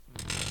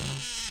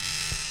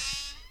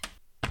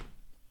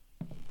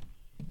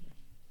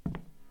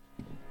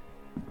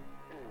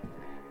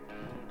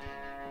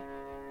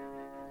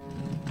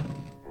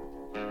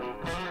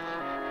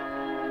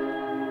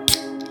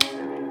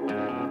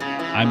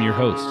I'm your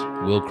host,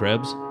 Will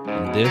Krebs,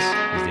 and this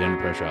is the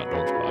Under Pressure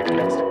Outdoors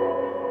Podcast.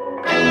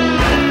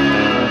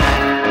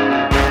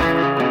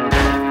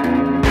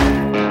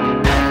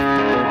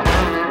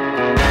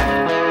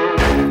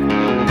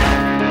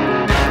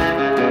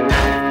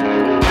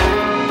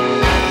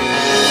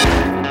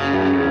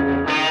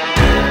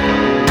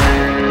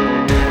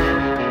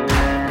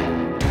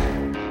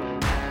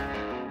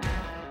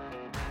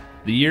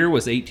 The year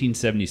was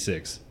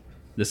 1876,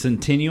 the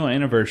centennial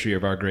anniversary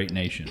of our great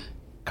nation.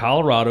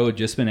 Colorado had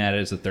just been added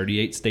as the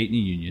 38th state in the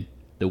Union.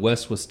 The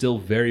West was still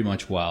very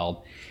much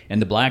wild,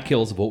 and the Black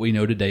Hills of what we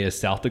know today as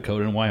South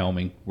Dakota and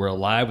Wyoming were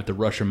alive with the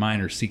rush of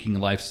miners seeking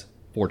life's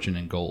fortune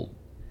in gold.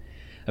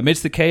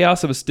 Amidst the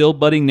chaos of a still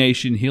budding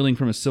nation healing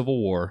from a civil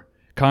war,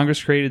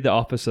 Congress created the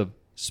office of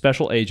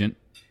Special Agent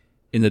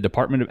in the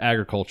Department of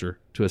Agriculture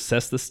to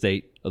assess the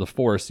state of the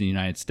forests in the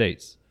United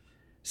States.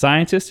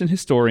 Scientist and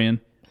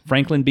historian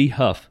Franklin B.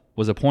 Huff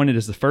was appointed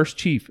as the first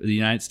chief of the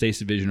United States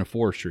Division of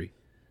Forestry,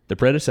 the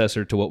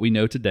predecessor to what we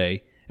know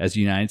today as the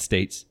United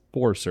States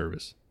Forest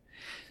Service.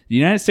 The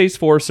United States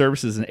Forest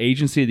Service is an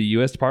agency of the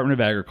U.S. Department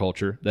of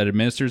Agriculture that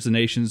administers the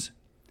nation's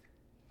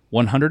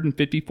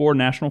 154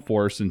 national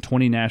forests and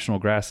 20 national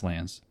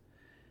grasslands,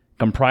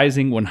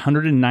 comprising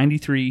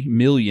 193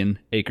 million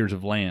acres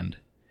of land.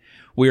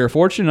 We are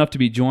fortunate enough to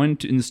be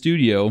joined in the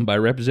studio by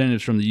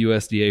representatives from the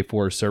USDA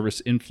Forest Service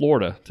in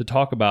Florida to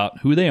talk about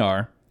who they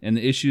are and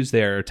the issues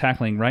they are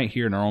tackling right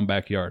here in our own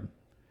backyard.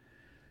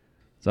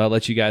 So I'll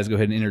let you guys go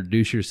ahead and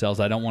introduce yourselves.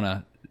 I don't want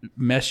to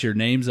mess your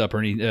names up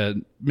or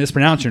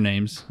mispronounce your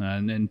names.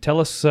 And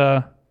tell us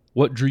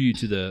what drew you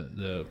to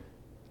the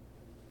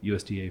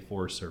USDA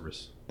Forest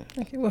Service.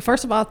 Okay. Well,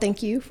 first of all,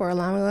 thank you for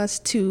allowing us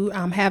to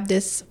have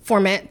this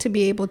format to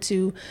be able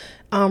to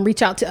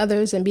reach out to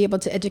others and be able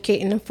to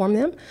educate and inform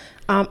them.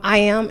 I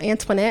am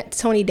Antoinette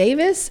Tony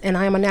Davis, and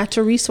I am a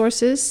natural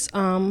resources.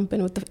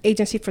 Been with the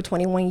agency for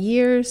 21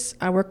 years.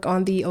 I work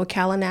on the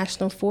Ocala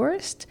National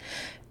Forest.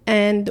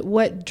 And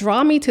what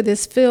drew me to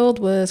this field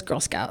was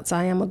Girl Scouts.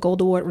 I am a Gold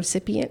Award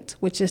recipient,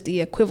 which is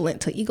the equivalent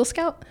to Eagle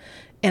Scout.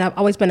 And I've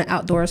always been an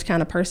outdoors kind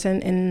of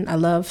person, and I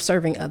love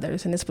serving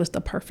others. And this was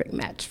the perfect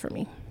match for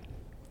me.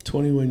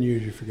 21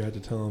 years, you forgot to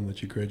tell them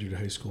that you graduated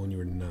high school when you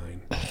were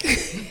 9.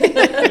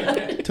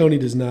 Tony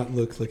does not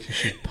look like he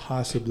should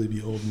possibly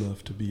be old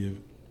enough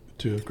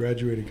to have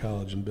graduated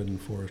college and been in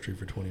forestry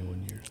for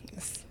 21 years.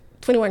 Yes.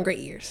 21 great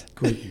years.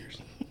 Great years.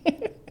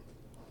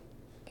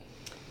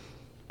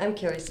 I'm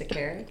Carrie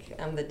Sakarik.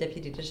 I'm the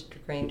Deputy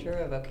District Ranger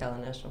of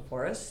Ocala National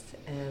Forest,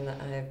 and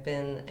I've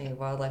been a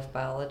wildlife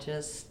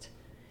biologist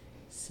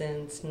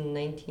since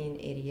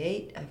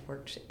 1988. I've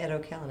worked at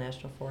Ocala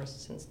National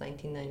Forest since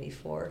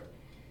 1994.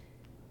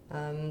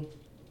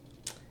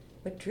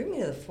 What drew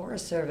me to the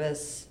Forest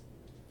Service,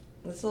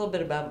 that's a little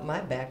bit about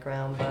my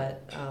background,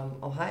 but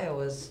Ohio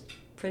was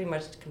pretty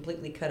much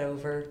completely cut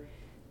over.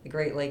 The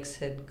Great Lakes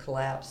had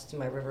collapsed.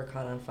 My river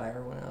caught on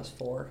fire when I was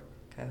 4,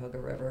 Cuyahoga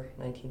River,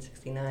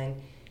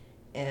 1969.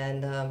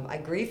 And I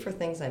grieved for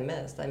things I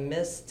missed. I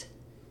missed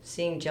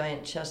seeing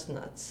giant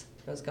chestnuts.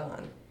 It was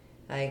gone.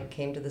 I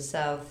came to the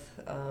South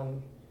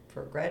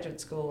for graduate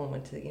school and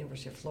went to the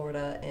University of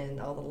Florida, and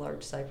all the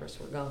large cypress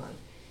were gone.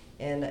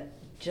 And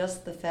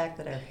just the fact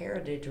that our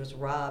heritage was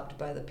robbed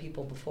by the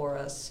people before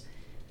us,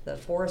 the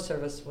Forest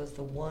Service was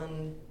the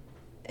one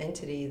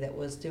entity that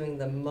was doing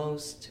the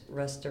most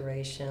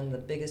restoration, the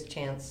biggest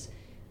chance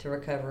to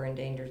recover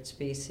endangered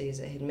species.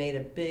 It had made a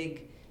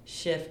big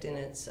shift in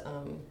its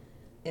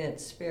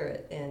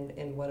spirit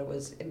and what it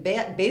was.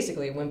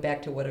 Basically, it went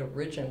back to what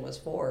origin was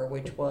for,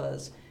 which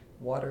was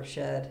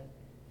watershed,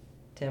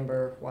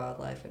 timber,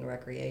 wildlife, and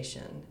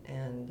recreation.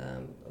 And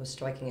it was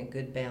striking a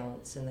good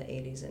balance in the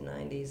 80s and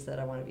 90s that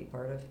I want to be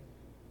part of.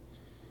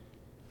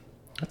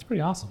 That's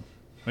pretty awesome.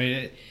 I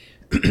mean,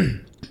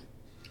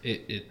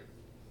 it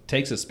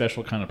takes a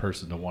special kind of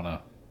person to want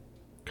to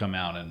come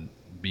out and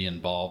be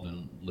involved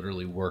and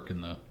literally work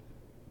in the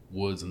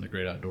woods and the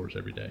great outdoors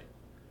every day.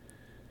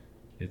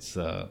 It's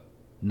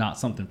not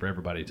something for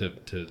everybody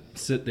to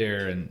sit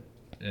there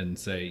and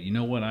say, you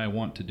know what I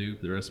want to do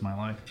for the rest of my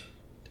life?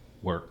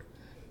 Work.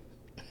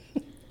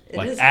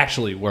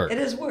 Actually work. It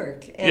is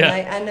work. And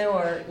yeah. I know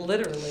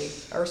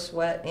our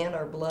sweat and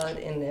our blood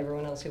and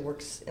everyone else who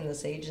works in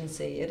this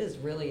agency, it is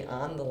really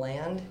on the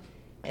land,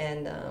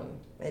 and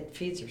it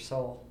feeds your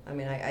soul. I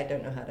mean, I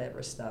don't know how to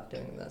ever stop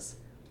doing this.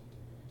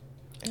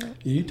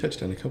 You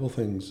touched on a couple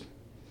things.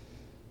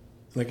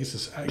 I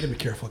guess I got to be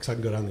careful because I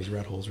can go down these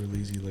rat holes real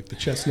easy, like the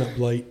chestnut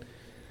blight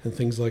and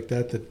things like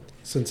that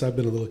since I've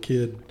been a little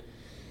kid,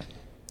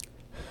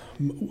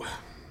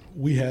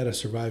 we had a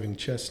surviving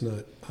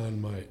chestnut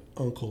on my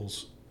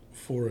uncle's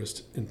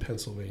forest in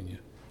Pennsylvania.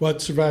 Well,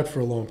 it survived for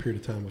a long period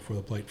of time before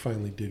the blight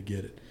finally did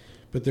get it.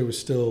 But there was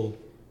still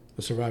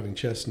a surviving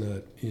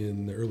chestnut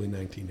in the early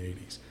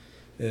 1980s.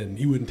 And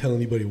he wouldn't tell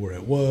anybody where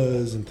it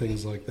was and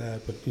things like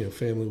that. But,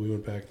 family, we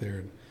went back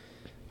there.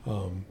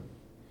 And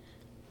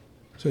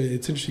so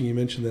it's interesting you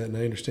mentioned that, and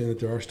I understand that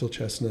there are still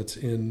chestnuts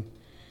in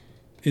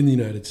the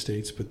United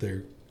States, but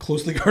they're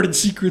closely guarded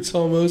secrets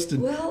almost.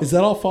 And Well- is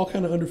that all fall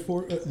kind of under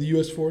the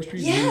U.S. Forestry?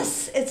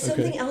 Yes, it's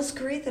Okay. something else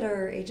great that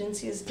our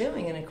agency is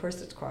doing, and of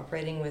course it's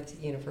cooperating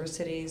with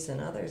universities and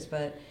others.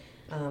 But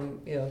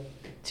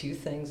two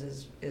things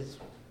is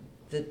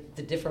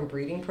the different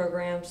breeding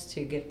programs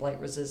to get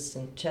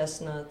blight-resistant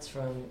chestnuts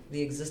from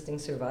the existing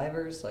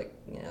survivors. Like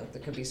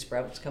there could be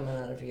sprouts coming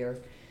out of your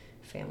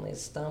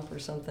family's stump or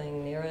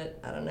something near it.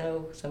 I don't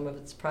know. Some of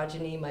its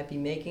progeny might be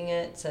making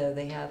it. So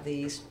they have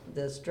the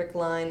strict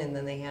line, and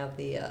then they have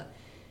the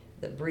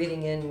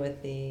breeding in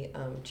with the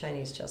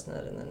Chinese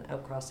chestnut, and then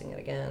outcrossing it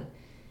again,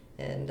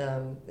 and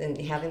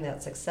having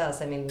that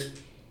success. I mean,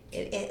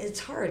 it's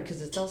hard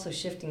because it's also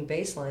shifting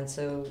baseline.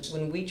 So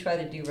when we try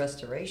to do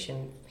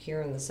restoration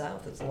here in the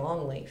South, it's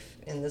longleaf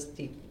in this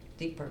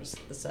deep parts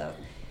of the South,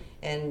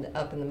 and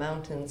up in the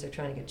mountains they're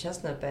trying to get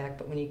chestnut back.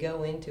 But when you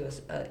go into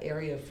an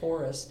area of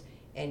forest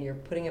and you're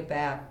putting it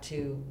back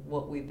to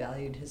what we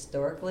valued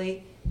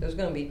historically, there's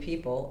going to be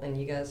people, and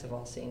you guys have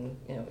all seen,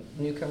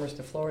 newcomers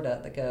to Florida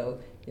that go,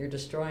 "You're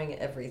destroying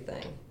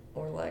everything."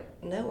 We're like,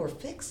 "No, we're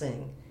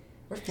fixing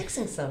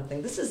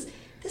something. This is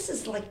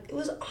like, it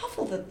was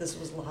awful that this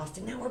was lost,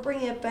 and now we're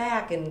bringing it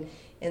back," and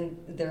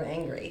they're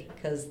angry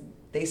because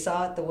they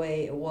saw it the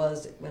way it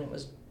was when it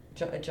was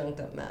a junked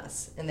up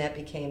mess, and that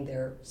became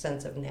their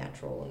sense of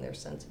natural and their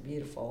sense of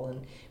beautiful,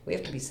 and we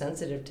have to be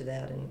sensitive to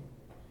that, and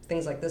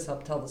things like this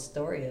help tell the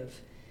story of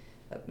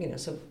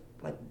so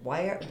like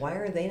why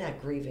are they not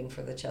grieving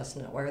for the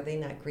chestnut? Why are they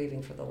not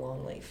grieving for the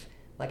longleaf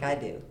like I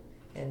do?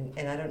 And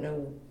I don't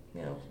know,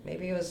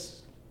 maybe it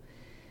was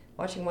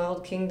watching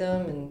Wild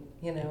Kingdom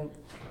and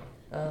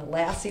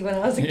Lassie when I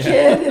was a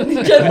kid, and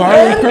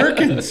Marlon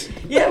Perkins.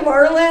 Yeah,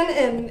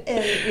 Marlon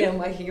and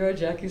my hero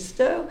Jacques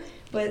Cousteau.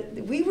 But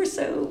we were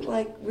so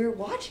we were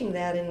watching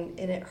that, and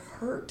it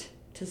hurt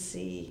to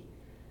see,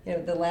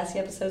 the Lassie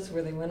episodes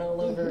where they went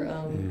all over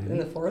in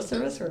the Forest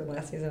Service, where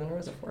Lassie's owner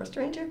was a forest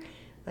ranger.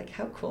 Like,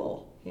 how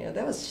cool!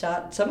 That was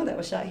shot. Some of that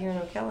was shot here in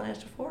Ocala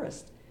National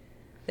Forest.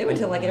 They went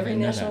to every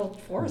national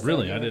forest.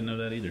 Really, I didn't know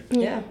that either.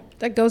 Yeah,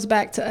 That goes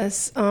back to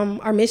us,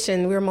 our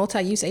mission. We're a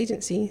multi-use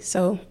agency,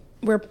 so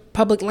we're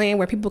public land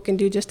where people can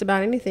do just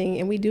about anything,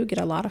 and we do get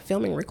a lot of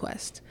filming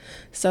requests.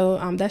 So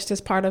that's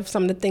just part of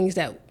some of the things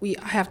that we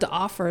have to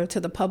offer to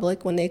the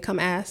public when they come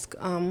ask.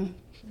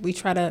 We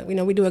try to,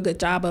 we do a good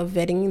job of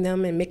vetting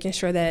them and making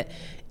sure that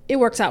it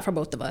works out for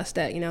both of us,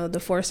 that, the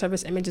Forest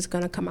Service image is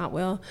going to come out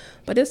well.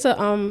 But it's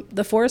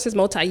the forest is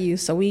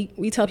multi-use, so we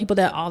tell people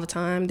that all the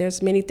time.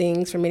 There's many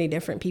things for many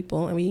different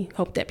people, and we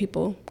hope that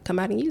people come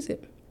out and use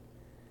it.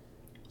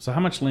 So how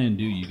much land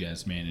do you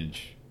guys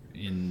manage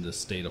in the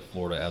state of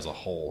Florida as a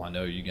whole? I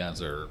know you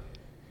guys are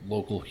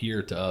local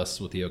here to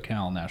us with the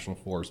Ocala National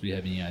Forest. Do you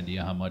have any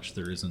idea how much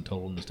there is in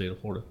total in the state of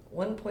Florida?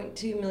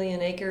 1.2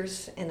 million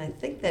acres, and I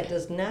think that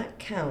does not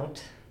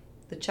count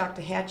the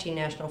Choctawhatchee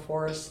National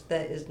Forest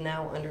that is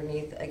now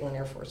underneath Eglin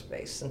Air Force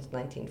Base since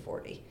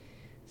 1940.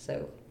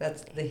 So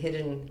that's the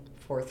hidden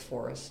fourth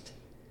forest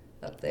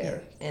up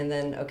there. And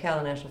then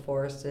Ocala National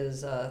Forest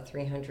is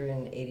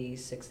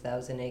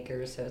 386,000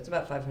 acres, so it's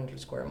about 500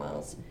 square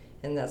miles,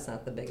 and that's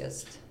not the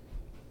biggest.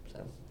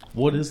 So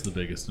What is the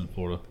biggest in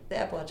Florida? the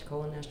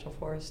Apalachicola National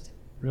Forest.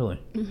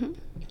 Really?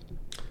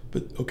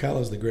 But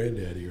Ocala's the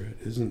granddaddy, right?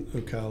 Isn't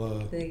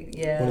Ocala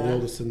Yeah. one of the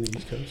oldest in the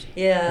East Coast?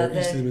 Yeah, Or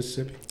east of the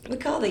Mississippi? we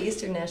call the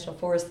Eastern National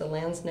Forest the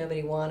lands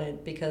nobody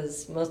wanted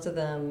because most of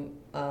them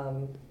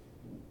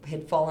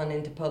had fallen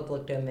into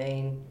public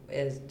domain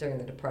during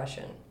the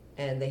Depression,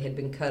 and they had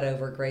been cut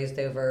over, grazed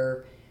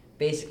over,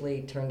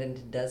 basically turned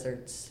into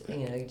deserts.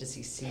 You just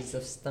see seas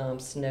of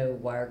stumps, no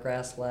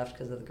wiregrass left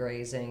because of the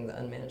grazing, the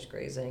unmanaged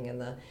grazing, and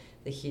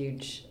the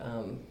huge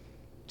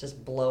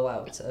just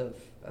blowouts of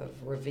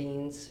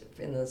ravines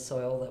in the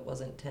soil that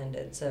wasn't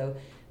tended. So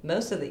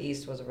most of the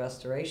East was a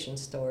restoration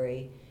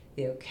story.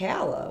 The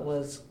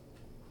Ocala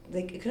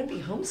it couldn't be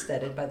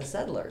homesteaded by the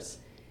settlers.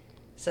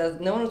 So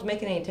no one was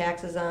making any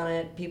taxes on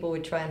it. People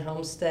would try and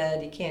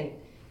homestead. You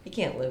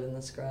can't live in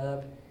the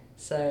scrub.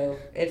 So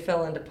it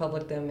fell into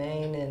public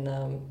domain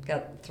and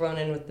got thrown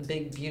in with the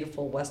big,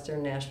 beautiful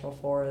Western National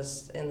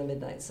Forest in the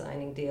Midnight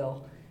Signing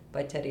deal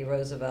by Teddy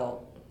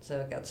Roosevelt. So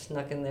it got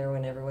snuck in there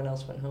when everyone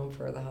else went home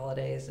for the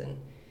holidays, and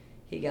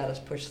he got us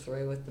pushed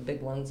through with the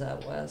big ones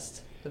out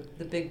west,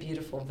 the big,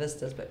 beautiful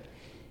vistas. But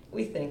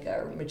we think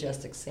our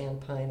majestic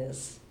sand pine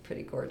is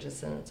pretty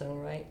gorgeous in its own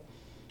right.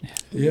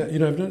 Yeah,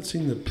 I've not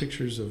seen the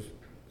pictures of,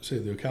 say,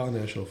 the Ocala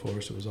National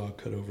Forest. It was all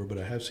cut over, but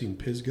I have seen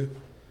Pisgah,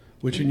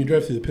 which when you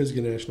drive through the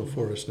Pisgah National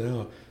Forest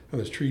now,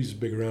 there's trees as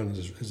big around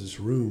as this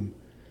room,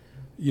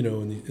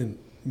 and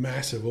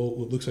massive, old,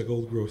 what looks like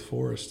old growth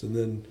forest. And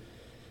then,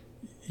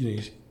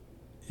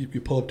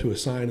 you pull up to a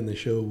sign and they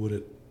show what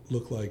it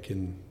looked like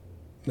in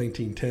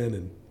 1910,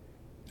 and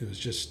it was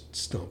just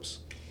stumps.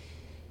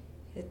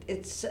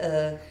 It's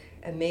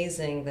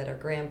amazing that our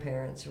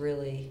grandparents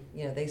really,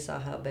 they saw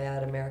how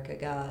bad America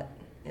got,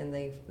 and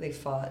they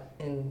fought,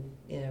 and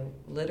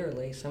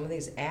literally some of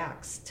these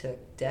acts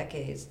took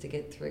decades to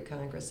get through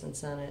Congress and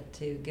Senate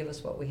to give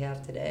us what we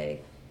have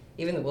today.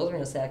 Even the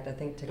Wilderness Act, I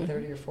think, took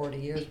 30 or 40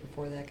 years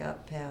before that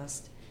got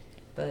passed.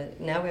 But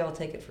now we all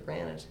take it for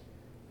granted.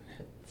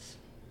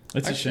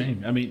 It's a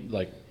shame. I mean,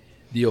 like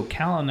the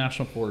Ocala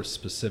National Forest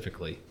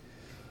specifically,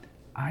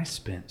 I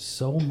spent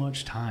so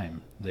much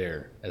time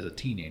there as a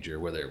teenager,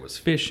 whether it was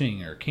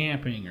fishing or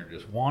camping or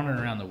just wandering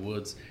around the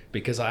woods,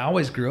 because I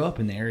always grew up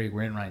in the area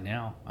we're in right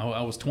now.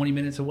 I was 20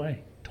 minutes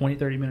away, 20,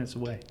 30 minutes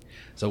away.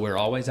 So we're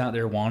always out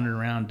there wandering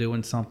around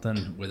doing something,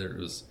 whether it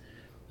was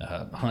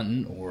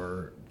hunting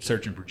or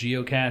searching for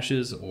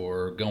geocaches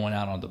or going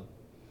out on the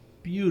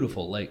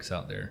beautiful lakes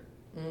out there.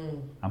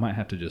 I might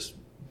have to just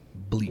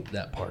bleep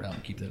that part out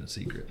and keep that a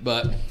secret.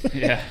 But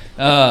yeah,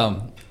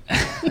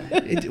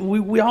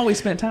 we always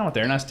spent time out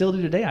there, and I still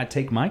do today. I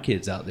take my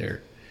kids out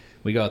there.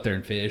 We go out there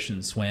and fish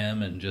and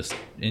swim and just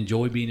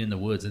enjoy being in the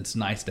woods. It's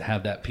nice to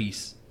have that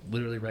peace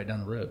literally right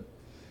down the road.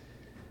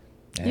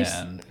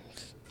 And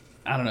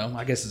I don't know.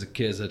 I guess as a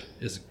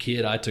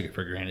kid, I took it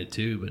for granted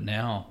too. But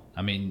now,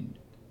 I mean,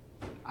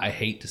 I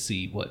hate to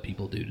see what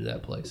people do to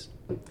that place.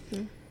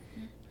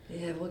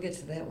 Yeah, we'll get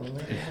to that one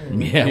later.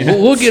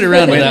 Yeah, we'll get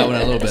around to that one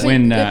a little bit.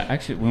 When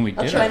when we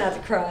I'll did try not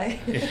to cry.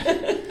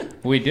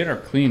 we did our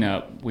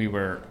cleanup, we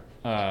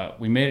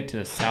made it to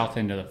the south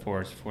end of the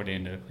forest before the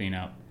end of the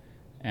cleanup,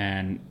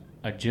 and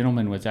a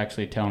gentleman was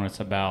actually telling us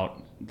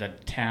about the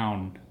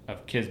town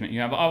of Kismet.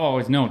 I've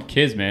always known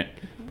Kismet,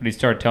 but he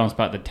started telling us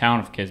about the town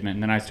of Kismet,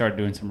 and then I started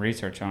doing some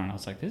research on it. And I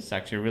was like, this is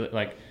actually really,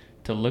 like,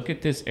 to look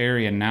at this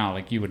area now,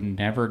 like, you would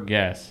never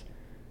guess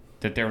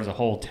that there was a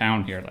whole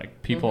town here.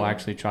 Like, people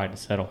actually tried to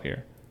settle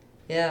here.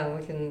 Yeah,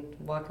 we can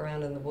walk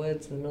around in the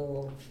woods in the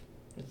middle of,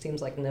 it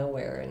seems like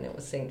nowhere, and it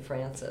was St.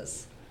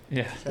 Francis.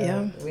 Yeah.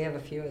 So we have a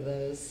few of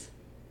those.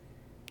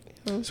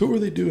 So what were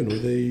they doing?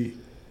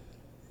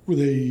 Were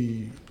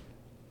they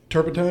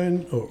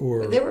turpentine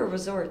or? They were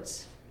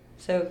resorts.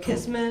 So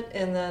Kismet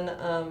and then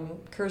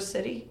Kerr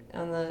City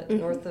on the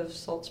north of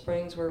Salt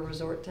Springs were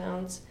resort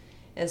towns.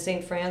 And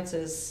St.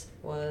 Francis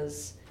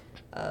was,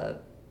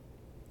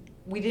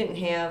 we didn't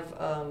have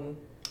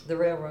the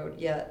railroad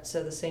yet,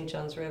 so the St.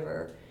 Johns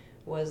River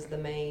was the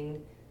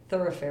main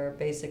thoroughfare.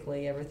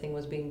 Basically, everything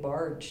was being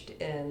barged,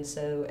 and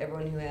so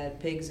everyone who had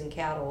pigs and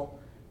cattle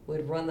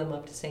would run them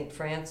up to St.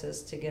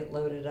 Francis to get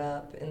loaded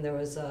up. And there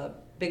was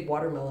big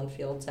watermelon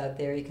fields out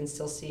there. You can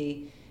still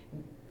see,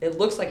 it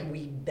looks like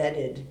we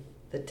bedded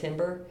the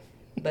timber,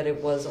 but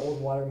it was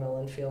old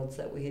watermelon fields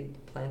that we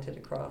had planted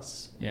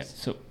across. Yeah,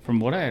 so from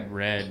what I had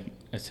read,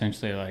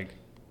 essentially, like,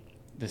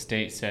 the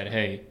state said,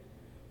 hey,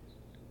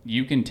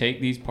 you can take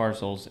these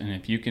parcels, and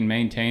if you can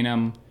maintain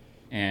them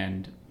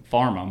and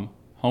farm them,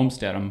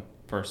 homestead them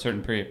for a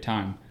certain period of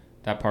time,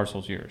 that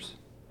parcel's yours.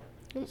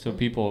 So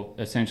people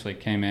essentially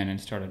came in and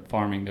started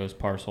farming those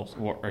parcels,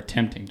 or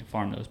attempting to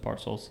farm those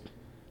parcels.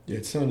 Yeah,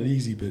 it sounded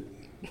easy, but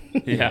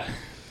Yeah.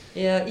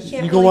 Yeah, you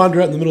can't. you go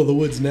wander out in the middle of the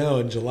woods now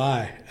in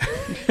July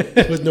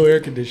with no air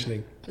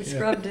conditioning. The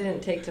scrub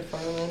didn't take to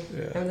farming.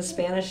 Yeah. I mean, the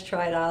Spanish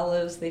tried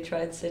olives, they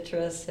tried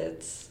citrus.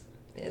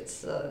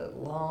 It's a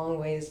long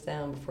ways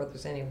down before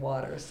there's any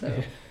water.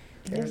 So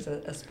there's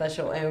a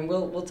special, and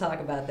we'll talk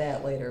about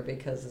that later,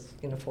 because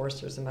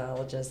foresters and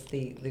biologists,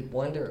 the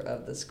wonder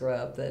of the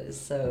scrub that is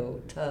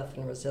so tough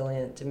and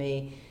resilient. To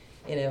me,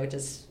 it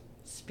just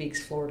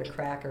speaks Florida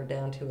cracker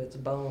down to its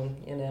bone.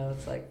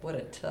 It's like, what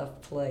a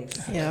tough place.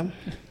 Yeah.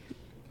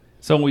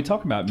 So when we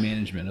talk about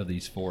management of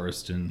these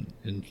forests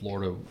in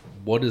Florida,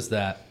 what does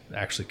that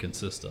actually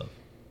consist of?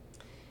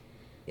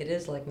 It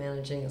is like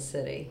managing a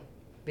city,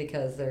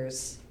 because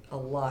there's a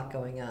lot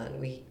going on.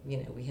 We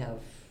have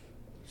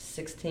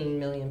 16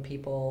 million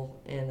people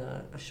in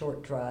a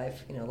short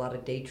drive. A lot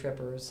of day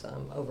trippers,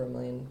 over 1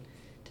 million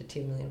to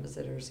 2 million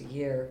visitors a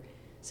year.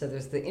 So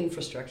there's the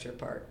infrastructure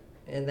part,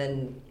 and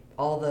then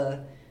all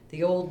the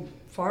old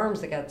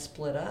farms that got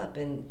split up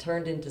and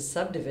turned into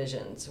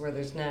subdivisions, where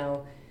there's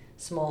now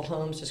small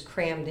homes just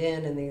crammed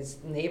in these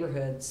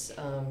neighborhoods.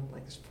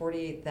 Like there's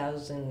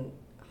 48,000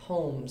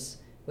 homes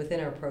within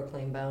our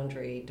proclaimed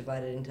boundary,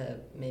 divided into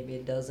maybe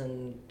a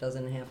dozen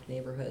and a half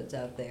neighborhoods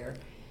out there.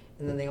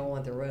 And then they all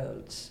want the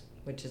roads,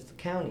 which is the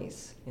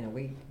counties.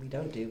 We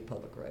don't do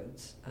public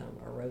roads.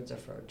 Our roads are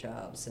for our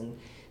jobs. And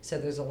so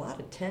there's a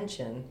lot of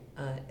tension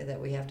that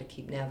we have to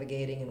keep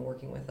navigating and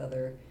working with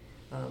other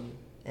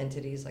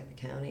entities like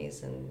the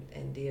counties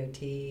and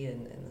DOT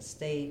and the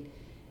state.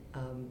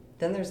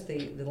 Then there's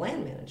the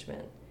land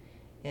management.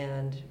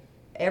 And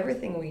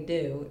everything we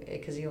do,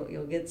 because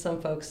you'll get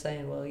some folks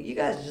saying, well, you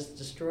guys just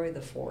destroy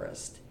the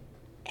forest.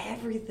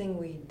 Everything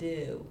we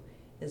do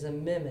is a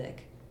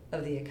mimic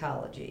of the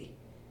ecology.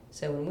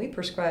 So when we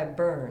prescribe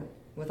burn,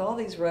 with all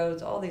these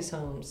roads, all these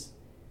homes,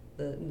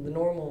 the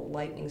normal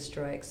lightning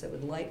strikes that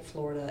would light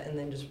Florida and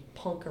then just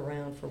punk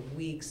around for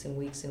weeks and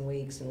weeks and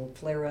weeks and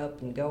flare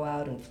up and go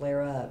out and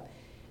flare up,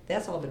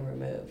 that's all been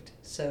removed.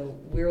 So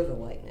we're the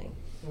lightning.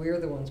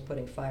 We're the ones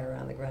putting fire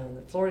on the ground.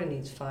 Florida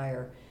needs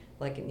fire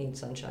like it needs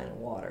sunshine and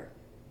water.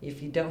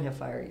 If you don't have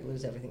fire, you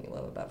lose everything you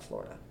love about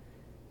Florida.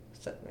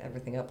 So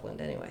everything upland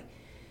anyway.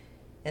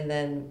 And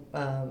then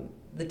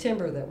the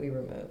timber that we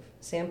remove.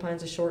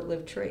 Sandpine's a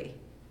short-lived tree.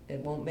 It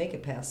won't make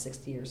it past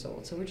 60 years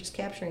old. So we're just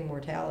capturing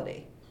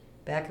mortality.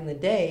 Back in the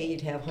day,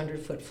 you'd have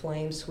 100-foot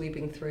flames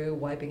sweeping through,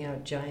 wiping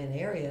out giant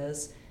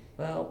areas.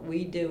 Well,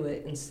 we do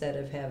it instead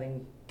of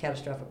having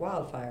catastrophic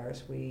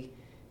wildfires. We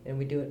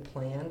do it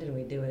planned and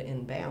we do it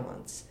in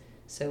balance.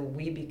 So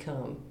we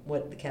become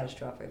what the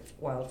catastrophic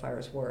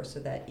wildfires were, so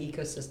that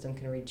ecosystem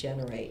can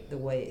regenerate the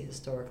way it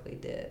historically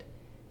did.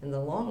 And the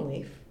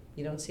longleaf,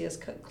 you don't see us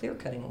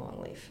clear-cutting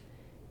longleaf.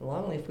 The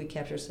longleaf, we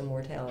capture some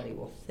mortality.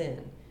 We'll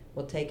thin.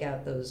 We'll take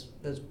out those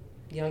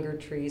younger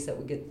trees that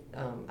would get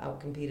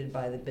outcompeted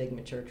by the big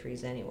mature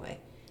trees anyway,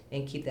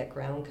 and keep that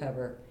ground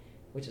cover,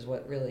 which is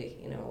what really,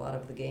 a lot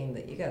of the game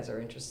that you guys are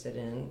interested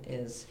in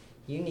is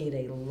you need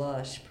a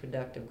lush,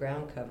 productive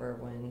ground cover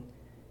when,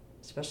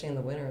 especially in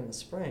the winter and the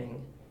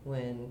spring,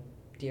 when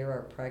deer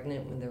are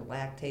pregnant, when they're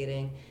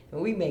lactating.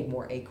 And we make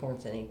more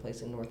acorns than any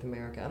place in North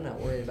America. I'm not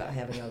worried about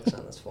having oaks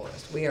on this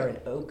forest. We are an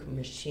oak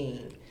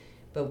machine.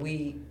 But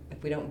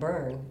if we don't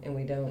burn and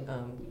we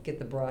don't get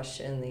the brush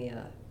and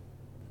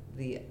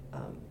the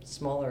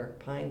smaller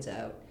pines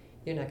out,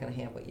 you're not going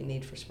to have what you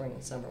need for spring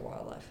and summer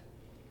wildlife.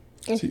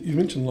 See, you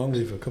mentioned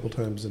longleaf a couple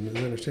times, and as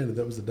I understand it,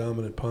 that was the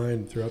dominant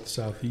pine throughout the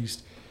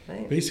southeast,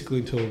 Right. basically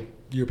until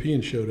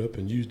Europeans showed up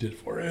and used it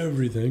for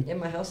everything. And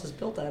my house is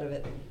built out of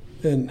it.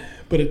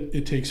 But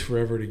it takes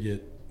forever to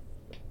get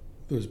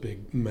those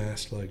big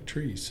mast-like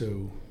trees.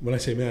 So when I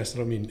say mast, I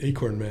don't mean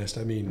acorn mast.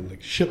 I mean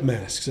like ship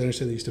masts. I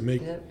understand they used to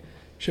make Yep.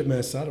 ship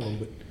masts out of them.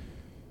 But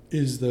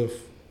is the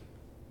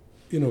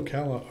in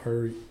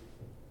Ocala,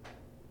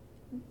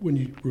 when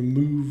you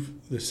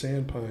remove the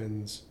sand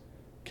pines,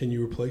 can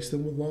you replace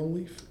them with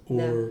longleaf or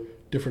No.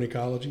 different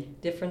ecology?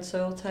 Different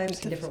soil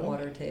types and different soil.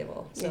 water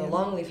table. So Yeah.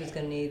 longleaf is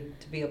going to need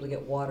to be able to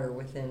get water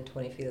within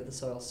 20 feet of the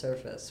soil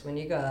surface. When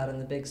you go out in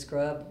the big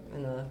scrub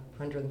in a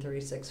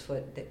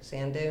 136-foot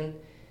sand dune,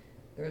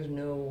 there's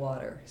no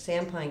water.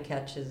 Sand pine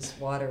catches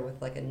water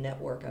with like a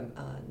network,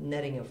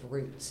 netting of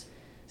roots.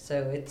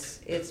 So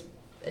it's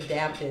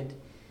adapted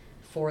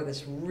for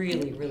this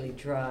really, really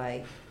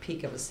dry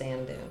peak of a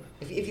sand dune.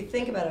 If you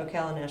think about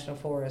Ocala National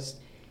Forest,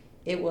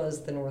 it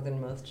was the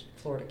northernmost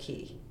Florida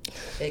Key.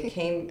 It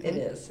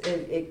is.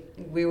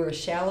 We were a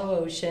shallow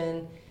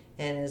ocean,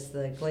 and as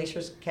the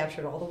glaciers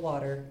captured all the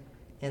water,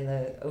 and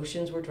the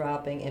oceans were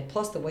dropping, and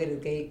plus the weight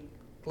of the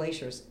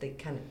glaciers, they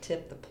kind of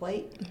tipped the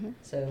plate. Mm-hmm.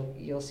 So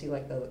you'll see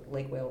like the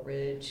Lake Whale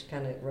Ridge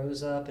kind of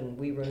rose up, and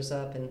we rose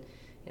up, and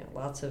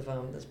lots of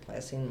this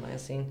Pliocene,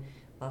 Miocene,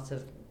 lots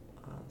of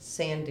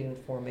sand dune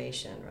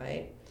formation,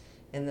 right?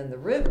 And then the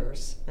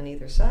rivers on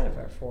either side of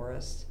our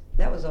forest,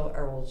 that was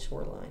our old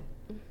shoreline.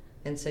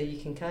 And so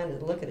you can kind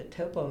of look at a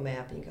topo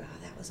map and you go,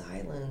 oh, that was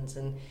islands.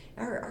 And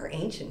our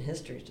ancient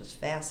history is just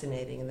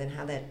fascinating. And then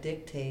how that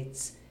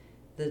dictates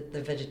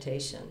the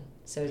vegetation.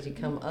 So as you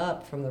come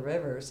up from the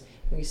rivers,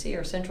 when you see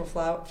our central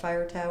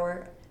fire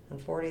tower on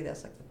 40,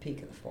 that's like the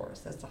peak of the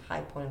forest. That's the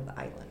high point of the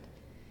island.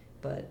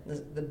 But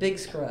the big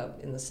scrub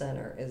in the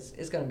center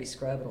is going to be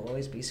scrub. It'll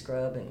always be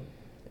scrub. And,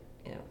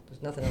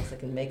 there's nothing else that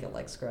can make it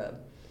like scrub.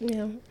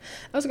 Yeah,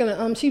 I was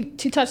gonna. She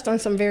touched on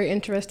some very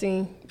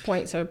interesting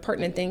points or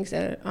pertinent things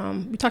that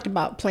we talked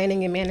about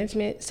planning and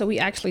management. So we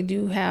actually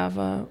do have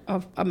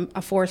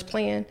a forest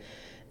plan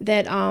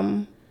that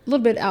a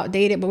little bit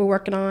outdated, but we're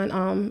working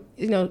on.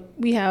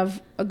 We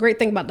have a great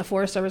thing about the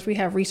Forest Service. We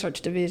have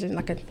research division,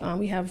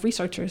 we have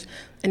researchers,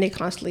 and they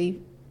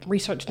constantly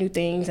research new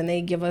things and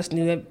they give us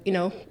new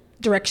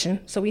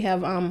direction. So we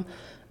have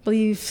I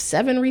believe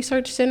 7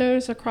 research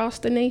centers across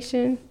the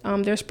nation.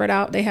 They're spread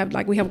out. We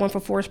have one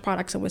for forest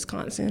products in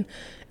Wisconsin,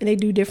 and they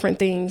do different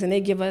things and they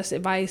give us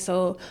advice.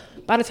 So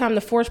by the time the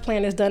forest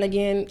plan is done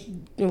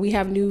again, we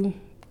have new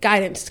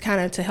guidance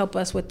kind of to help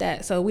us with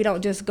that. So we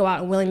don't just go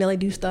out and willy-nilly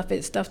do stuff.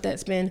 It's stuff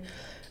that's been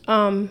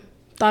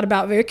thought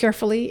about very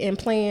carefully and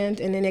planned,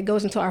 and then it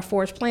goes into our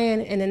forest plan,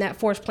 and then that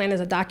forest plan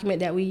is a document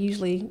that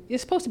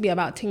it's supposed to be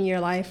about 10-year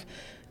life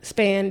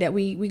span that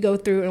we go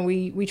through, and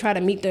we try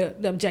to meet the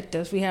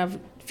objectives. We have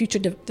future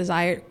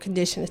desired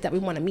conditions that we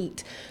want to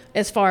meet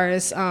as far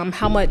as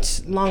how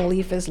much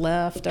longleaf is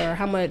left or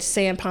how much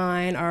sand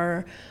pine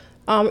or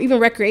even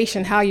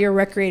recreation, how you're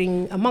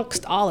recreating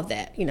amongst all of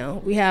that.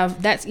 We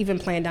have that's even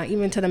planned out,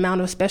 even to the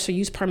amount of special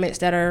use permits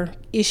that are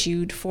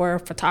issued for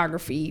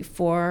photography,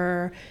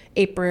 for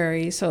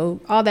apiary.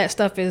 So all that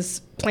stuff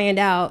is planned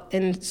out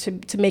and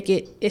to make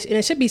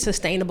it should be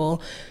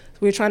sustainable.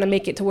 We're trying to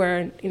make it to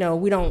where,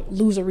 we don't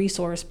lose a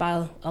resource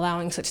by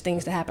allowing such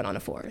things to happen on the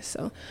forest.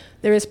 So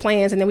there is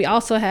plans. And then we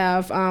also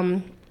have,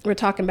 we're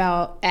talking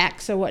about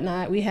acts or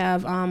whatnot. We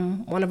have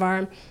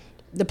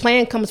the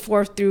plan comes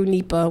forth through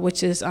NEPA,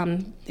 which is,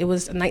 it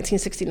was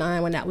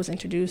 1969 when that was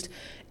introduced.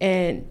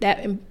 And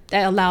that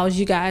allows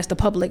you guys, the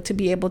public, to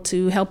be able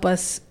to help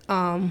us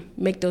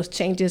make those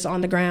changes on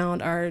the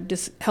ground or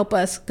just help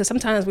us. Because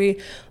sometimes we,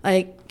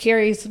 like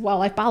Carrie's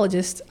wildlife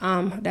biologist,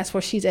 that's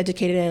where she's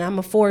educated in. I'm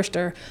a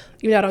forester.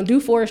 Even though I don't do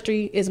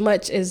forestry as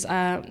much as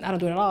I don't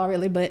do it at all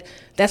really, but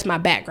that's my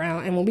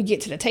background. And when we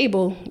get to the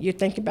table, you're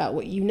thinking about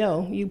what you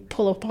know. You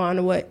pull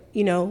upon what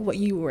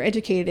you were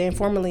educated in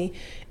formally,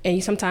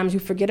 and sometimes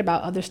you forget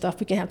about other stuff.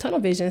 We can have tunnel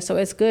vision, so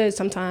it's good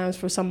sometimes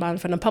for somebody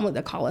from the public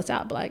to call us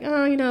out, be like,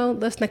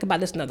 let's think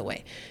about this another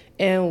way.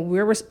 And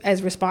we're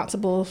as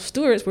responsible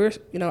stewards.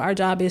 Our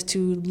job is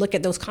to look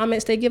at those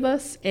comments they give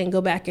us and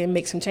go back and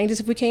make some changes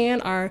if we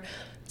can, or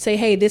say,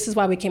 hey, this is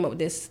why we came up with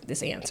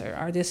this answer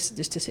or this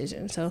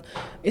decision. So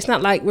it's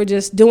not like we're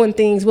just doing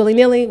things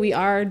willy-nilly. We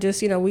are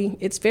just,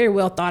 it's very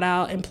well thought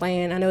out and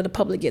planned. I know the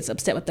public gets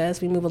upset with us.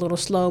 We move a little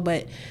slow,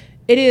 but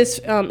it is,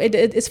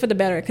 it's for the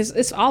better, because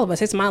it's all of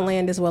us. It's my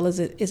land as well as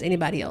it is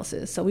anybody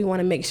else's. So we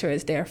want to make sure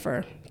it's there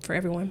for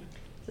everyone.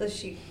 So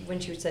when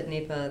she said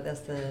NEPA,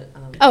 that's the...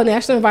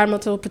 National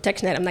Environmental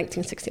Protection Act of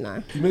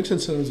 1969. You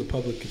mentioned sometimes the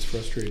public gets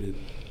frustrated,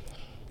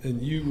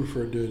 and you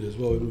referred to it as,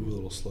 well, we move a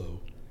little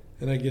slow.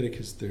 And I get it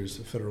because there's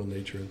a federal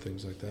nature and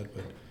things like that,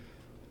 but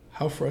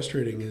how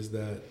frustrating is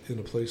that in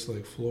a place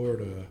like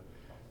Florida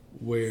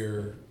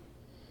where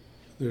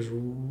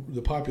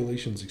the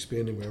population's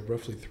expanding by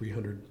roughly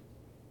 300,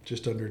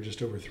 just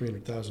over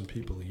 300,000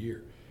 people a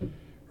year,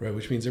 right?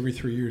 Which means every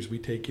 3 years we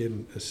take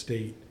in a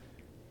state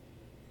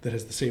that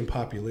has the same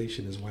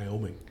population as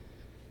Wyoming,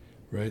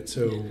 right?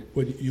 So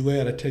when you lay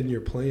out a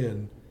 10-year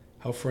plan,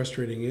 how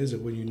frustrating is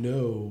it when you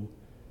know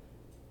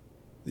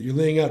that you're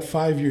laying out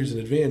 5 years in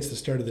advance the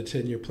start of the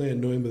 10-year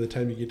plan, knowing by the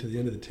time you get to the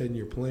end of the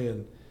 10-year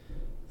plan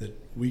that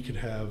we could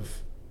have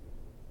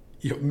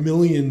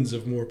millions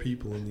of more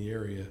people in the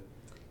area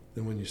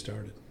than when you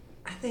started?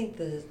 I think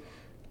the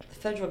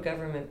federal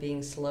government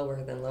being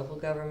slower than local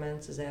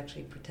governments is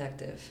actually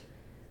protective.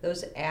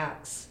 Those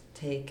acts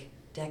take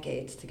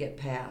decades to get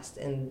passed,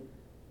 and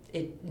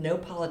no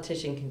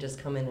politician can just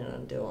come in and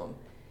undo them.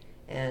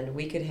 And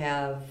we could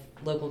have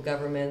local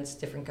governments,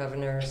 different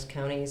governors,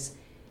 counties,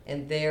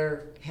 and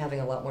they're having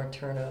a lot more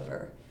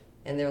turnover.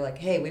 And they're like,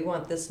 hey, we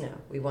want this now.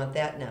 We want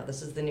that now.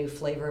 This is the new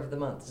flavor of the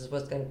month. This is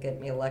what's going to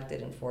get me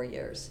elected in 4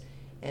 years.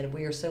 And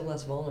we are so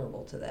less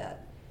vulnerable to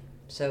that.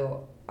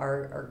 So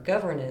our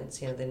governance,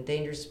 the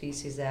Endangered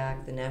Species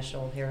Act, the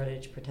National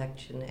Heritage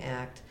Protection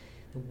Act,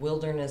 the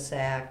Wilderness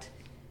Act,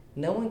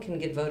 no one can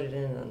get voted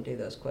in and undo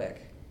those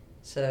quick.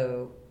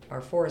 So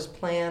our forest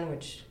plan,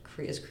 which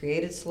is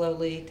created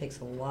slowly, takes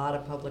a lot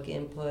of public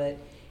input.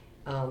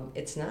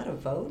 It's not a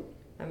vote.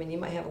 I mean, you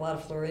might have a lot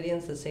of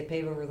Floridians that say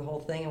pave over the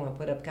whole thing and want to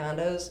put up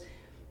condos.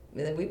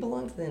 We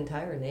belong to the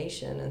entire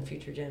nation and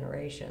future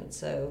generations.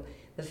 So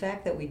the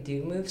fact that we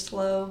do move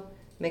slow,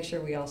 make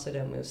sure we also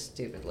don't move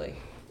stupidly.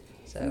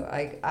 So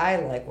I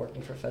like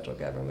working for federal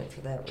government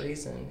for that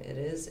reason.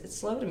 It's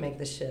slow to make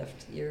the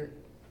shift. You're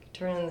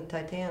turning the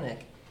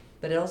Titanic,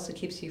 but it also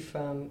keeps you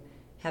from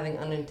having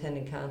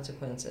unintended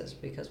consequences,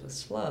 because with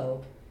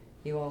slow,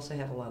 you also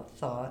have a lot of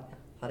thought,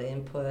 a lot of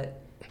input,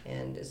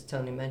 and as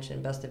Tony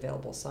mentioned, best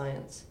available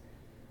science.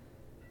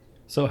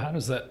 So how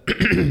does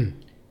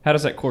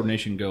that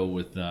coordination go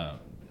with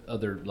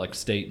other like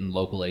state and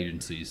local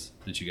agencies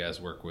that you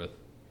guys work with?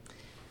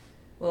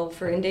 Well,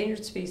 for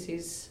endangered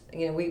species,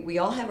 we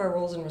all have our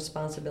roles and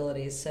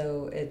responsibilities.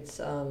 So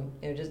it's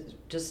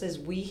just as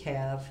we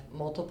have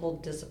multiple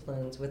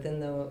disciplines within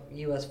the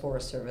U.S.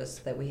 Forest Service,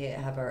 that we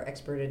have our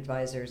expert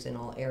advisors in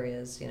all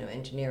areas,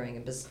 engineering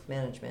and business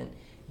management,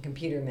 and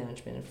computer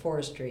management, and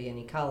forestry, and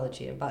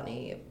ecology, and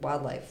botany,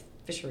 wildlife,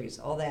 fisheries,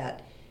 all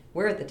that.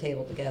 We're at the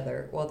table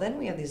together. Well, then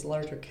we have these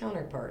larger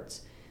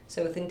counterparts.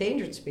 So with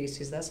endangered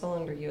species, that's all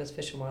under U.S.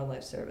 Fish and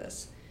Wildlife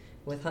Service.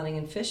 With hunting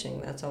and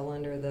fishing, that's all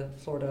under the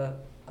Florida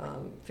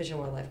Fish and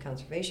Wildlife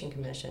Conservation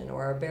Commission,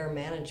 or our bear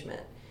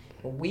management.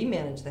 We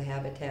manage the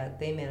habitat,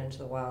 they manage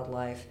the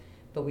wildlife,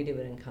 but we do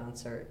it in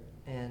concert.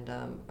 And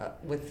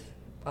with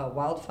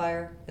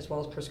wildfire, as well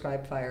as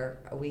prescribed fire,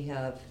 we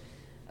have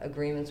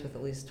agreements with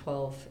at least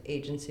 12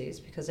 agencies,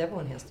 because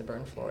everyone has to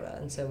burn Florida,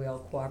 and so we all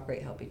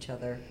cooperate, help each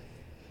other.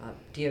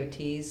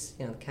 DOTs,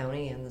 the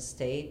county and the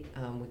state,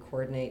 we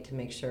coordinate to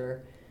make sure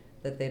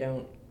that they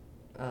don't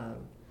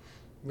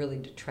really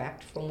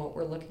detract from what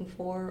we're looking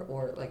for,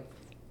 or like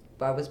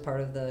I was part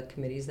of the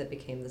committees that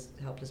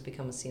helped us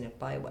become a scenic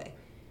byway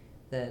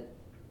that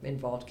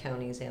involved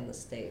counties and the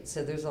state.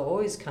 So there's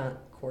always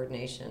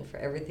coordination for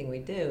everything we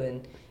do,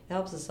 and it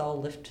helps us all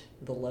lift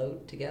the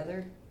load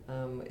together.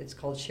 It's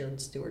called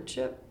shared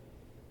stewardship,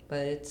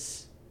 but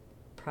it's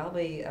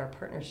probably our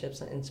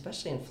partnerships, and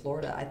especially in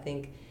Florida, I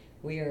think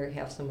we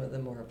have some of the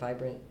more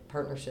vibrant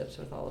partnerships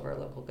with all of our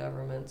local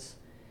governments.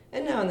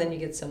 And now and then you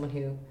get someone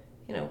who,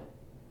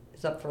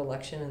 is up for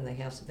election and they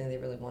have something they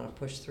really want to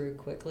push through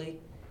quickly.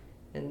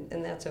 And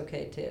that's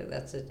okay too.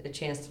 That's a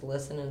chance to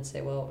listen and say,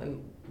 well,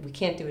 we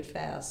can't do it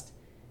fast,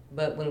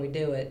 but when we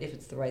do it, if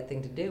it's the right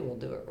thing to do, we'll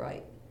do it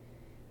right.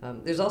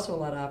 There's also a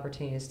lot of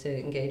opportunities to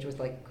engage with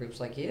groups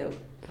like you.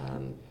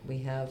 We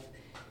have,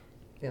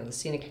 the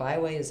Scenic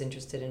Byway is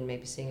interested in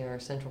maybe seeing our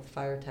central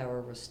fire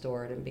tower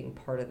restored and being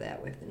part of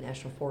that. We have the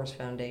National Forest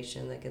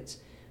Foundation that gets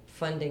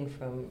funding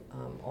from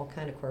all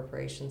kind of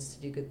corporations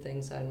to do good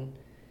things on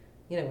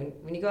you know,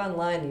 when you go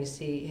online and you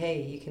see,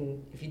 hey, you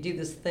can, if you do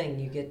this thing,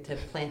 you get to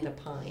plant a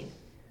pine.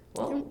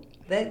 Well,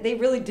 they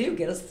really do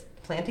get us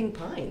planting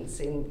pines,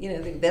 and you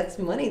know that's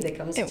money that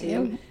comes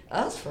to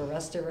us for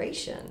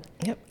restoration.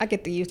 Yep, I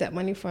get to use that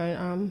money for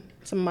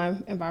some of my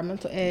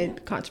environmental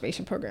ed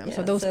conservation programs. Yeah,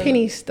 so those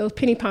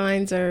penny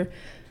pines are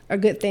a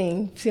good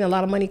thing. I've seen a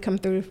lot of money come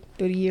through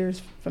the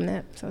years from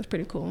that, so it's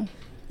pretty cool.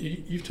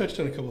 You've touched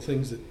on a couple of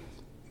things that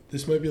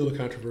this might be a little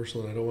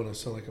controversial, and I don't want to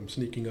sound like I'm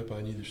sneaking up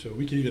on either. So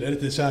we can even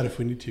edit this out if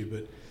we need to.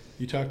 But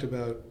you talked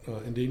about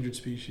endangered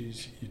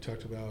species. You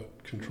talked about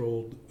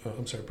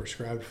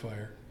prescribed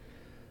fire.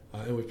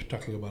 And we've been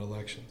talking about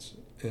elections.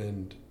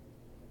 And,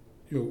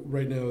 you know,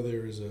 right now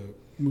there is a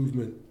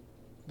movement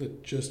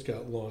that just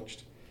got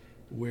launched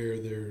where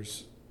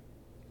there's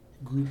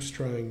groups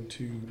trying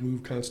to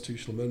move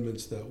constitutional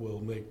amendments that will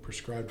make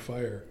prescribed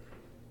fire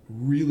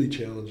really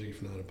challenging,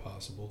 if not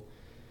impossible.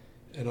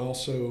 And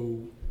also,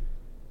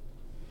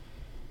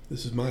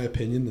 this is my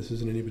opinion, this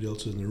isn't anybody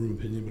else's in the room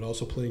opinion, but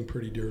also playing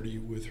pretty dirty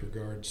with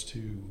regards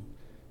to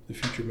the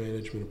future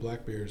management of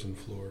black bears in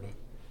Florida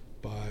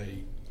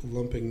by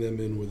lumping them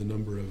in with a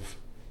number of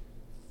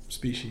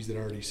species that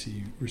already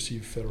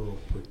receive federal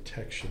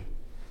protection.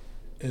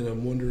 And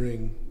I'm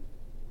wondering,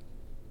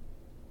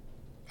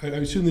 I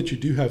assume that you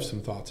do have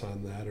some thoughts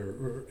on that,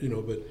 or you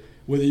know, but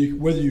whether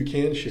you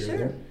can share Sure,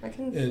 them, I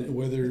can. and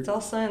whether It's all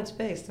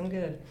science-based. I'm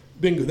good.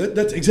 bingo,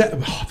 that's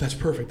exactly. Oh, that's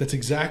perfect. That's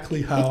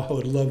exactly how I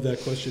would love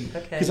that question.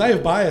 Okay. Because I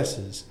have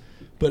biases,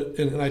 but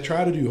and I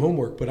try to do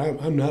homework, but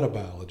I'm not a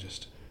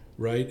biologist,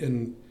 right?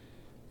 And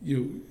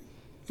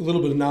a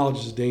little bit of knowledge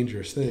is a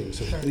dangerous thing.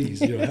 So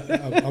please,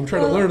 I'm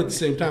trying to learn at the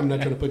same time. I'm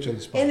not trying to put you on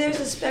the spot. And there's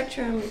a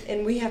spectrum,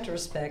 and we have to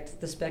respect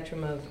the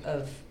spectrum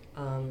of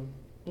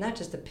not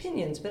just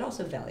opinions, but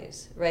also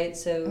values, right?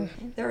 So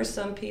there are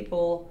some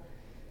people,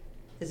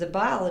 as a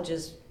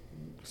biologist,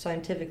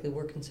 scientifically,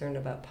 we're concerned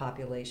about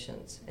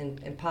populations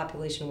and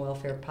population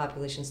welfare,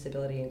 population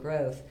stability and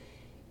growth.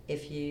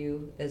 If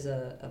you, as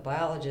a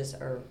biologist,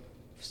 are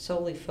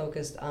solely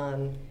focused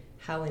on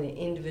how an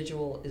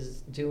individual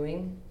is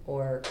doing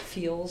or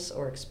feels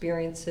or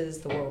experiences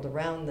the world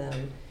around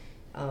them,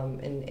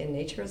 and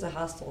nature is a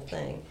hostile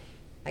thing,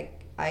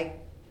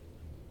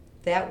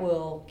 that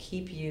will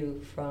keep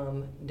you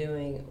from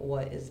doing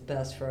what is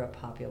best for a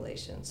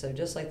population. So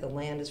just like the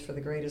land is for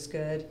the greatest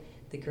good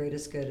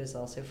is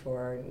also for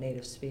our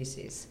native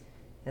species.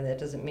 And that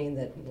doesn't mean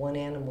that one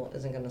animal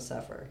isn't going to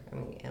suffer. I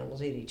mean,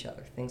 animals eat each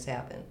other. Things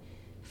happen.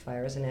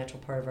 Fire is a natural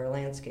part of our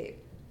landscape.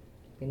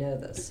 We know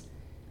this.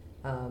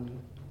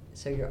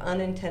 So your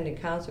unintended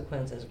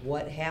consequences,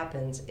 what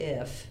happens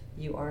if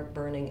you aren't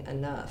burning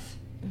enough?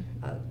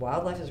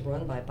 Wildlife is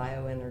run by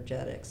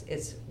bioenergetics.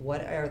 It's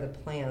what are the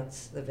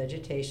plants, the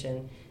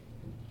vegetation,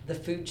 the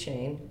food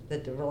chain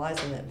that relies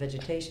on that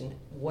vegetation,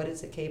 what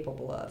is it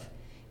capable of?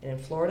 And in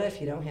Florida, if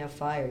you don't have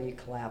fire, you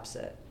collapse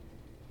it.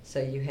 So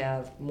you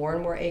have more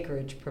and more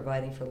acreage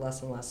providing for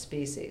less and less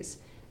species.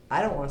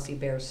 I don't want to see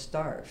bears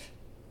starve.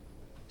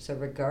 So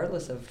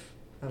regardless of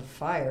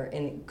fire,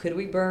 and could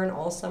we burn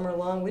all summer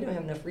long? We don't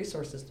have enough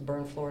resources to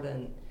burn Florida.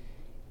 And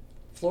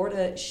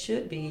Florida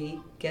should be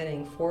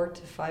getting 4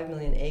 to 5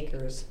 million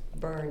acres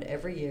burned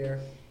every year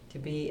to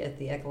be at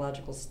the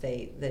ecological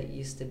state that it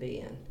used to be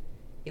in.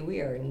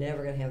 We are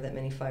never going to have that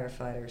many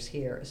firefighters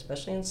here,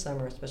 especially in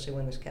summer, especially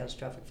when there's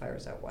catastrophic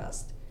fires out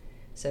west.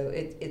 So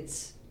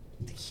it's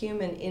the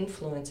human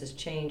influence has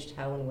changed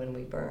how and when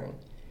we burn.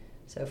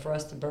 So for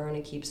us to burn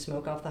and keep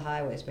smoke off the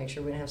highways, make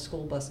sure we don't have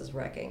school buses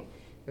wrecking,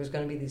 there's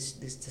going to be these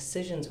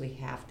decisions we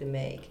have to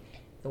make.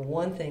 The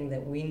one thing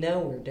that we know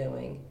we're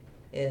doing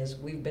is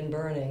we've been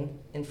burning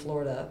in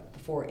Florida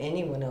before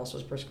anyone else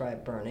was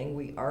prescribed burning.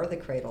 We are the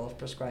cradle of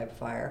prescribed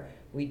fire.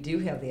 We do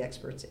have the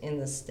experts in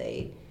the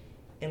state.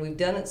 And we've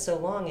done it so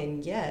long,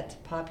 and yet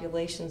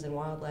populations and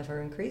wildlife are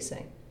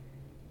increasing.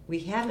 We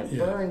haven't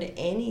burned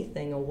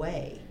anything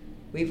away.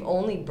 We've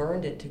only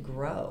burned it to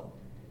grow.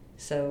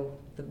 So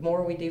the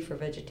more we do for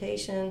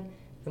vegetation,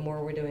 the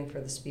more we're doing for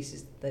the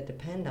species that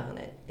depend on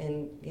it.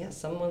 And yeah,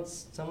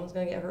 someone's going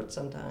to get hurt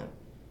sometime.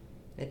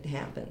 It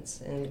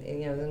happens. And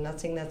I'm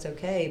not saying that's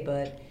okay,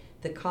 but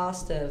the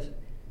cost of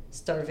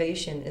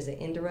starvation as an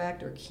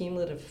indirect or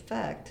cumulative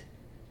effect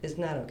is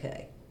not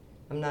okay.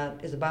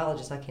 As a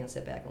biologist, I can't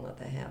sit back and let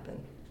that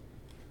happen.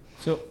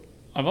 So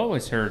I've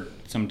always heard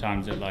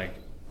sometimes that like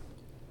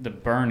the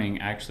burning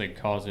actually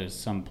causes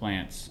some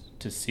plants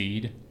to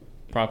seed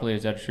properly.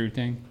 Is that a true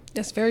thing?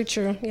 That's very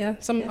true. Yeah.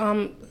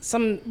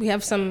 Some we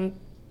have some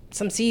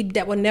seed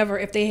that will never,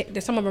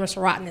 some of them are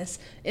serotinous,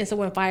 and so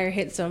when fire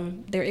hits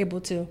them, they're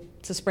able to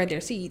spread their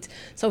seeds.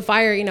 So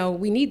fire,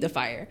 we need the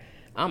fire.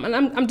 And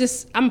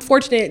I'm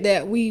fortunate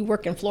that we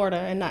work in Florida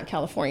and not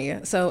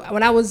California. So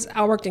when I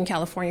worked in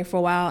California for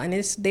a while, and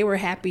they were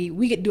happy.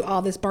 We could do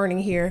all this burning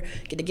here,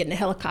 get to get in a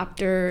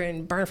helicopter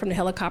and burn from the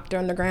helicopter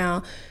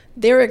underground.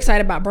 They were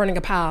excited about burning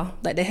a pile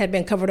that they had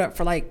been covered up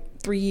for like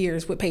 3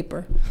 years with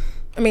paper.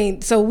 I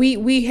mean, so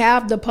we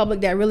have the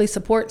public that really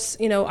supports,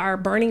 our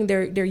burning.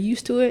 They're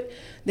used to it.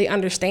 They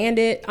understand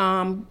it.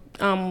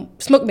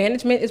 smoke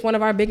management is one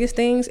of our biggest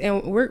things,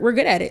 and we're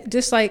good at it.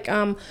 Just like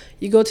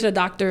you go to the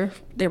doctor,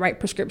 they write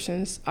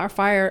prescriptions. Our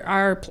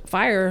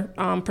fire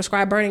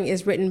prescribed burning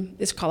is written.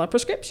 It's called a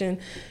prescription,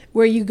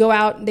 where you go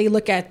out, they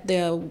look at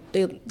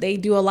they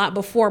do a lot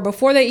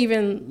before they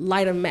even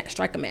light a match,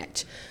 strike a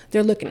match.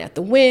 They're looking at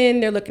the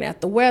wind, they're looking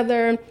at the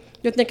weather.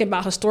 They're thinking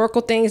about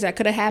historical things that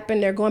could have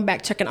happened. They're going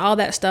back, checking all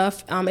that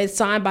stuff. It's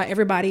signed by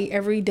everybody,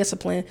 every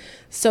discipline.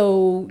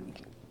 So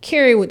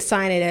Carrie would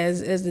sign it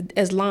as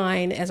a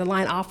line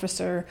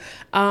officer.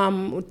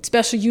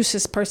 Special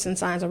uses person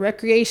signs, a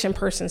recreation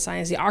person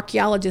signs, the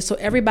archaeologist. So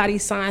everybody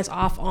signs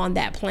off on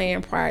that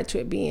plan prior to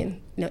it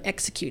being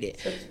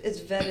executed. So it's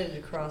vetted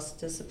across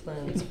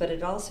disciplines, but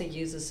it also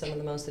uses some of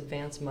the most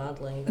advanced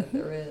modeling that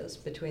there is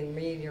between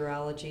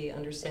meteorology,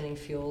 understanding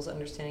fuels,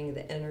 understanding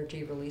the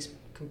energy release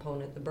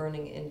component, the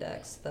burning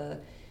index,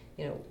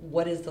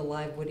 what is the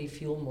live woody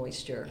fuel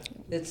moisture.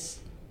 It's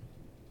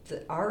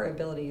our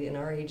ability in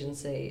our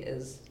agency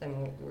is,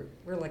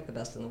 we're like the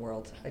best in the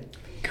world.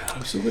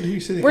 God, so what do you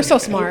say? We're so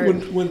smart.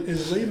 When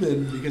as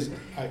layman, because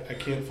I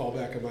can't fall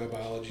back on my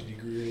biology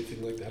degree or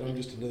anything like that. I'm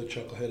just another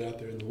chucklehead out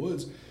there in the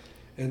woods.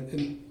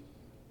 And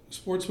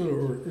sportsmen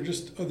or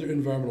just other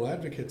environmental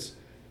advocates,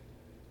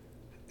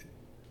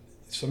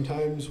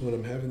 sometimes when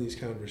I'm having these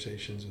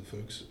conversations with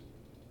folks,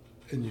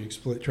 and you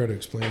try to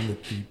explain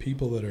that the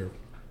people that are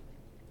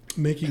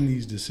making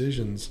these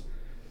decisions,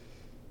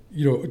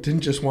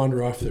 didn't just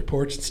wander off their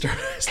porch and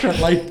start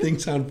lighting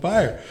things on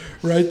fire,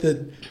 right?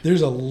 That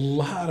there's a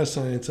lot of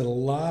science and a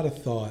lot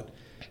of thought,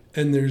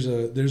 and there's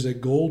a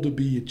goal to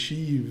be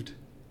achieved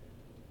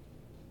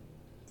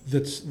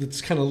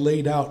that's kind of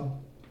laid out.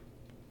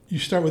 You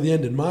start with the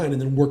end in mind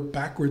and then work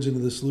backwards into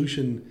the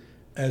solution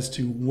as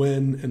to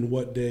when and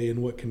what day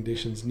and what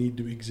conditions need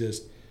to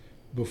exist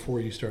before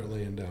you start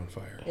laying down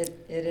fire. It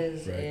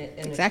is right.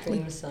 an Exactly.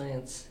 extreme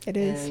science. It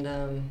is.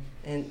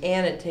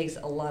 And it takes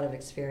a lot of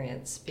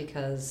experience,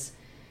 because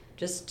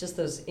just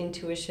those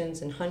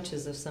intuitions and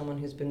hunches of someone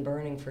who's been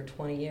burning for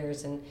 20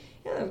 years, and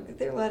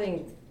they're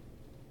letting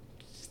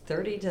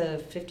 30 to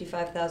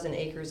 55,000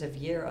 acres of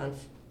year on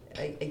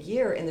a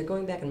year, and they're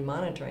going back and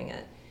monitoring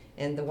it.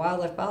 And the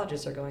wildlife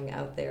biologists are going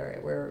out there.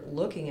 We're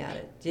looking at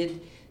it.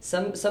 Did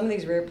some of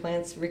these rare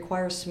plants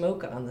require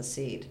smoke on the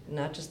seed,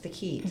 not just the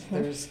heat? Mm-hmm.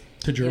 There's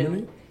To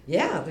germinate?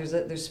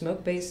 there's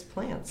smoke-based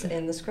plants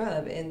in the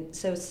scrub, and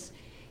so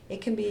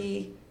it can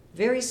be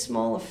very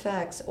small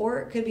effects, or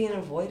it could be an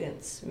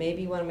avoidance.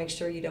 Maybe you want to make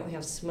sure you don't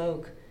have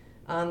smoke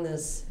on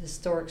this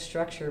historic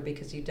structure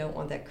because you don't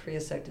want that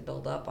creosote to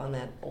build up on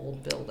that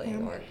old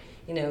building, or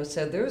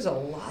so there's a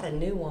lot of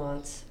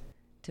nuance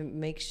to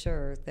make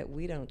sure that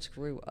we don't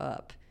screw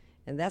up.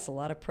 And that's a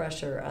lot of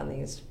pressure on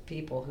these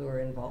people who are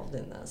involved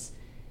in this.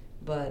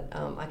 But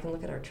I can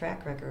look at our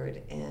track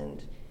record,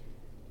 and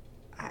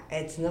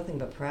it's nothing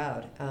but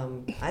proud.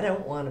 I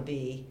don't want to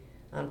be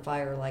on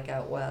fire like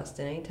out west.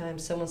 And anytime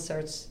someone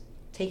starts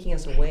taking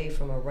us away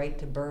from a right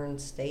to burn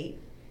state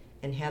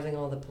and having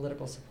all the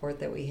political support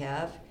that we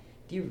have,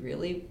 do you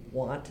really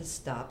want to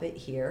stop it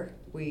here?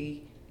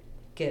 We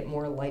get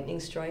more lightning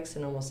strikes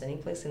than almost any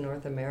place in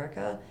North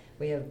America.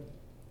 We have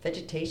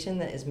vegetation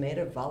that is made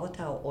of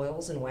volatile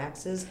oils and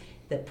waxes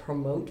that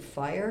promote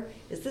fire.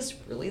 Is this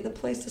really the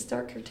place to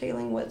start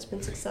curtailing what's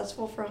been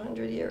successful for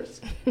 100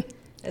 years?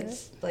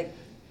 It's like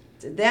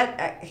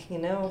that,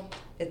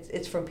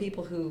 it's from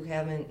people who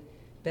haven't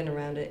been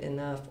around it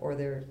enough, or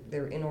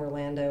they're in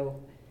Orlando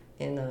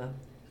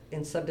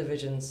in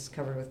subdivisions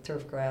covered with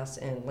turf grass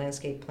and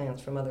landscape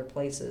plants from other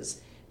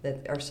places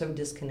that are so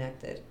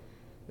disconnected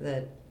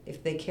that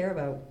if they care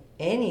about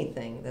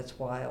anything that's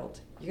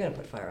wild, you're going to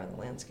put fire on the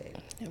landscape.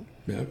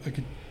 Yeah,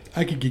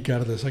 I could geek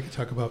out of this. I could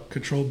talk about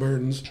controlled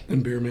burns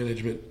and beer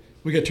management.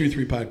 We got 2 or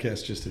 3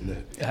 podcasts just in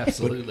that.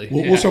 Absolutely.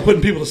 We'll start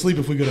putting people to sleep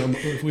if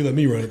we let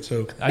me run it.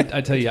 So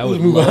I tell you, I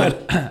would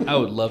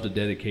love to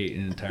dedicate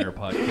an entire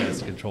podcast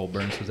to controlled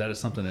burns, because that is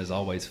something that has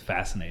always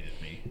fascinated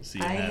me.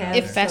 I have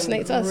It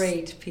fascinates some us.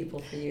 great people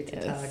for you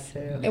to talk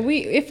to. And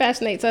it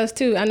fascinates us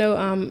too. I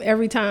know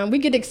every time we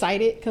get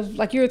excited, because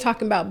like you were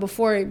talking about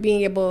before,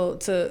 being able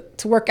to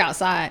work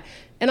outside.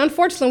 And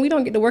unfortunately, we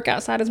don't get to work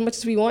outside as much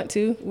as we want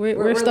to.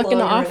 We're stuck in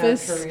the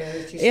office.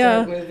 If you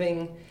start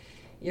moving,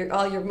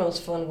 all your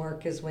most fun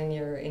work is when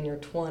you're in your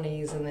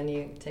 20s, and then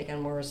you take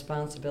on more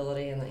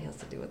responsibility, and that has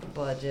to do with the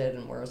budget,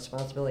 and more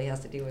responsibility has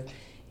to do with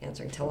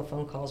answering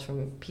telephone calls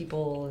from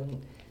people,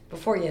 and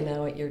before you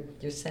know it,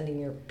 you're sending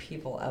your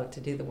people out to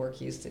do the work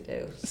you used to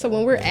do. So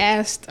when we're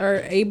asked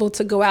or able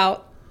to go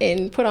out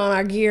and put on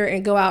our gear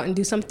and go out and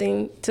do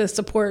something to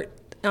support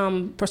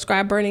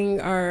prescribed burning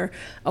or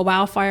a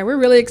wildfire, we're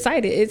really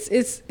excited.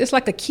 It's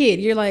like a kid.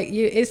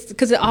 It's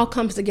because it all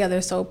comes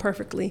together so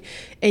perfectly.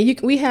 And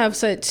we have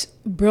such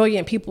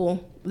brilliant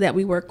people that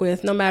we work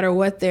with, no matter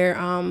what their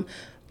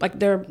like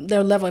their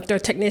level, if they're a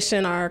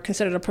technician or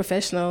considered a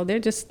professional,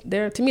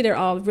 to me, they're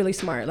all really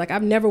smart. Like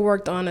I've never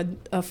worked on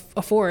a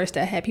forest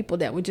that had people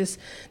that were just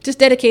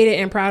dedicated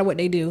and proud of what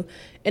they do.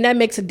 And that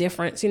makes a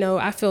difference.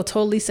 I feel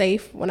totally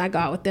safe when I go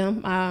out with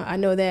them. I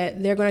know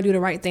that they're going to do the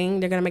right thing.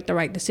 They're going to make the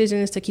right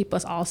decisions to keep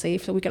us all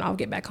safe so we can all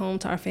get back home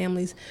to our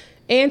families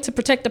and to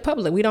protect the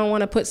public. We don't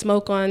want to put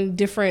smoke on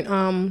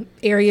different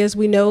areas.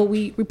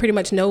 We pretty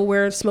much know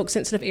where smoke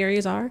sensitive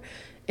areas are.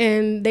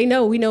 And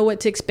we know what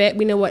to expect.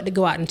 We know what to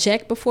go out and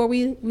check before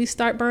we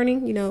start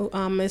burning.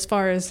 As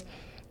far as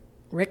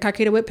red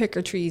cockaded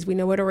woodpecker trees, we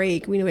know where to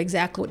rake. We know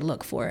exactly what to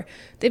look for.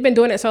 They've been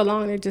doing it so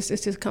long, it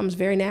just comes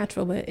very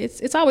natural. But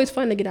it's always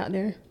fun to get out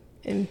there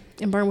and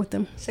burn with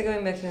them. So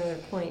going back to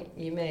another point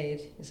you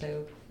made,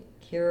 so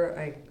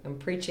here I'm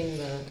preaching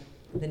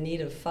the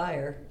need of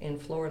fire in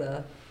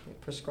Florida,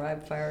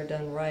 prescribed fire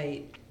done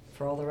right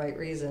for all the right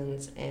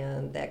reasons,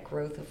 and that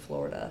growth of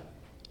Florida.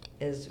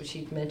 Is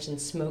she mentioned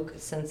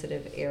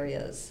smoke-sensitive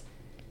areas.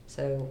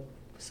 So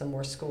some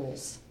more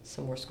schools,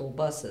 some more school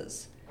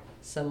buses,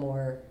 some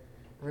more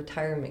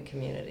retirement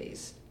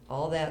communities.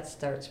 All that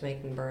starts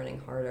making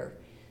burning harder.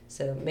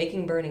 So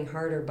making burning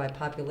harder by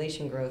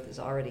population growth is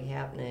already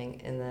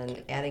happening, and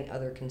then adding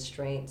other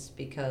constraints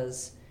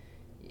because,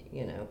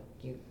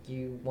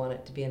 you want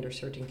it to be under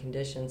certain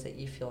conditions that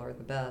you feel are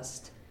the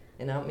best.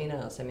 And I don't mean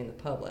us, I mean the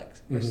public.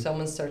 Where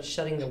someone starts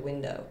shutting the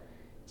window.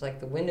 It's like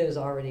the window's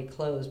already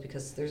closed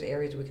because there's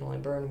areas we can only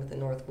burn with the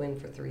north wind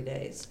for 3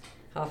 days.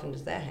 How often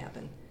does that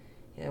happen?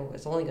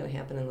 It's only going to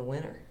happen in the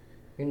winter.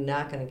 You're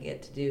not going to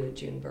get to do a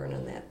June burn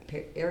in that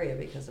area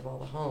because of all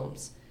the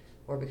homes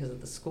or because of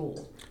the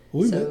school.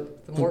 So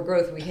the more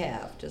growth we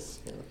have,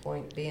 just the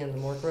point being, the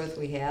more growth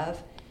we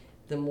have,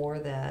 the more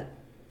that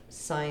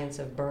science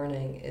of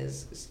burning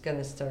is going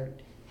to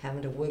start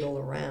having to wiggle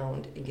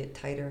around and get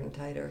tighter and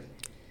tighter.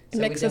 It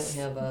makes us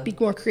be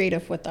more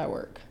creative with our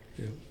work.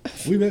 Yeah.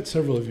 We met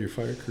several of your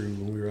fire crew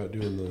when we were out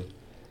doing the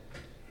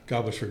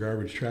Gobblers for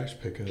Garbage trash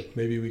pickup.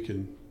 Maybe we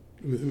can,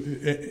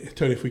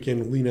 Tony, if we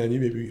can lean on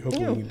you,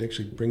 hopefully we can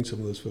actually bring some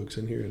of those folks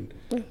in here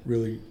and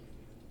really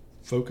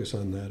focus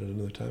on that at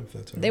another time, if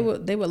that's all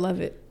right. They would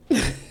love it.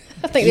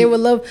 I think they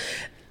would love,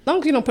 as long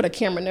as you don't put a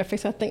camera in their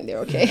face, I think they're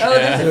okay. Oh,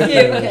 that's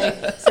cute.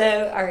 Okay.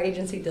 So our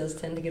agency does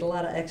tend to get a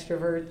lot of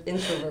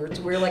introverts.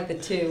 We're like the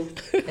two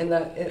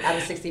out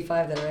of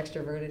 65 that are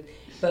extroverted.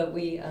 But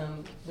we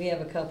have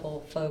a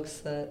couple folks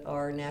that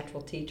are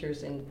natural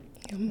teachers, and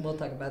we'll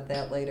talk about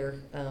that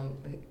later,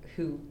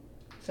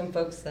 some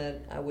folks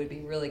that I would be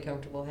really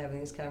comfortable having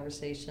these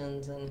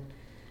conversations and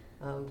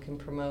can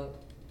promote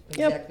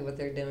exactly what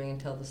they're doing and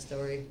tell the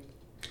story.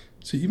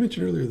 So you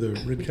mentioned earlier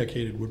the red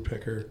cockaded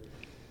woodpecker.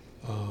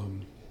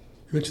 You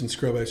mentioned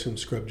scrub. I assume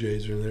scrub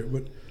jays are in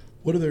there.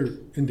 What other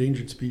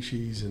endangered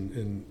species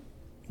and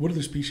what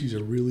other species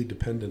are really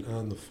dependent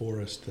on the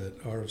forest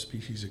that are of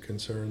species of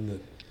concern that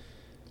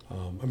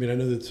I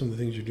know that some of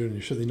the things you're doing,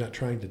 you're certainly not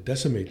trying to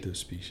decimate those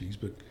species,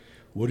 but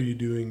what are you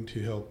doing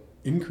to help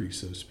increase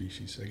those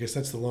species? I guess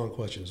that's the long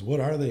question is what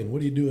are they and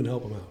what are you doing to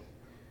help them out?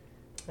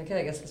 Okay,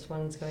 I guess this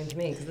one's going to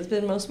me because this has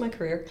been most of my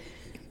career.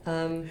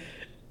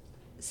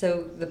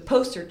 So the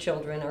poster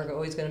children are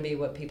always going to be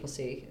what people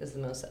see as the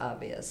most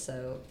obvious.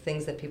 So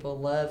things that people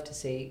love to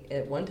see.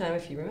 At one time,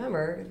 if you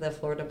remember, the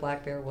Florida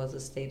black bear was a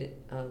state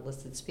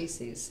listed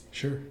species.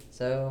 Sure.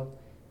 So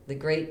the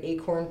great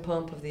acorn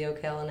pump of the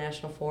Ocala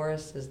National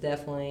Forest has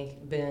definitely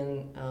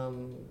been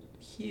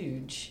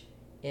huge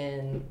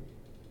in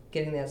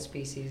getting that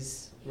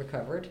species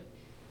recovered.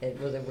 It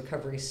was a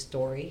recovery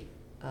story,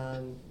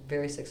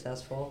 very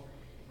successful.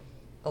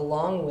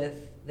 Along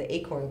with the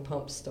acorn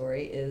pump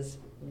story is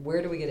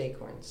where do we get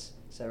acorns?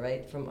 So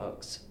right from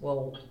oaks.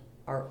 Well,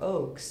 our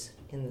oaks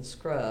in the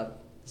scrub,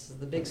 this is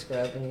the big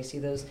scrub, and you see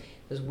those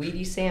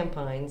weedy sand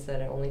pines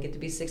that only get to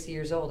be 60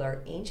 years old.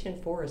 Our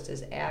ancient forest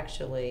is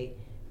actually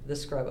the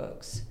scrub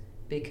oaks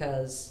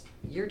because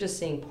you're just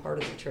seeing part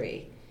of the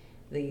tree.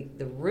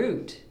 The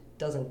root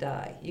doesn't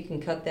die. You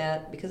can cut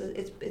that because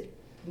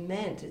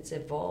it's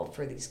evolved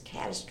for these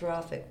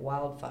catastrophic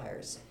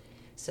wildfires.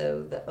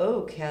 So the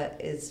oak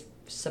is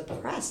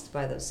suppressed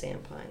by those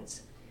sand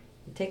pines.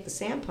 You take the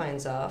sand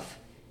pines off,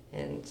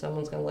 and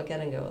someone's going to look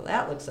at it and go, well,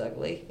 that looks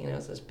ugly.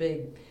 It's this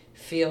big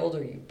field,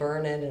 or you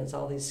burn it, and it's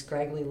all these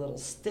scraggly little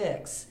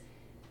sticks.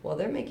 Well,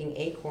 they're making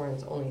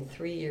acorns only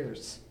 3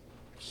 years.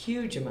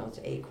 Huge amounts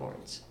of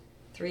acorns.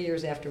 3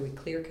 years after we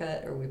clear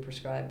cut or we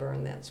prescribe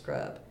burn that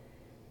scrub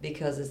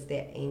because it's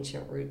that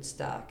ancient root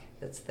stock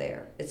that's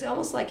there. It's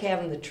almost like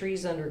having the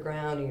trees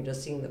underground and you're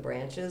just seeing the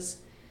branches.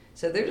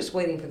 So they're just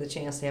waiting for the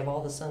chance to have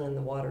all the sun and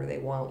the water they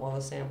want while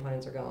the sand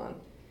pines are gone.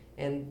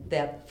 And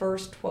that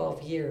first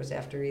 12 years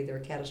after either a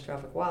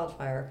catastrophic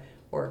wildfire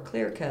or a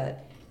clear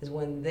cut is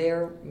when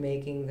they're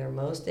making their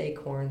most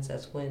acorns.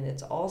 That's when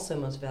it's also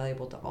most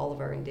valuable to all of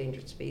our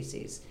endangered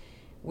species.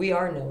 We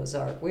are Noah's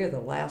Ark. We are the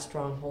last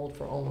stronghold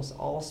for almost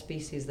all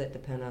species that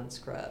depend on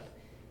scrub.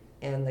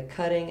 And the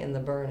cutting and the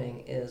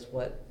burning is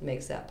what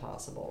makes that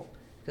possible.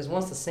 Because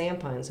once the sand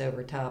pine's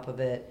over top of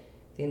it,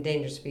 the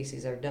endangered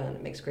species are done.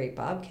 It makes great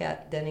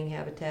bobcat denning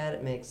habitat.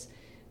 It makes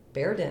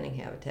bear denning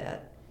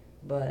habitat.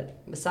 But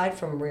aside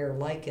from rare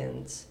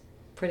lichens,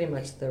 pretty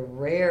much the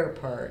rare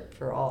part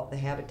for all the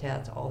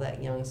habitats, all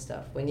that young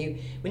stuff. When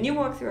you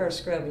walk through our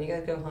scrub, when you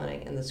guys go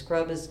hunting, and the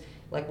scrub is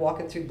like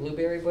walking through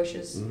blueberry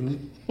bushes,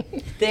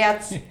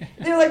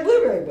 they're like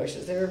blueberry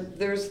bushes.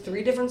 There's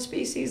 3 different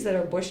species that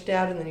are bushed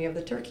out, and then you have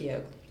the turkey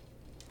oak.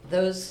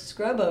 Those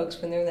scrub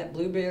oaks, when they're in that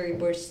blueberry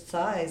bush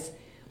size,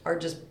 are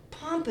just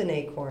pumping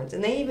acorns,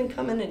 and they even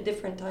come in at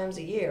different times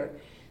of year.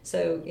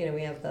 So,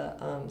 we have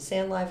the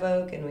sand live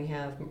oak, and we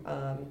have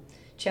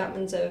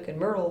Chapman's oak and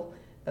myrtle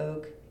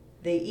oak.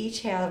 They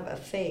each have a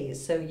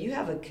phase. So you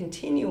have a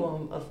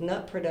continuum of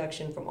nut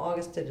production from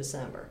August to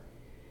December.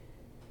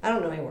 I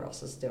don't know anywhere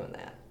else that's doing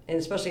that, and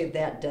especially at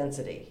that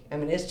density. I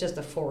mean, it's just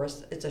a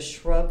forest. It's a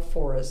shrub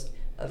forest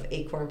of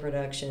acorn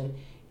production.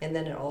 And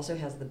then it also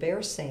has the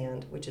bare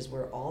sand, which is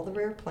where all the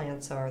rare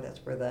plants are. That's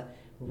where the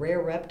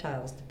rare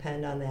reptiles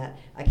depend on that.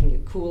 I can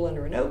get cool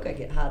under an oak. I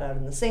get hot out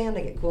in the sand.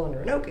 I get cool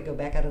under an oak. I go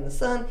back out in the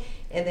sun.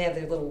 And they have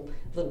their little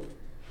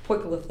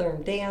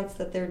poikilotherm dance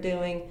that they're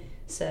doing.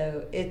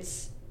 So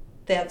it's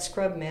that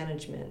scrub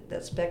management,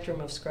 that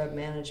spectrum of scrub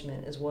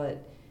management is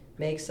what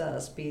makes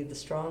us be the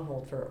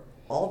stronghold for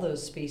all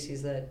those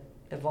species that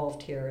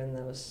evolved here in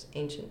those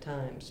ancient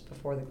times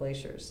before the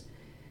glaciers.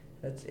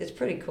 It's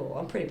pretty cool.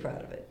 I'm pretty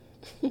proud of it.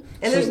 And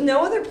there's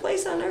no other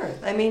place on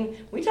earth. I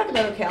mean, we talk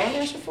about Ocala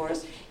National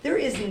Forest. There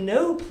is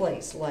no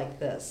place like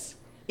this.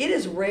 It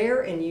is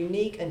rare and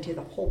unique unto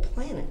the whole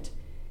planet.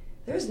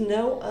 There's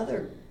no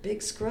other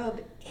big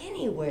scrub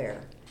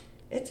anywhere.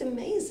 It's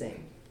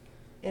amazing.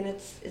 And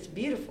it's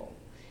beautiful.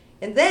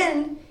 And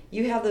then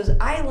you have those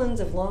islands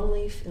of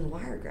longleaf and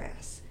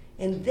wiregrass.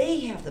 And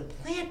they have the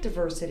plant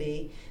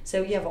diversity.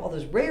 So you have all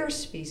those rare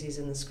species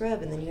in the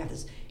scrub, and then you have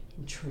this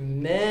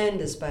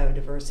tremendous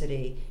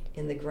biodiversity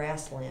in the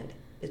grassland.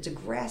 It's a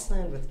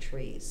grassland with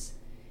trees,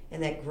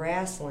 and that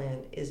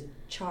grassland is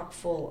chock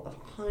full of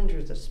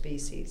hundreds of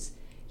species,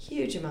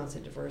 huge amounts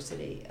of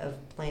diversity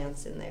of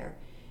plants in there,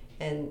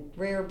 and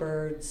rare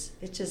birds.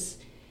 It's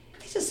just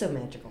so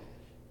magical.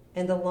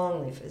 And the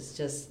longleaf is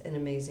just an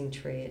amazing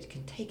tree. It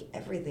can take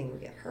everything. We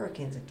get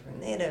hurricanes and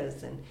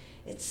tornadoes, and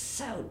it's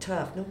so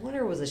tough. No wonder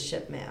it was a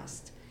ship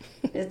mast.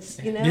 It's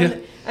Yeah.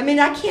 I mean,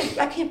 I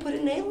can't put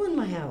a nail in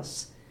my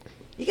house.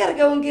 You got to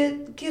go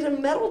and get a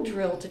metal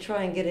drill to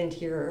try and get into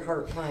your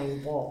heart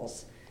pine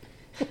walls.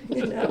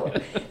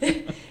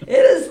 It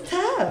is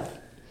tough.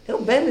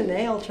 It'll bend a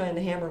nail trying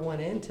to hammer one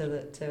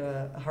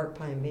into a heart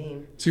pine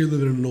beam. So you're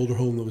living in an older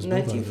home that was built out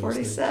of those things.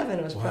 1947.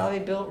 It was Wow. probably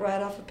built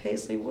right off of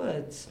Paisley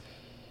Woods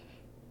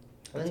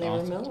when they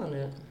awesome. were milling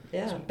it.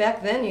 Yeah.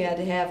 Back then you had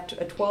to have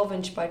a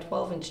 12-inch by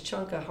 12-inch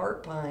chunk of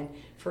heart pine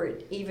for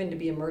it even to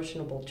be a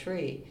merchantable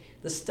tree.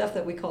 The stuff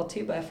that we call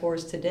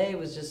 2x4s today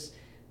was just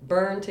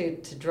burned to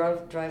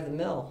drive the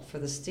mill for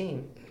the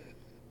steam.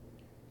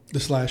 The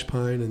slash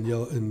pine and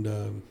yellow and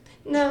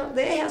No,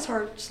 it has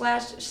heart.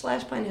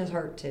 Slash pine has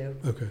heart too.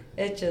 okay.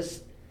 It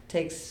just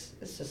takes.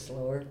 It's just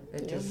slower.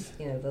 It just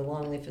the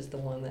longleaf is the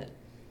one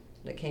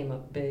that came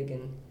up big,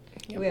 and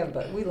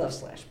we love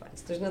slash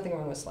pines. There's nothing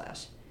wrong with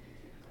slash.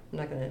 I'm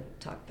not going to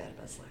talk bad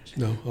about slash.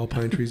 No, all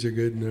pine trees are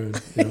good and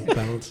they're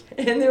balanced.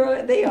 And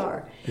they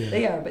are. Yeah.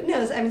 They are. But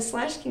no, I mean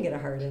slash can get a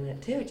heart in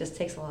it too. It just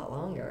takes a lot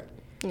longer.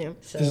 Yeah.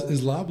 So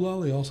Is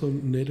loblolly also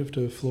native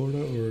to Florida,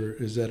 or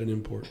is that an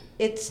import?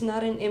 it's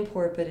not an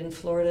import, but in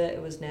Florida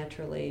it was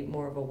naturally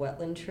more of a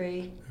wetland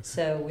tree.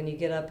 So when you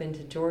get up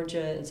into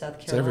Georgia and South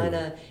Carolina,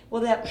 everywhere.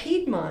 well, that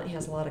Piedmont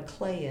has a lot of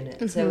clay in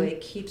it, so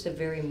it keeps a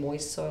very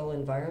moist soil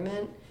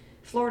environment.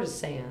 Florida's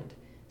sand,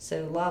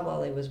 so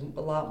loblolly was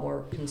a lot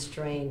more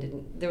constrained,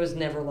 and there was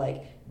never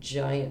like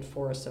giant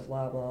forests of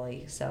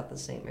loblolly south of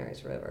St.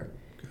 Mary's River.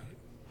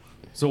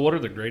 So, what are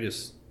the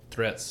greatest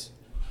threats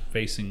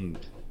facing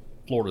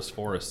Florida's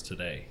forests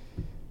today?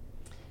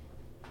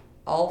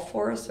 All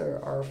forests or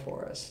our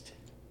forest?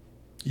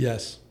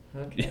 Yes.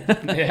 Okay.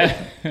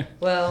 Yeah.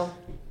 Well,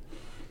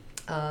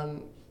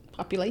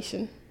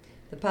 Population.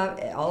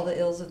 all the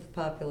ills of the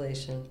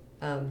population.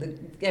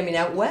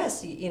 Out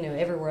west,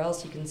 everywhere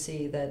else you can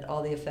see that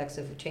all the effects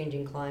of a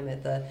changing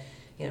climate, the,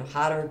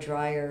 hotter,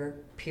 drier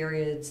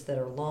periods that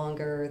are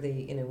longer,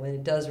 when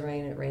it does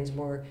rain, it rains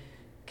more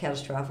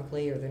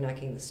catastrophically, or they're not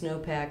getting the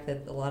snowpack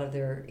that a lot of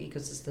their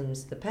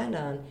ecosystems depend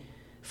on.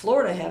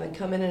 Florida, having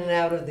come in and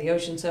out of the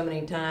ocean so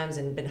many times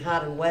and been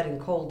hot and wet and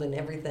cold and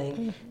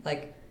everything,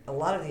 like a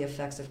lot of the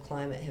effects of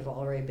climate have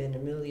already been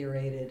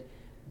ameliorated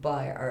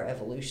by our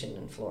evolution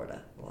in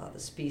Florida. A lot of the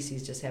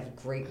species just have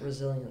great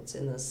resilience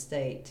in this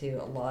state to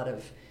a lot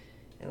of,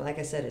 and like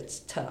I said, it's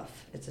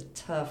tough. It's a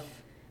tough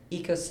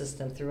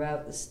ecosystem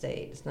throughout the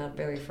state. It's not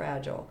very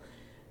fragile.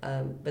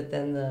 But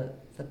then the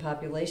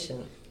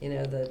population,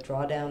 the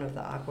drawdown of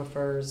the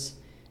aquifers,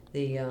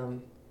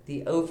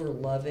 the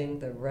over-loving,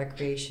 the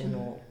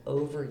recreational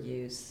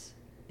overuse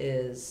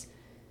is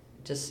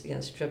just,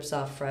 strips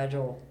off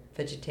fragile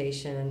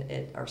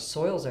vegetation. Our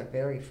soils are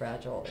very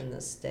fragile in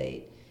this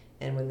state.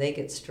 And when they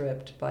get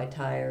stripped by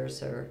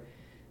tires or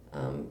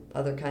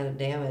other kind of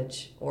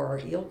damage, or our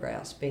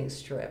eelgrass being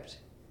stripped,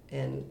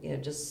 and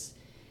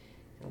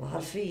a lot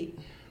of feet,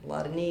 a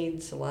lot of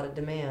needs, a lot of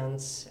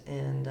demands,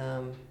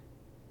 and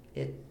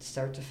it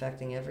starts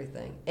affecting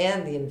everything.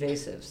 And the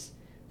invasives,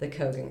 the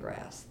Kogan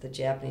grass, the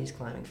Japanese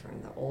climbing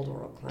fern, the old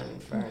world climbing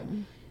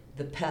fern,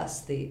 the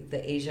pests, the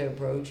Asia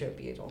ambrosia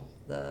beetle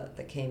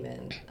that came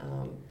in.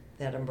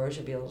 That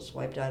ambrosia beetle just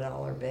wiped out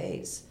all our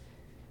bays.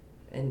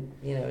 And,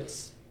 Bay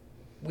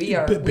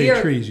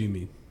trees, you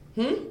mean?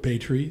 Bay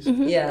trees?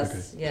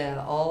 Yes, Okay.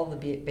 yeah, all the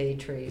bay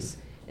trees.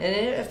 And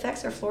it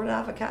affects our Florida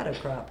avocado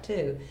crop,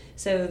 too.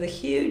 So the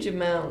huge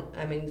amount,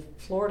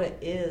 Florida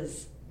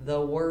is the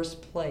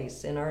worst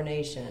place in our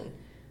nation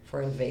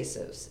for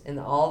invasives. And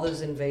all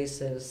those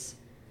invasives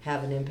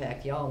have an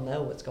impact. Y'all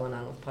know what's going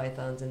on with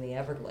pythons in the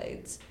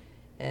Everglades.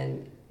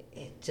 And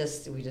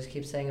we just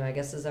keep saying, I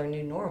guess this is our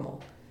new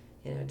normal.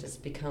 It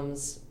just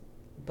becomes,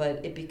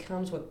 but it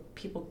becomes what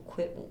people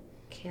quit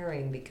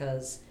caring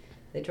because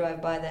they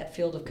drive by that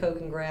field of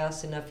Kogan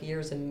grass enough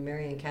years in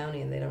Marion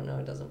County and they don't know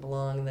it doesn't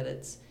belong and that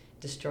it's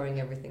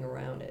destroying everything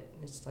around it.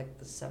 It's like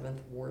the 7th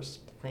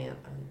worst plant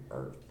on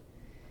earth.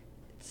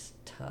 It's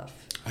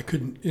tough. I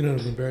couldn't, I'm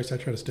embarrassed. I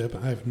try to step.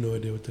 I have no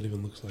idea what that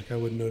even looks like. I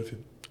wouldn't know if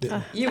it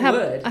didn't.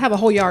 I have a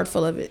whole yard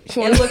full of it.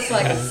 It looks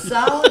like a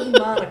solid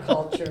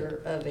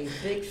monoculture of a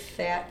big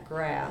fat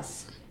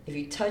grass. If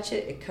you touch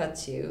it, it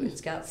cuts you.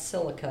 It's got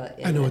silica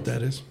in it. I know what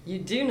that is. You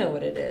do know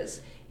what it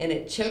is. And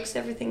it chokes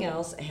everything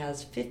else. It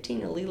has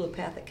 15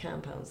 allelopathic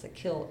compounds that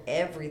kill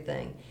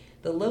everything.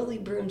 The lowly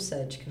broom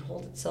sedge can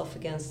hold itself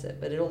against it,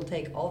 but it'll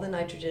take all the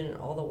nitrogen and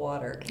all the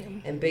water.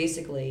 And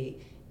basically,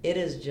 it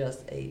is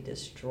just a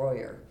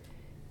destroyer.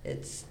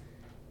 It's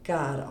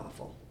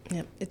god-awful.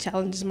 Yep, it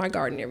challenges my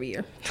garden every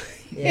year.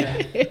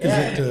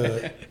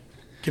 Yeah.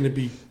 Can it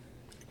be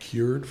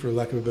cured, for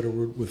lack of a better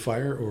word, with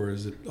fire, or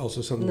is it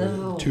also something where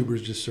the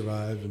tubers just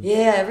survive?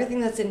 Yeah,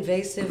 everything that's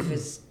invasive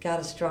has got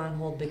a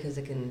stronghold because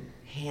it can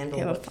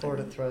handle what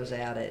Florida throws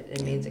at it.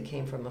 It means it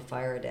came from a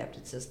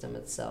fire-adapted system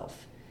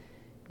itself.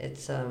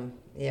 It's, but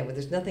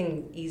there's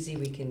nothing easy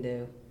we can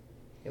do.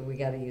 We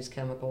got to use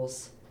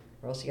chemicals,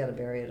 or else you got to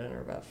bury it under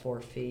about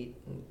 4 feet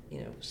and,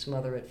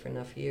 smother it for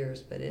enough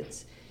years. But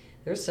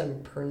there's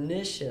some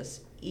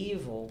pernicious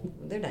evil.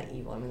 They're not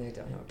evil. They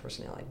don't have a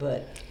personality.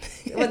 But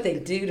what they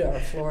do to our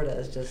Florida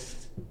is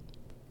just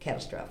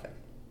catastrophic.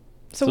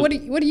 So what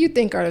do you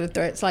think are the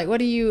threats? Like, what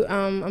do you?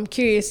 I'm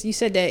curious. You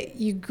said that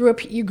you grew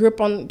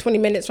up on 20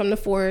 minutes from the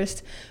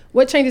forest.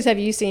 What changes have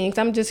you seen? 'Cause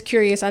I'm just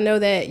curious. I know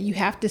that you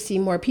have to see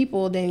more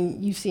people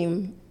than you've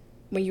seen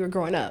when you were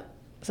growing up.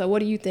 So what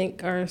do you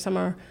think are some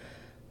of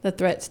the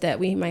threats that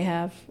we might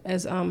have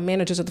as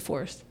managers of the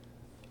forest?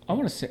 I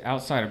want to say,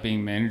 outside of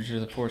being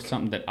managers of the forest,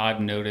 something that I've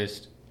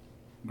noticed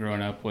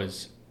growing up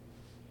was,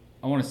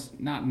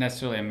 not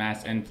necessarily a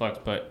mass influx,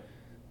 but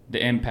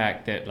the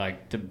impact that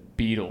the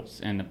beetles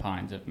and the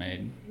pines have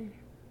made.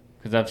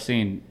 Because I've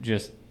seen,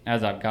 just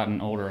as I've gotten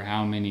older,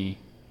 how many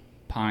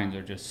pines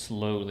are just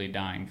slowly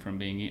dying from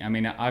being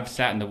eaten. I've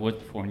sat in the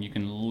woods before and you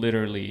can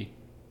literally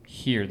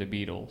hear the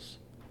beetles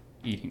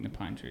eating the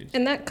pine trees.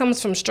 And that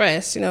comes from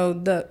stress.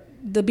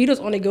 The beetles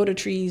only go to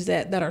trees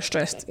that are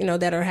stressed,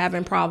 that are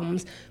having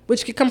problems,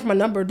 which could come from a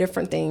number of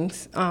different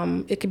things.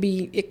 It could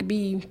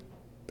be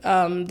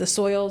the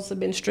soils have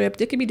been stripped.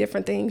 It could be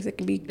different things. It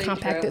could be big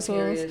compacted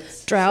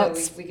soils,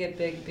 droughts. So we get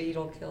big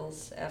beetle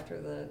kills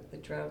after the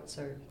droughts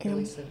are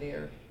really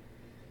severe.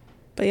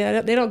 But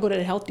yeah, they don't go to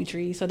the healthy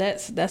trees. So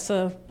that's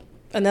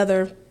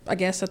another, I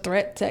guess, a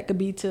threat that could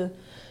be to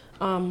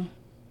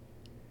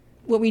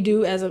what we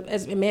do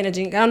as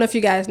managing. I don't know if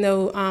you guys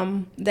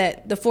know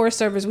that the Forest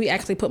Service, we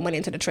actually put money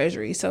into the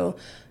Treasury. So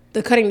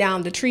the cutting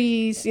down the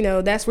trees,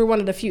 we're one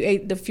of the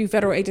few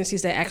federal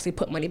agencies that actually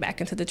put money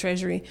back into the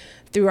Treasury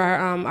through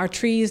our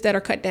trees that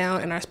are cut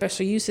down and our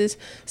special uses.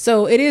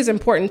 So it is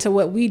important to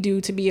what we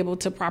do to be able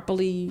to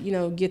properly,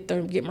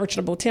 get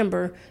merchantable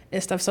timber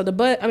and stuff. So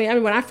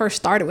when I first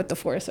started with the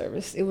Forest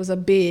Service, it was a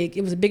big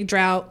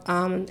drought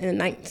in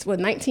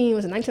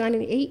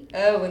 1998?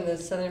 Oh, when the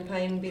southern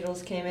pine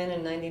beetles came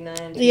in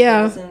 99.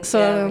 Yeah.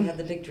 So we had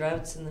the big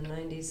droughts in the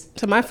 90s.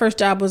 So my first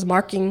job was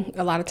marking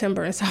a lot of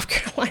timber in South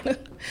Carolina.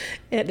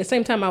 And at the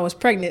same time I was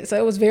pregnant, so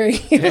it was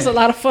a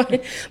lot of fun.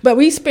 But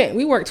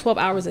we worked 12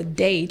 hours a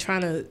day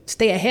trying to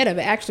stay ahead of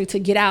it, actually, to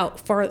get out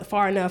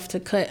far enough to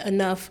cut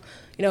enough,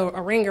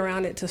 a ring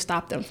around it to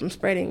stop them from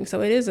spreading.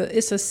 So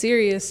it's a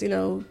serious,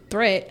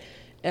 threat.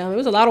 It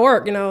was a lot of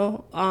work,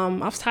 I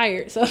was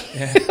tired, so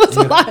it was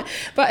a lot.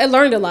 But I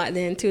learned a lot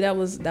then too. That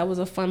was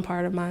a fun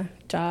part of my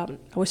job.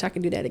 I wish I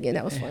could do that again.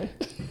 That was fun.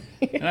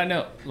 And I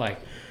know,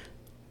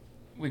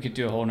 we could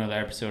do a whole nother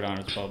episode on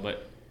it as well,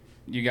 but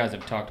you guys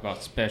have talked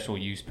about special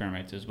use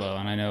permits as well,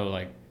 and I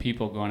know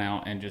people going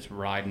out and just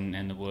riding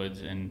in the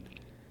woods, and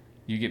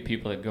you get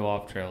people that go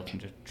off trails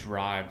and just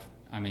drive,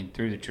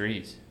 through the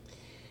trees.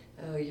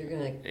 Oh, you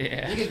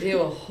could do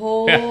a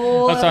whole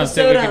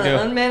episode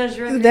on unmanaged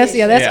recreation.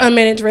 That's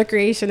unmanaged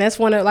recreation. That's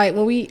one of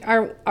when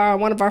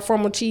one of our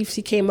former chiefs,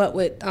 he came up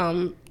with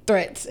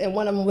threats, and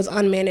one of them was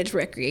unmanaged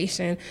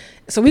recreation.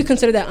 So we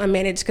consider that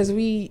unmanaged because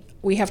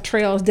We have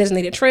trails,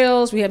 designated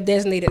trails. We have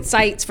designated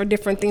sites for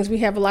different things. We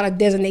have a lot of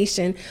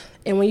designation.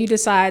 And when you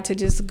decide to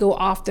just go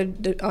off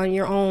on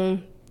your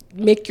own,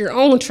 make your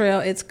own trail,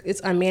 it's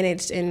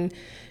unmanaged, and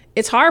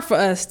it's hard for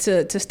us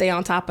to stay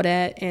on top of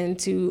that and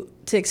to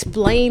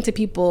explain to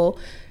people,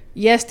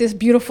 yes, this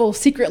beautiful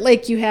secret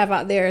lake you have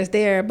out there is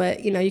there,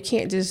 but you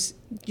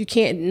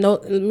can't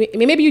know. I mean,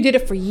 maybe you did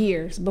it for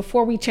years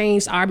before we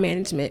changed our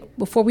management,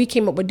 before we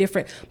came up with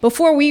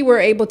before we were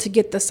able to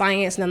get the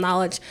science and the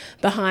knowledge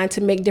behind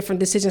to make different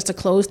decisions to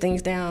close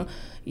things down.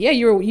 Yeah,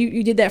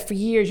 you did that for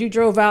years. You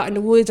drove out in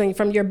the woods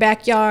from your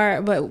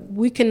backyard, but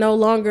we can no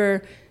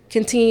longer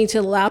continue to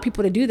allow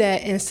people to do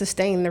that and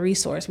sustain the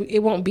resource. It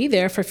won't be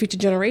there for future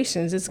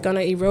generations. It's going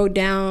to erode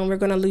down. We're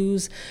going to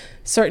lose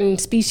certain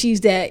species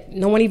that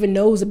no one even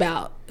knows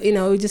about. We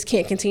just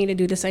can't continue to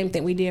do the same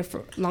thing we did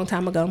for a long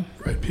time ago.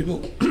 Right.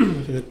 People,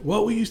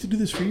 well, we used to do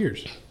this for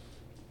years.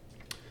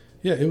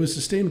 Yeah, it was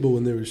sustainable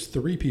when there was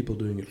 3 people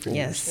doing it for years.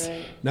 Yes.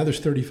 Right. Now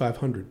there's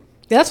 3,500.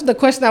 That's the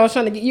question I was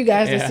trying to get you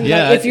guys to see.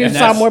 Yeah, If you and saw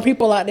that's- more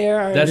people out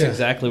there. Or That's Yeah.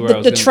 exactly where The- I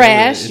was the gonna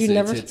trash, go. you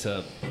never-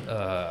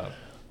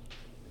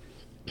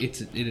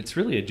 It's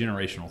really a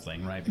generational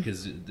thing, right?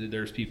 Because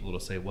there's people that'll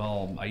say,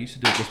 well, I used to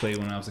do it this way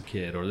when I was a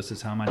kid, or this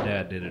is how my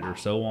dad did it, or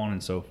so on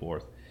and so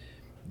forth.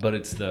 But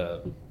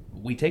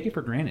we take it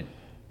for granted,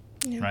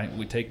 right?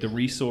 We take the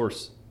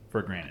resource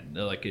for granted.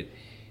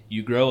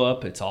 You grow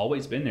up, it's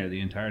always been there the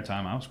entire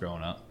time I was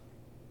growing up.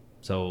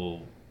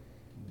 So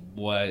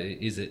why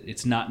is it?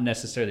 It's not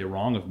necessarily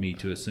wrong of me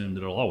to assume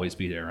that it'll always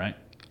be there, right?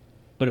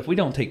 But if we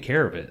don't take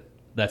care of it,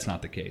 that's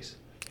not the case.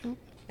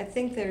 I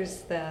think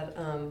there's that,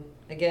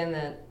 again,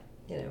 that,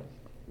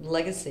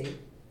 legacy,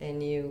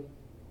 and you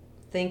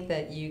think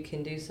that you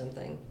can do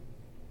something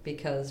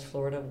because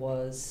Florida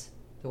was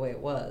the way it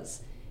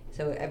was.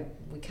 So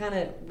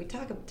we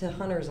talk to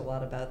hunters a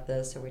lot about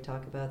this, or we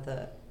talk about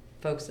the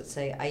folks that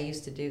say, I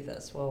used to do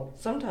this. Well,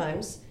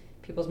 sometimes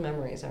people's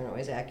memories aren't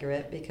always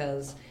accurate,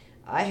 because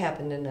I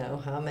happen to know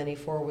how many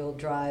four-wheel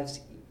drives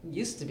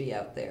used to be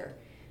out there.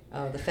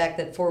 The fact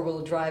that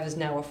four-wheel drive is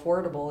now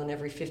affordable and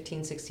every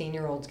 15,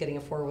 16-year-old's getting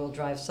a four-wheel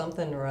drive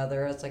something or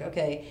other, it's like,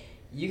 okay,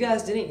 you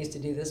guys didn't used to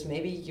do this.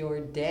 Maybe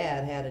your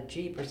dad had a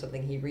Jeep or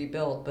something he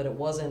rebuilt, but it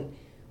wasn't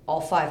all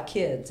 5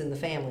 kids in the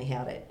family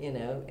had it,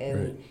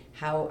 and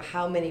Right.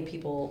 how many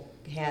people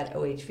had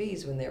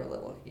OHVs when they were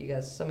little. You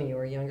guys, some of you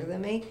are younger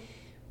than me,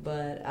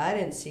 but I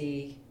didn't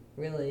see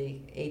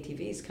really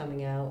ATVs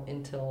coming out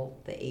until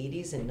the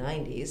 80s and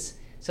 90s.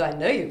 So I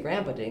know your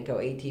grandpa didn't go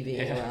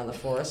ATVing around the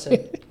forest, so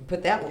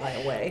put that lie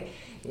away,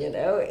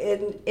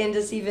 and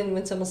just even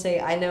when someone say,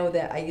 I know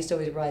that I used to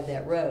always ride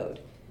that road.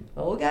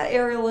 Well, we got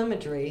aerial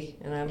imagery,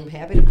 and I'm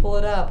happy to pull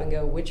it up and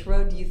go, which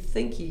road do you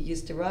think you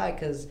used to ride?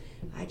 Because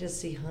I just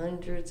see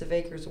hundreds of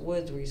acres of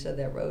woods where you said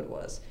that road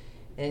was.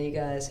 And you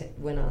guys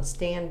went on a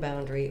stand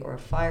boundary or a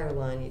fire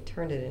line, you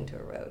turned it into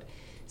a road.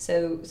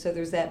 So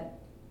there's that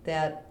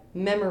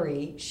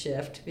memory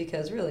shift,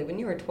 because really, when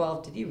you were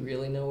 12, did you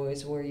really know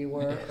always where you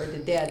were, or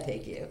did Dad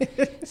take you?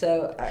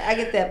 So I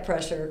get that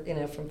pressure,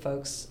 from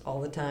folks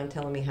all the time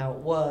telling me how it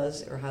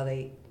was, or how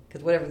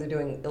because whatever they're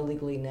doing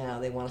illegally now,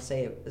 they want to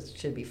say it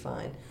should be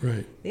fine.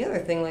 Right. The other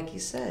thing, like you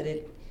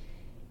said,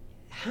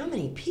 how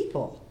many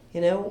people?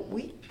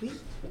 We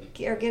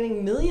are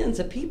getting millions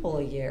of people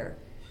a year.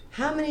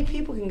 How many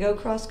people can go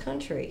cross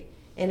country?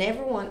 And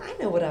everyone, I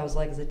know what I was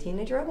like as a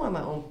teenager. I want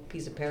my own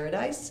piece of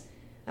paradise.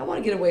 I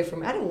want to get away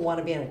from, I don't want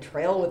to be on a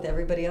trail with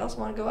everybody else. I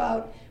want to go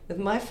out with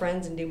my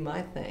friends and do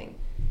my thing.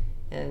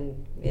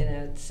 And,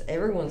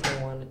 everyone's going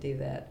to want to do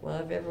that. Well,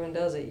 if everyone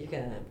does it, you're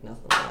going to have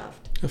nothing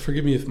left.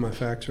 Forgive me if my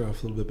facts are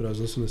off a little bit, but I was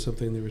listening to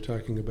something they were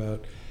talking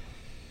about,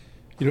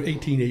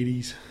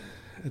 1880s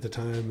at the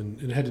time,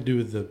 and it had to do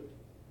with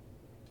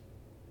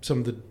some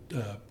of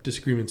the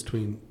disagreements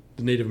between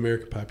the Native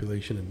American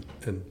population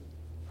and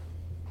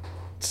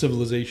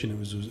civilization. It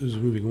was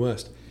moving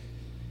west.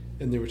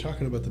 And they were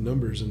talking about the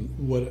numbers, and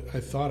what I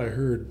thought I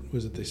heard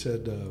was that they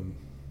said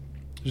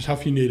just how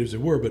few natives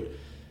there were, but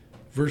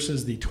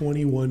versus the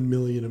 21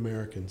 million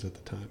Americans at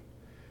the time.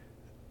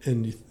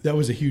 And that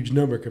was a huge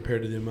number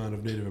compared to the amount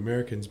of Native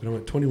Americans, but I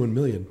went 21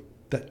 million,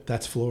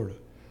 that's Florida.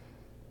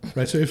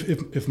 Right, so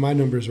if my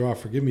numbers are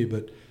off, forgive me,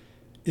 but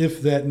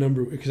if that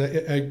number, because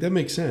that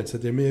makes sense,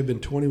 that there may have been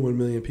 21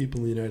 million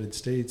people in the United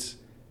States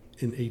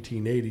in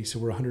 1880, so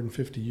we're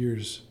 150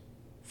 years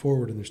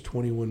forward, and there's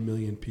 21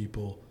 million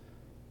people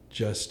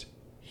just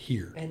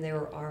here. And they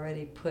were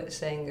already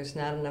saying there's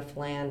not enough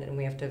land, and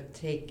we have to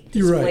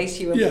You're right. displace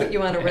you and Yeah. put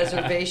you on a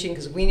reservation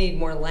because we need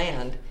more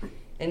land.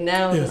 And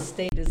now Yeah. the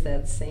state is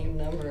that same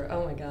number.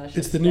 Oh my gosh.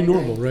 It's the new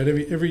normal, right?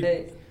 Every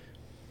Hey,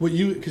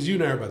 because you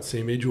and I are about the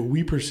same age, what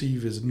we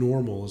perceive as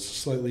normal is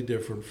slightly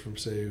different from,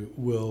 say,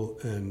 Will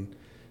and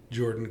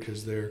Jordan,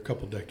 because they're a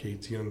couple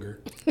decades younger,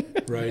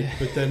 right?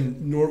 But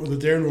then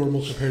their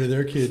normal compared to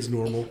their kids'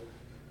 normal,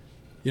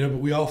 but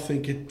we all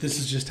think this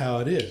is just how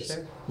it is,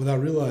 Sure.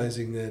 without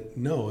realizing that,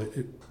 no,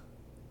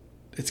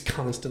 it's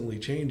constantly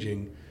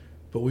changing,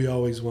 but we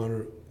always want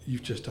to,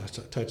 you've just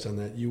touched on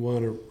that, you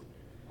want to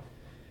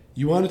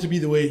you want it to be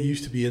the way it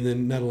used to be, and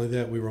then not only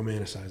that, we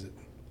romanticize it.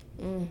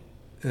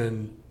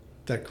 And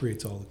that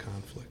creates all the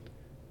conflict.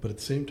 But at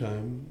the same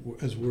time,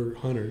 as we're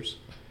hunters,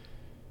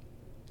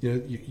 you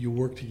know, you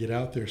work to get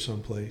out there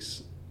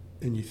someplace,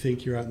 and you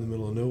think you're out in the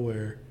middle of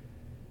nowhere,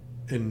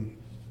 and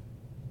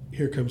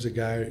here comes a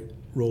guy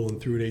rolling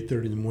through at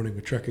 8:30 in the morning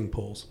with trekking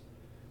poles.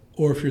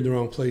 Or if you're in the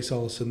wrong place,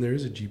 all of a sudden there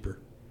is a Jeeper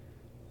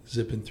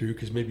zipping through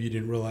because maybe you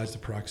didn't realize the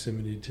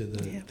proximity to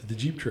the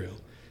Jeep trail.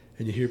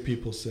 And you hear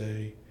people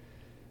say,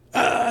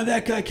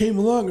 that guy came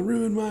along and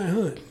ruined my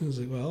hunt. I was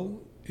like, well,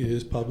 it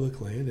is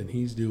public land, and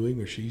he's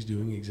doing or she's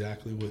doing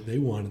exactly what they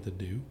wanted to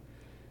do.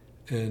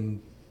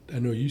 And I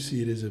know you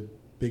see it as a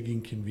big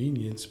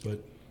inconvenience,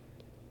 but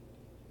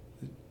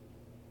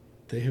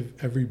they have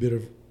every bit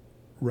of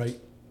right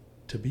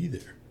to be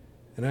there.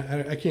 And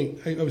I can't,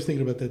 I was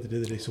thinking about that the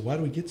other day. So why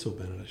do we get so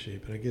bent out of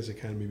shape? And I guess it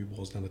kind of maybe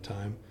boils down to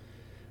time,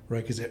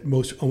 right? Because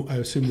I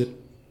assume that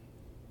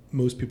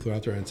most people are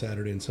out there on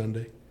Saturday and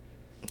Sunday.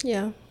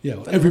 Yeah. Yeah,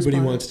 well, everybody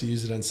wants to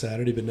use it on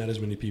Saturday, but not as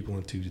many people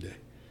on Tuesday,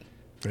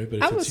 right? But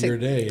if it's your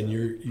day and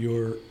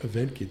your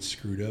event gets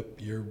screwed up,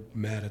 you're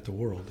mad at the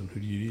world. And who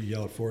do you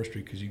yell at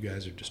forestry because you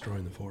guys are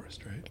destroying the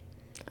forest, right?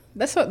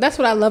 That's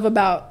what I love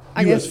about,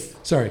 I guess.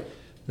 Sorry,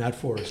 not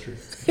forestry.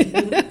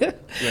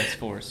 U.S.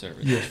 Forest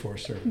Service. U.S.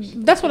 Forest Service.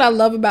 That's what I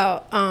love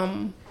about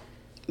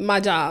my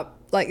job.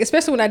 Like,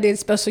 especially when I did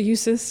special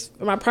uses,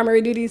 my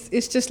primary duties,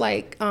 it's just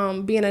like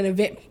being an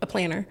event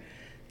planner,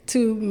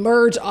 to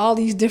merge all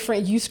these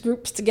different use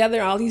groups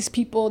together, all these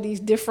people, these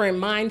different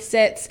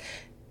mindsets,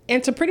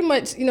 and to pretty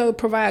much,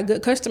 provide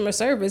good customer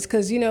service.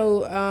 Because,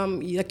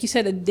 like you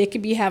said, they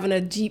could be having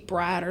a Jeep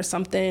ride or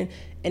something,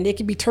 and they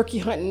could be turkey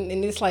hunting,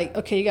 and it's like,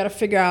 okay, you got to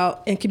figure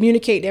out and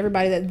communicate to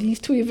everybody that these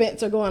two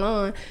events are going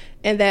on,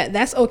 and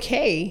that's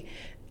okay.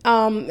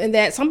 And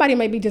that somebody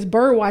may be just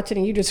bird watching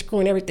and you're just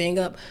screwing everything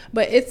up,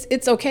 but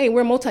it's okay.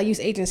 We're a multi-use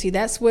agency.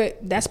 That's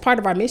part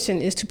of our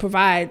mission, is to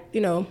provide,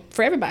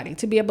 for everybody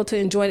to be able to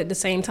enjoy it at the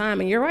same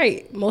time. And you're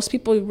right. Most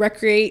people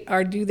recreate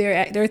or do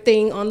their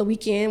thing on the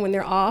weekend when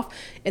they're off,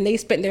 and they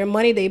spent their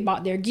money, they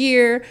bought their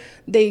gear,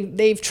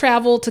 they've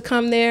traveled to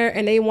come there,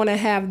 and they want to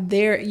have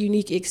their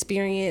unique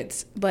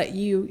experience. But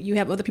you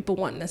have other people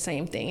wanting the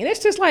same thing. And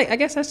it's just like, I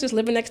guess that's just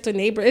living next to a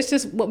neighbor. It's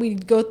just what we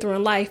go through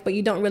in life, but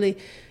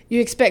you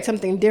expect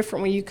something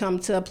different when you come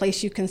to a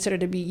place you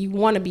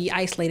want to be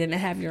isolated and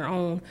have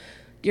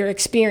your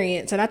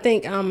experience. And I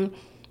think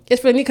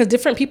it's really neat because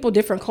different people,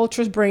 different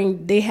cultures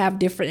they have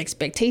different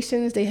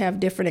expectations. They have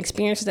different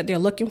experiences that they're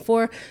looking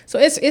for. So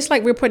it's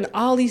like we're putting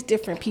all these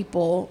different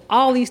people,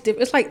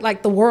 it's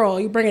like the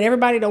world. You're bringing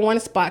everybody to one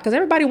spot because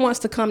everybody wants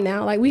to come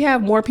now. Like, we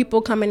have more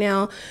people coming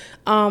now.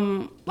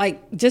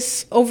 Like,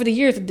 just over the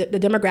years, the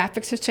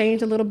demographics has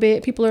changed a little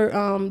bit. People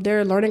are,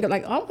 they're learning,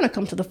 like, I want to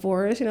come to the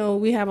forest.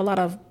 We have a lot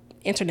of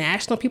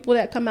international people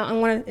that come out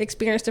and want to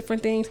experience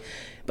different things,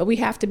 but we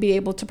have to be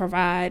able to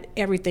provide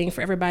everything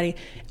for everybody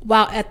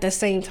while at the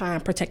same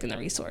time protecting the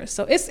resource.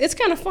 So it's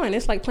kind of fun.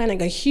 It's like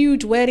planning a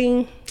huge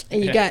wedding,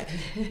 and you got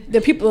the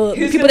people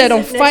that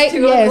don't fight.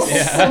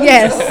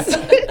 Yes.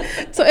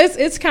 So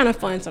it's kind of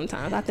fun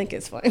sometimes. I think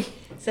it's fun.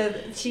 So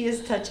she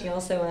is touching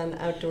also on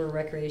outdoor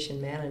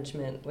recreation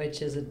management,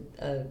 which is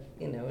a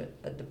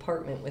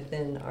department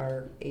within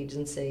our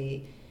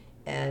agency,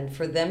 and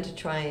for them to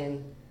try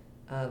and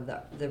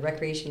the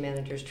recreation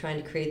managers trying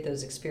to create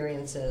those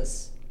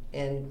experiences,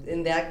 and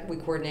in that we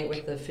coordinate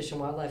with the Fish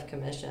and Wildlife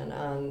Commission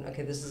on,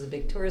 okay, this is a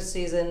big tourist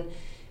season,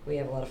 we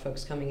have a lot of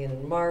folks coming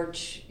in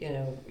March,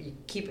 you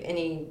keep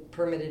any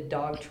permitted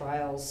dog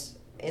trials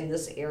in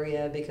this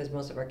area because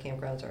most of our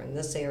campgrounds are in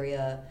this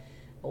area,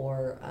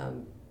 or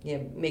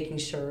making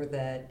sure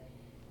that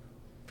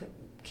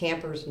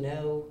campers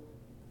know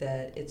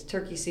that it's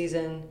turkey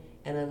season,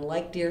 and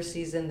unlike deer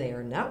season, they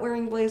are not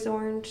wearing blaze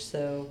orange,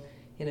 so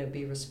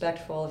be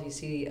respectful. If you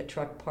see a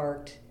truck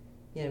parked,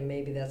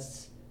 maybe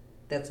that's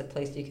a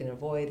place you can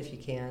avoid if you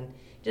can.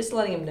 Just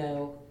letting them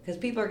know, because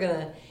people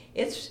are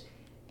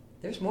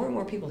there's more and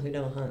more people who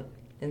don't hunt,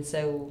 and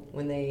so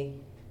when they,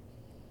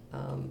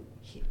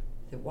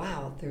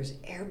 wow, there's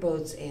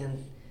airboats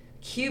and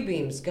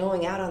Q-beams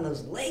going out on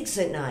those lakes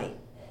at night.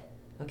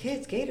 Okay,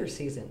 it's gator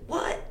season.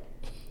 What?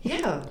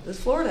 Yeah, it's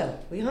Florida.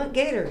 We hunt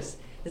gators.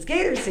 It's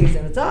gator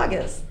season. It's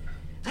August.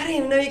 I didn't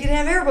even know you could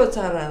have airboats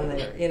out on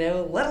there,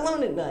 let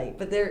alone at night.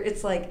 But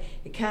it's like,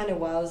 it kind of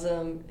wows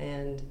them,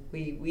 and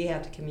we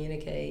have to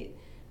communicate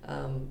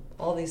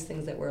all these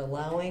things that we're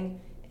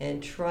allowing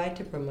and try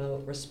to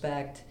promote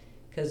respect,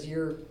 because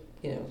you're,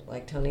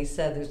 like Tony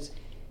said, there's,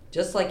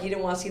 just like you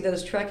didn't want to see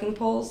those trekking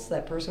poles,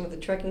 that person with the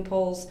trekking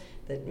poles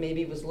that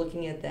maybe was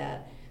looking at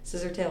that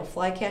scissortail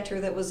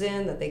flycatcher that was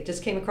in, that they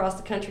just came across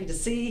the country to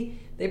see,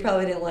 they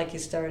probably didn't like you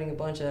starting a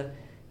bunch of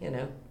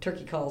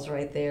turkey calls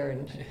right there,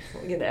 and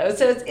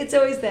so it's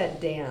always that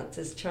dance,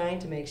 is trying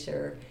to make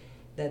sure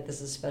that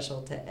this is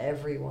special to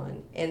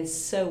everyone. And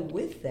so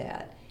with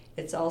that,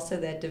 it's also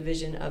that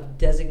division of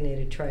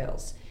designated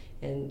trails.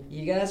 And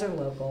you guys are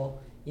local,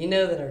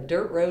 that our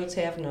dirt roads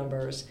have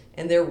numbers,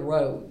 and they're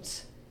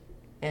roads.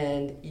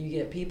 And you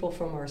get people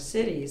from our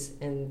cities,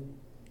 and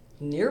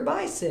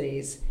nearby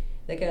cities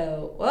that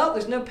go, well,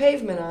 there's no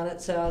pavement on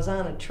it, so I was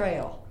on a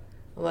trail.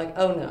 I'm like,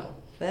 oh no,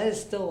 that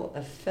is still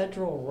a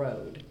federal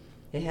road.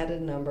 It had a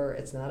number,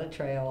 it's not a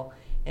trail,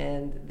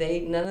 and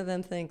none of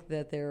them think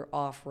that they're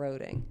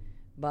off-roading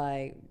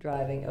by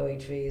driving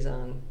OHVs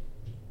on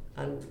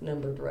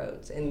numbered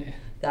roads. And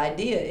the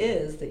idea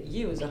is that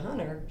you as a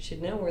hunter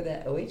should know where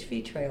that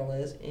OHV trail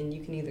is, and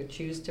you can either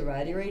choose to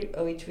ride your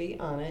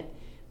OHV on it,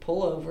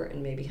 pull over,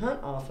 and maybe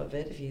hunt off of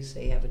it if you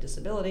say you have a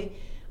disability,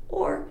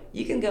 or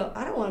you can go,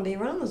 I don't want to be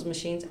around those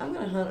machines, I'm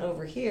going to hunt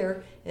over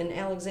here in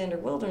Alexander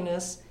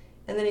Wilderness,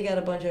 and then you got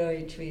a bunch of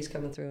OHVs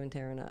coming through and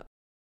tearing up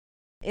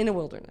in a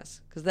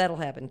wilderness, because that'll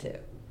happen too.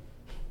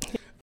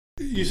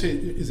 You say,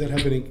 is that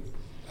happening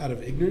out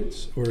of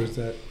ignorance, or is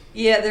that?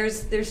 Yeah,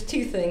 there's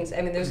two things.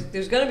 I mean,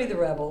 there's going to be the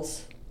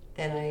rebels,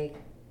 and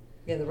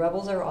the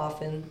rebels are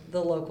often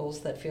the locals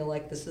that feel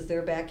like this is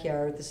their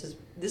backyard. This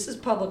is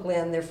public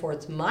land, therefore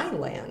it's my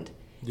land,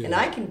 and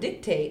I can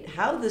dictate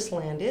how this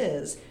land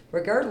is,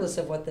 regardless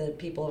of what the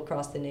people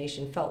across the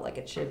nation felt like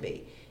it should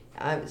be.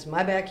 It's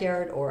my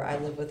backyard, or I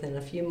live within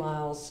a few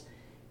miles.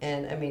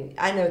 And I mean,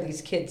 I know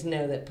these kids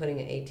know that putting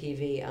an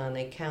ATV on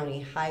a county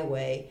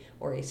highway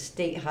or a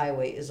state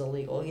highway is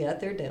illegal,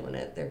 yet they're doing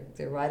it.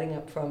 They're riding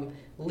up from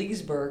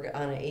Leesburg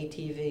on an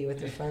ATV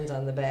with their friends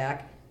on the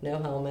back, no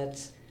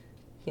helmets,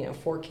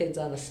 4 kids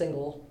on a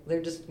single.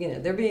 They're just,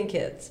 they're being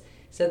kids.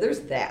 So there's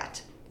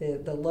that,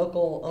 the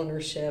local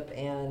ownership,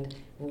 and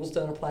rules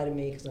don't apply to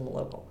me because I'm a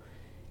local.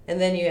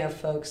 And then you have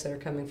folks that are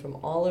coming from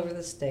all over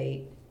the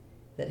state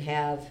that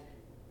have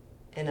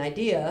an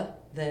idea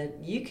that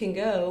you can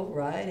go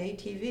ride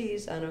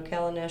ATVs on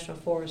Ocala National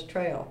Forest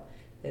Trail.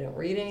 They don't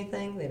read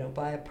anything, they don't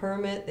buy a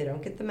permit, they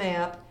don't get the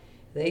map,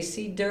 they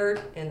see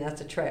dirt, and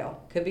that's a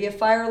trail. Could be a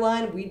fire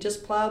line we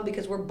just plowed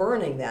because we're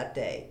burning that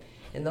day.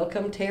 And they'll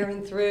come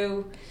tearing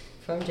through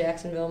from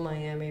Jacksonville,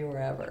 Miami,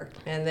 wherever.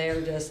 And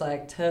they're just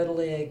like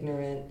totally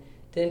ignorant,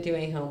 didn't do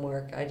any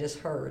homework, I just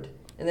heard.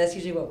 And that's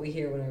usually what we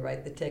hear when we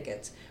write the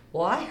tickets.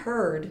 Well, I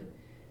heard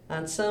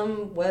on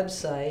some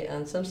website,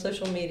 on some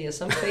social media,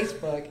 some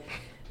Facebook,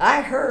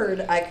 I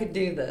heard I could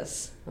do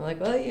this. I'm like,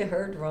 well, you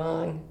heard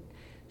wrong.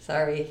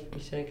 Sorry,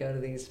 you shouldn't go to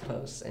these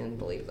posts and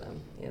believe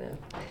them,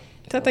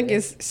 I think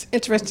it's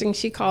interesting.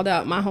 She called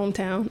out my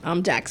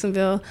hometown,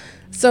 Jacksonville.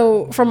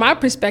 So from my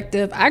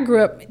perspective, I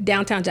grew up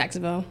downtown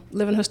Jacksonville,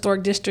 live in a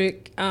historic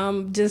district.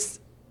 Just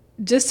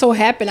so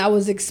happened I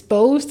was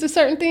exposed to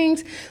certain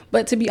things.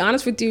 But to be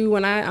honest with you,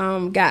 when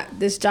I got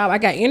this job, I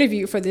got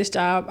interviewed for this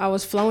job. I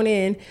was flown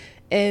in.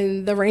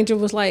 And the ranger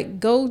was like,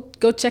 go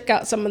check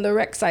out some of the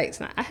rec sites.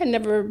 And I had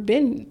never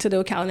been to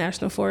the Ocala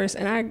National Forest,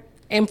 and I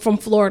am from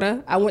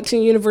Florida. I went to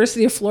the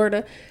University of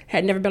Florida,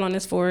 had never been on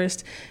this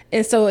forest.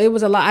 And so it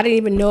was a lot. I didn't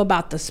even know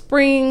about the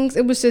springs.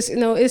 It was just,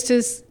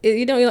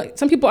 like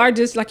some people are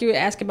just, like you were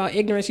asking about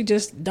ignorance. You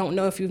just don't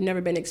know if you've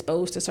never been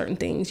exposed to certain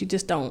things. You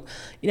just don't.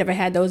 You never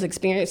had those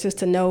experiences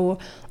to know,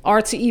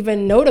 or to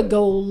even know to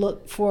go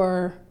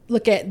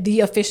look at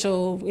the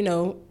official,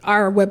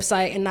 our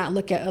website, and not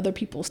look at other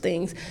people's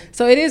things.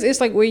 So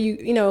it's like where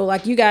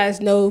like you guys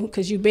know,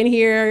 because you've been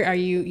here, or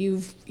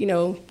you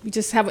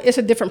just have, it's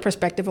a different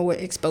perspective of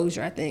what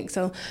exposure, I think.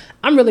 So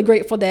I'm really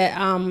grateful that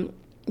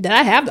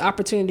I have the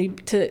opportunity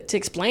to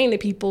explain to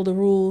people the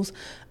rules,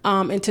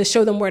 and to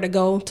show them where to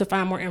go to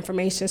find more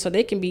information, so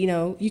they can be,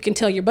 you can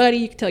tell your buddy,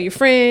 you can tell your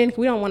friend.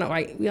 We don't want to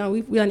write, we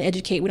want to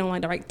educate. We don't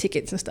like to write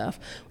tickets and stuff.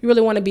 We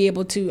really want to be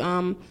able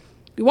to,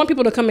 we want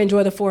people to come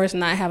enjoy the forest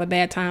and not have a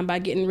bad time by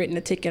getting written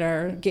a ticket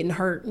or getting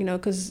hurt,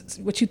 because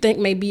what you think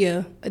may be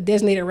a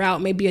designated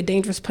route may be a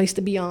dangerous place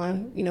to be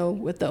on,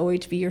 with the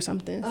OHV or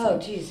something. Oh,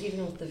 geez,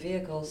 even with the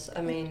vehicles.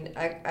 I mean,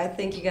 I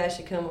think you guys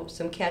should come up with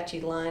some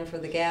catchy line for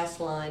the gas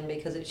line,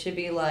 because it should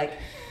be like,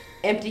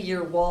 empty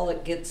your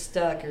wallet, get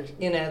stuck, or,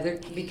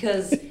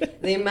 because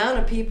the amount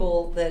of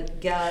people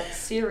that got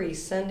Siri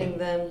sending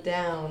them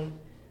down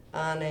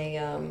on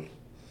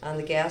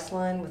the gas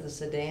line with a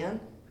sedan.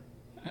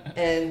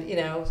 And,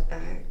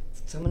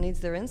 someone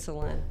needs their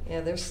insulin.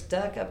 They're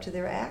stuck up to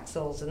their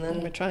axles. And then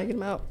we're trying to get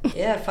them out.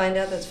 Yeah, find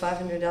out that's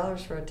 $500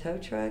 for a tow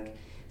truck.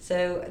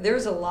 So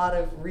there's a lot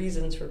of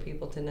reasons for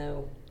people to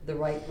know the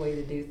right way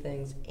to do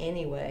things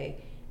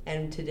anyway.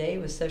 And today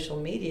with social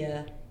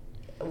media,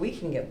 we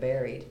can get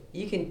buried.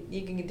 You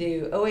can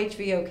do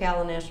OHV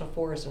Ocala National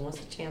Forest, and what's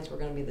the chance we're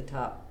going to be the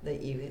top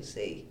that you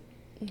see?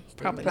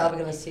 Probably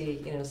going to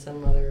see,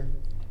 some other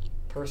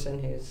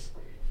person who's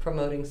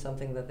promoting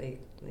something that they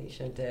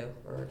shouldn't do,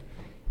 or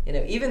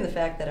even the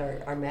fact that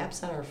our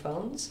maps on our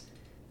phones,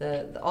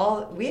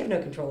 we have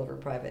no control over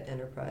private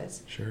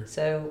enterprise. Sure.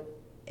 So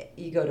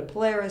you go to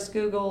Polaris,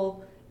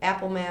 Google,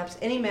 Apple Maps,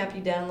 any map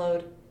you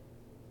download,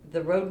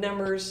 the road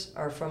numbers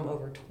are from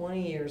over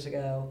 20 years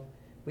ago.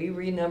 We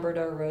renumbered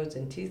our roads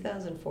in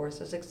 2004,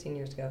 so 16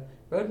 years ago.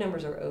 Road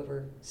numbers are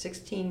over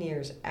 16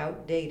 years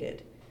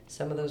outdated.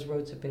 Some of those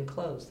roads have been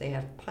closed. They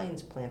have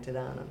pines planted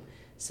on them.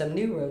 Some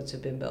new roads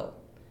have been built.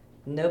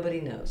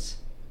 Nobody knows.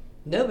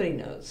 Nobody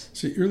knows.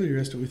 See, earlier you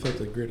asked what we thought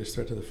the greatest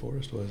threat to the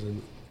forest was,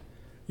 and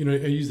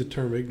I use the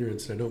term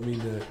ignorance, and I don't mean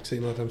to say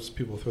a lot of times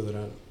people throw that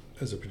out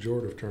as a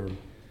pejorative term. And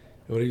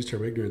when I use the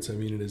term ignorance, I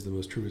mean it is the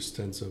most truest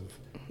sense of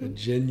a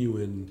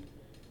genuine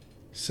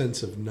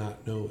sense of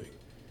not knowing.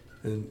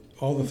 And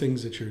all the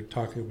things that you're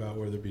talking about,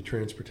 whether it be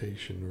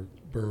transportation or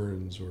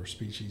burns or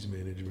species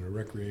management or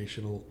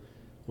recreational,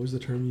 what was the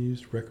term you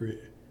used?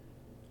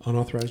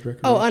 Unauthorized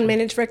recreation? Oh,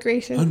 unmanaged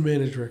recreation.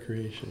 Unmanaged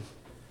recreation,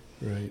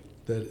 right?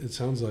 That it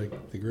sounds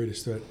like the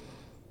greatest threat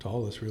to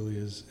all this really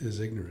is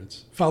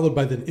ignorance, followed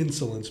by then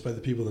insolence by the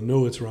people that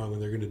know it's wrong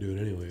and they're going to do it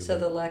anyway. So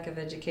the lack of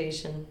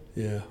education.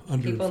 Yeah,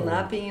 People underinformed.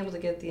 not being able to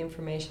get the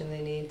information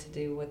they need to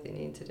do what they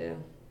need to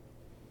do.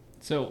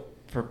 So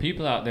for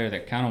people out there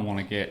that kind of want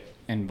to get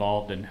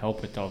involved and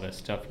help with all this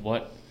stuff,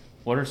 what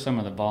are some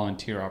of the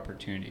volunteer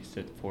opportunities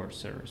that the Forest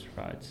Service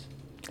provides?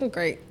 Oh,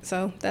 great.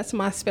 So that's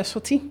my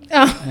specialty.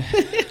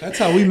 That's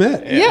how we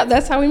met. Yeah,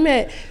 that's how we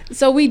met.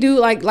 So we do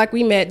like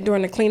we met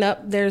during the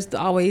cleanup. There's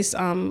always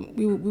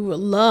we would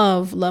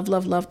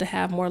love to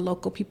have more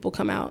local people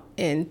come out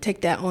and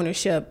take that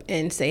ownership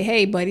and say,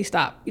 hey, buddy,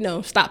 stop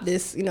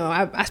this.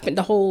 I spent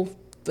the whole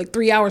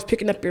 3 hours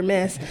picking up your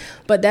mess,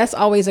 but that's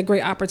always a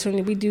great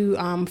opportunity. We do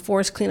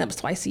forest cleanups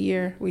twice a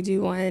year. We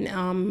do one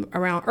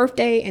around Earth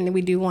Day, and then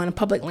we do one on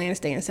Public Lands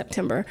Day in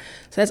September.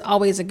 So that's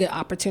always a good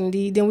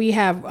opportunity. Then we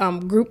have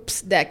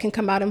groups that can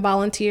come out and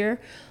volunteer.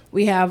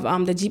 We have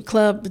the Jeep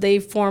Club.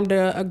 They've formed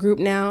a group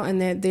now, and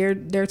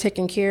they're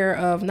taking care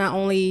of not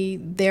only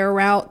their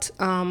route,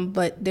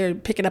 but they're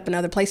picking up in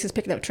other places,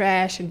 picking up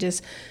trash, and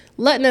just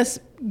letting us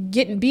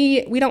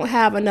we don't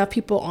have enough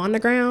people on the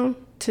ground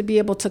to be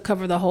able to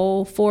cover the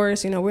whole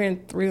forest. We're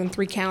in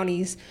three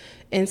counties,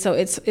 and so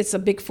it's a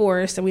big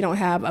forest, and we don't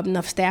have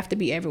enough staff to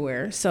be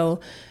everywhere.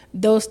 So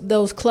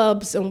those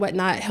clubs and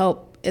whatnot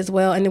help as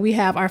well. And then we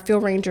have our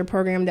Field Ranger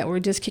program that we're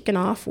just kicking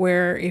off,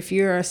 where if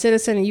you're a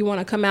citizen and you want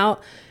to come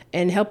out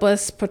and help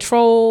us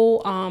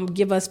patrol,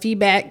 give us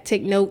feedback,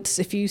 take notes.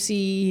 If you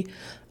see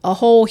a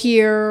hole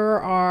here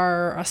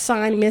or a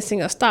sign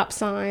missing, a stop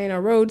sign,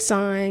 a road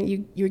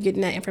sign, you're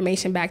getting that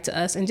information back to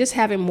us, and just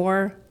having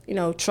more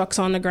trucks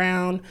on the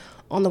ground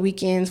on the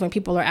weekends when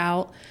people are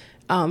out.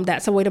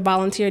 That's a way to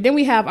volunteer. Then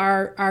we have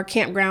our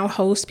campground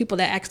hosts, people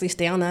that actually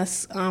stay on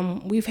us.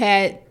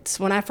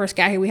 When I first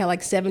got here, we had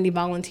like 70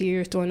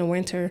 volunteers during the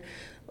winter.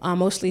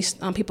 Mostly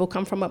people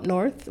come from up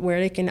north,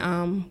 where they can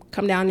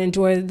come down and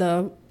enjoy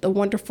the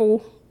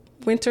wonderful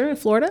winter in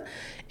Florida.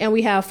 And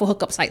we have full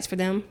hookup sites for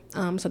them.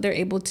 So they're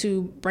able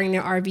to bring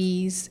their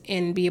RVs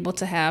and be able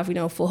to have,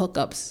 full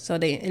hookups. So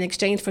in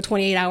exchange for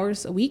 28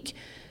 hours a week,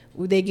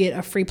 they get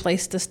a free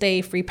place to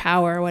stay, free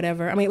power or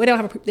whatever. I mean,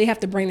 they have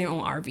to bring their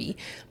own RV,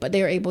 but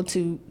they're able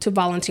to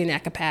volunteer in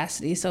that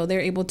capacity. So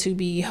they're able to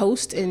be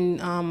host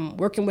and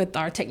working with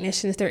our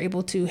technicians. They're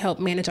able to help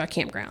manage our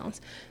campgrounds.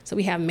 So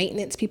we have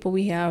maintenance people.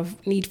 We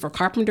have need for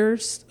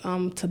carpenters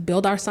to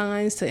build our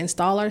signs, to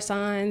install our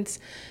signs.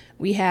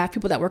 We have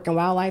people that work in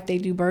wildlife. They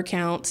do bird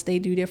counts. They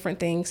do different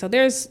things. So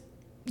there's,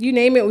 you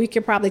name it, we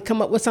could probably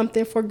come up with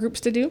something for groups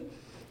to do.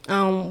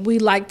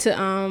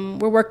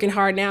 We're working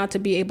hard now to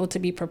be able to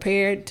be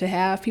prepared, to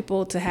have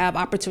people, to have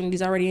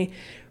opportunities already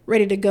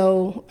ready to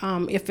go.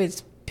 If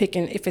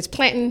it's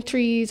planting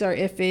trees, or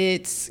if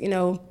it's,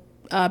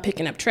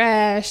 picking up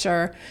trash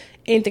or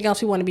anything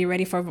else we want to be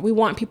ready for. We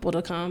want people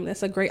to come.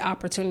 That's a great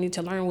opportunity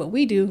to learn what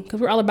we do, because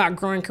we're all about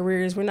growing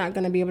careers. We're not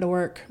going to be able to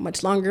work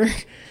much longer.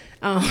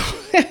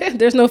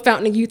 There's no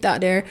fountain of youth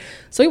out there.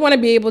 So we want to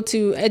be able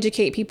to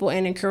educate people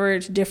and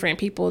encourage different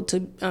people to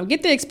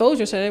get the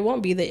exposure, so there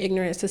won't be the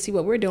ignorance to see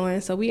what we're doing.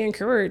 So we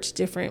encourage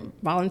different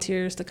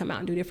volunteers to come out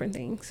and do different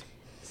things.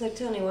 So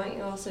Tony, why don't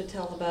you also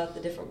tell about the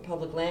different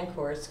public land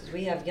courts? Because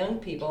we have young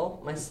people.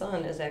 My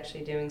son is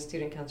actually doing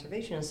Student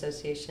Conservation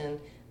Association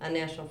on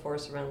National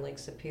Forests around Lake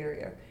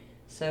Superior.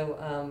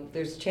 So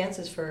there's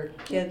chances for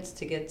kids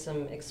to get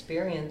some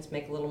experience,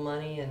 make a little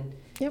money, and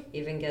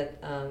even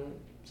get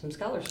some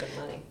scholarship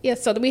money.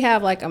 Yes, so we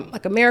have like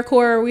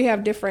AmeriCorps. We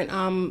have different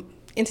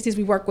entities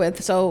we work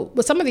with. So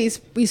with some of these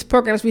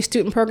programs, these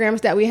student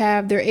programs that we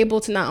have, they're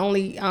able to not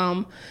only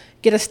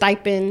get a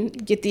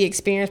stipend, get the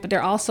experience, but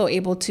they're also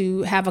able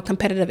to have a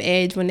competitive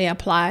edge when they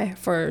apply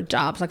for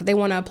jobs. Like if they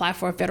want to apply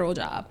for a federal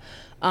job,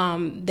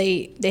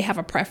 they have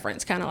a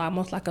preference, kind of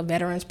almost like a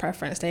veteran's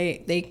preference.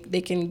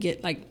 They can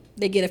get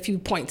they get a few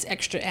points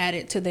extra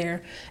added to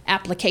their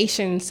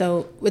application.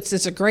 So which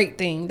is a great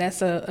thing.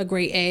 That's a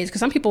great edge, because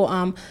some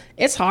people,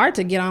 it's hard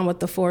to get on with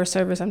the Forest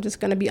Service. I'm just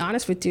going to be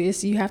honest with you.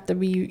 You have to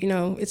be,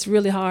 it's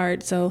really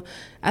hard. So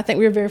I think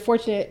we were very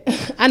fortunate.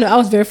 I know I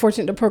was very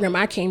fortunate the program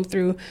I came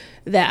through,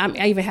 that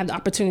I even had the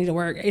opportunity to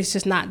work. It's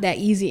just not that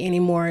easy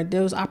anymore.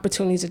 Those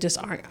opportunities just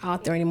aren't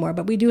out there anymore.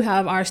 But we do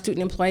have our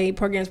student employee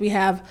programs. We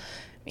have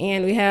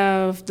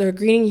the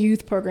Greening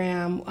Youth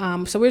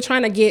program. So we're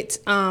trying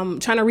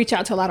to reach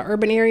out to a lot of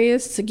urban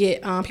areas to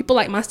get people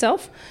like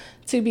myself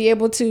to be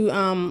able to,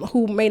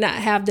 who may not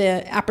have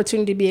the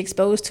opportunity to be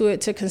exposed to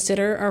it, to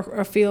consider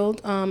our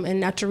field and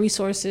natural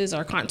resources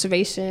or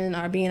conservation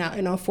or being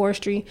out,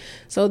 forestry.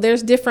 So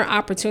there's different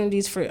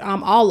opportunities for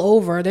all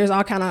over. There's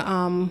all kind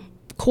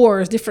of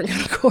cores, different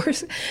kind of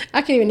cores.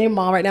 I can't even name them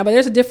all right now, but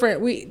there's a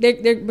different.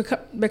 They're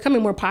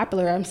becoming more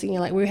popular. I'm seeing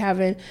like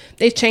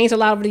they've changed a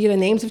lot of the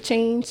names have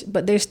changed,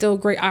 but there's still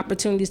great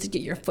opportunities to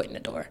get your foot in the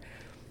door.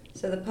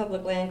 So the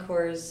public land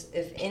corps,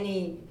 if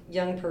any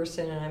young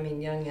person, and I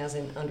mean young as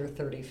in under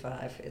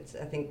 35, it's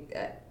I think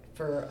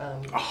for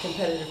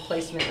competitive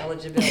placement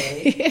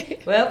eligibility.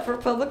 Well, for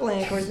public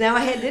land corps. Now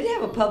I did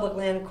have a public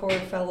land corps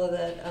fellow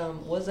that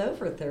was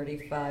over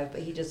 35,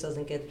 but he just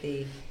doesn't get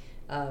the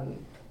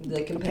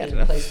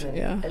competitive placement.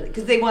 Yeah.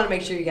 Because they want to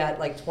make sure you got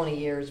like 20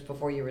 years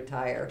before you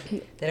retire.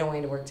 They don't want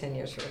you to work 10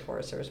 years for the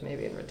Forest Service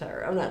maybe and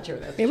retire. I'm not sure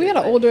that's Yeah, true, we had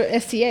an but- older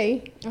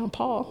SCA,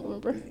 Paul,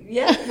 remember?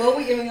 Yeah, well,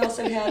 we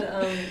also had.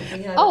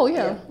 Oh,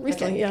 yeah,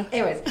 recently, yeah.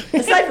 Anyways,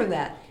 aside from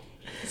that,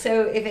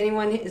 so if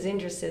anyone is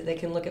interested, they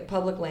can look at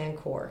Public Land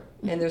Corps,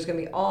 and there's going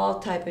to be all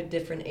type of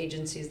different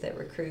agencies that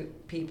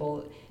recruit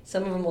people.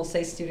 Some of them will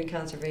say Student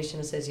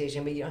Conservation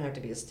Association, but you don't have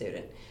to be a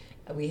student.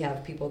 We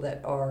have people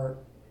that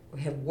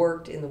have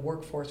worked in the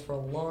workforce for a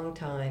long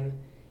time,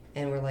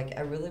 and we're like,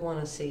 I really want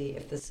to see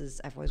if this is.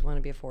 I've always wanted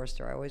to be a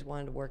forester. I always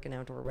wanted to work in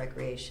outdoor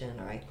recreation,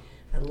 or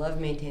I love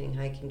maintaining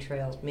hiking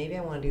trails. Maybe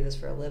I want to do this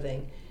for a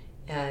living.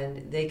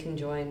 And they can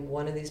join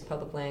one of these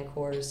public land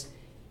corps.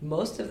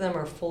 Most of them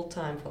are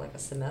full-time for like a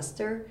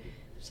semester.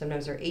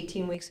 Sometimes they're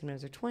 18 weeks,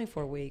 sometimes they're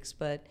 24 weeks.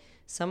 But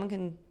someone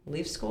can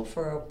leave school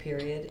for a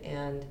period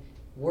and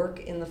work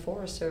in the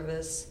Forest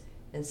Service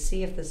and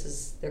see if this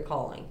is their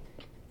calling.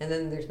 And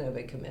then there's no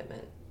big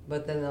commitment.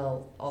 But then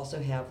they'll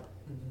also have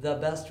the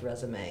best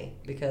resume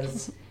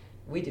because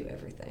we do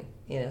everything,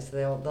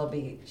 so they'll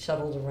be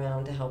shuttled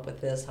around to help with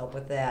this, help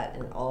with that,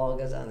 and it all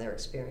goes on their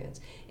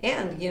experience.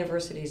 And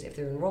universities, if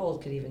they're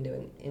enrolled, could even do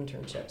an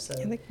internship. So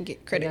And they can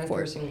get credit a young for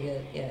it. person can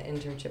get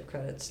internship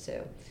credits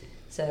too.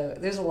 So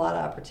there's a lot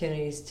of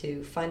opportunities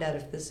to find out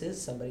if this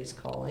is somebody's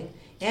calling.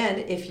 And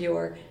if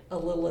you're a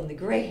little in the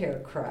gray hair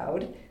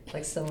crowd,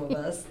 like some of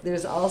us,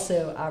 there's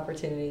also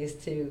opportunities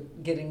to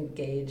get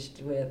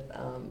engaged with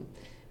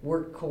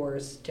work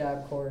corps,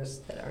 job corps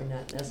that are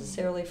not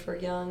necessarily for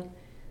young.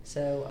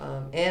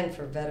 So, and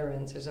for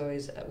veterans, there's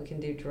always, we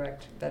can do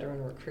direct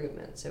veteran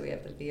recruitment. So we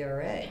have the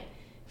VRA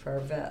for our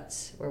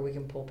vets, where we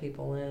can pull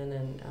people in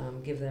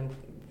and give them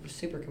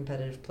super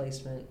competitive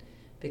placement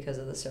because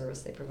of the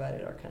service they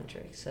provided our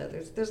country. So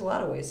there's a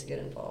lot of ways to get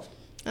involved.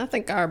 I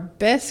think our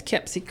best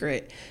kept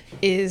secret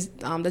is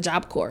the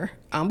Job Corps.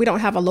 We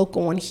don't have a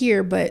local one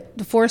here, but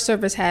the Forest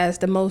Service has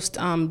the most.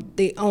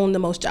 They own the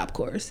most Job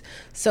Corps.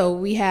 So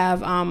we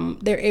have.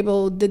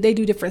 They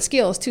do different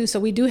skills too. So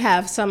we do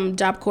have some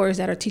Job Corps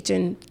that are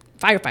teaching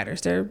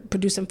firefighters. They're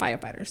producing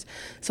firefighters.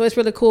 So it's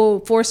really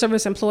cool. Forest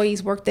Service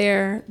employees work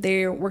there.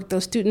 They work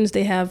those students.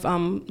 They have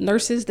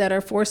nurses that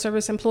are Forest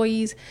Service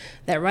employees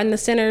that run the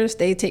centers.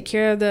 They take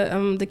care of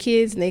the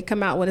kids, and they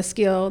come out with a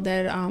skill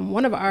that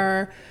one of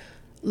our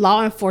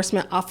law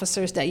enforcement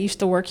officers that used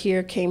to work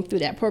here came through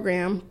that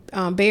program.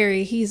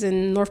 Barry, he's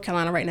in North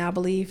Carolina right now, I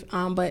believe,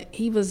 but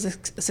he was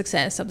a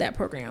success of that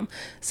program.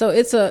 So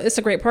it's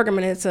a great program,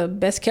 and it's a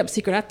best kept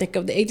secret, I think,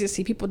 of the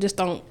agency. People just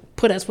don't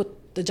put us with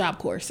the Job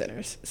Corps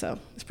centers, so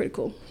it's pretty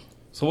cool.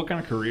 So what kind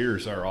of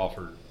careers are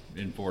offered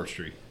in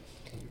forestry?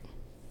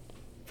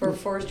 For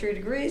forestry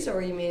degrees, or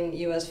you mean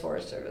U.S.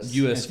 Forest Service?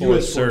 U.S. US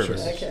Forest Forest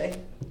Service. Service. Okay.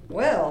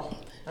 Well,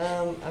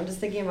 I'm just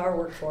thinking of our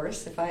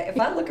workforce. If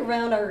I look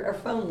around our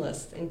phone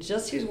list and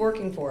just who's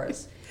working for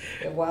us,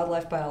 we have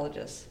wildlife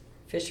biologists,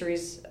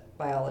 fisheries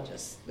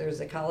biologists,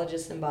 there's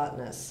ecologists and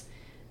botanists.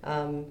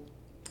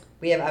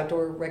 We have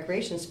outdoor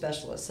recreation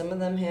specialists. Some of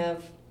them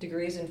have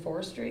degrees in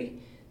forestry.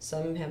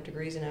 Some have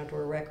degrees in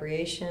outdoor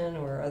recreation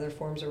or other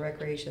forms of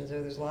recreation.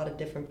 So there's a lot of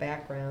different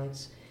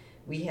backgrounds.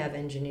 We have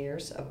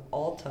engineers of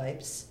all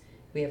types.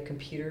 We have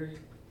computer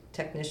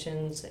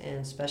technicians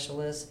and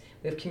specialists.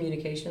 We have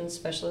communications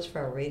specialists for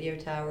our radio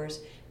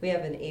towers. We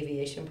have an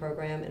aviation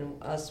program,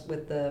 and us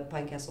with the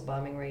Pine Castle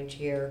Bombing Range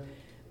here,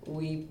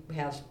 we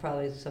have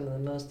probably some of the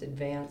most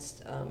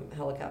advanced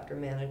helicopter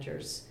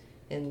managers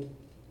in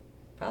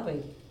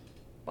probably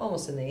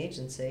almost in the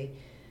agency.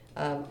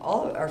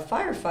 All of our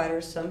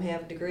firefighters, some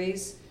have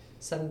degrees,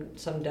 some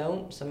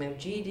don't, some have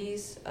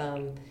GEDs,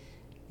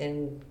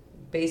 and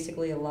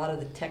basically a lot of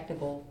the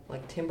technical,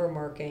 like timber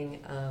marking,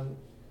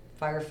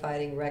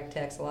 firefighting, rec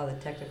techs, a lot of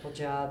the technical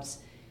jobs,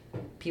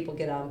 people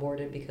get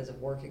onboarded because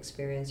of work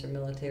experience or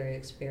military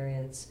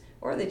experience,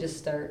 or they just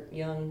start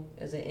young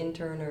as an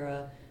intern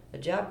or a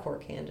Job Corps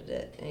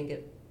candidate and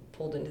get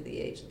pulled into the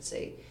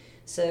agency.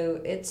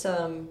 So it's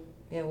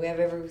we have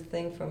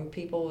everything from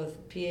people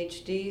with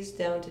PhDs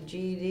down to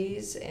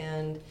GEDs,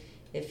 and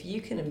if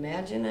you can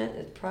imagine it,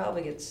 it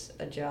probably gets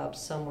a job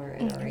somewhere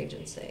in our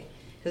agency.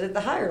 Because at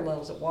the higher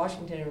levels at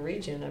Washington and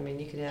Region, I mean,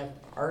 you could have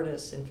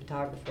artists and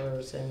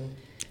photographers and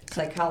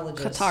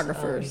psychologists.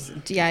 Cartographers,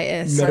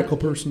 GIS. Medical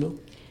personnel.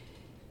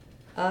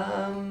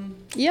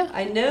 Yeah.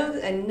 I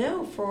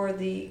know for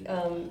the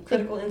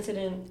critical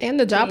incident And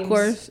the Job teams,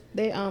 Corps,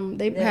 they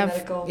they have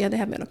medical. they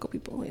have medical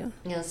people, yeah.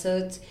 Yeah, so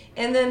it's,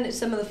 and then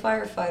some of the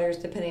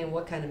firefighters, depending on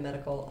what kind of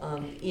medical,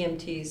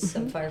 EMTs,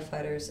 some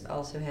firefighters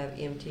also have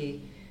EMT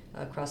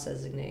cross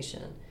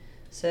designation.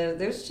 So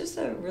there's just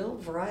a real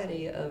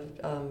variety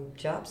of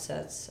job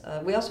sets.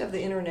 We also have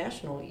the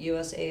international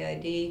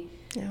USAID.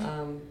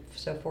 Yeah.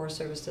 So Forest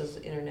Service does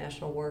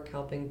international work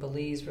helping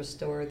Belize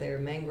restore their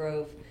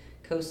mangrove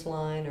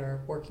coastline or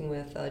working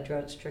with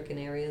drought-stricken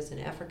areas in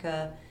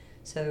Africa.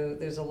 So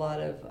there's a lot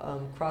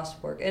of cross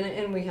work.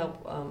 And we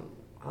help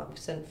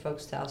send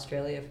folks to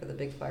Australia for the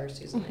big fire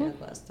season they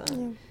had last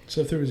time. Yeah.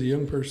 So if there was a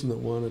young person that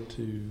wanted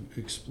to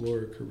explore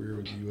a career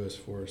with the U.S.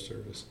 Forest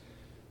Service,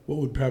 what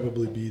would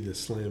probably be the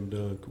slam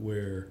dunk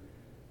where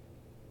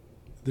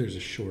there's a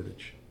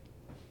shortage?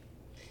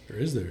 Or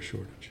is there a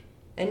shortage?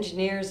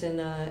 Engineers and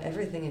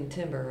everything in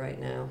timber right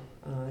now.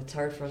 It's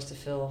hard for us to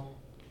fill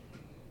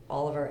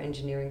all of our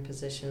engineering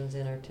positions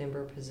and our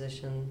timber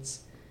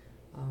positions.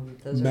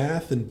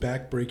 Math and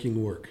backbreaking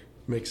work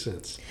makes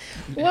sense.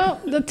 Well,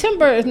 the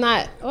timber is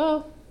not.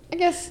 Well, I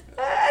guess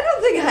I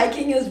don't think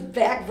hiking is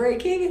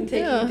backbreaking and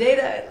taking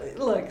data.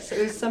 Look, so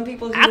there's some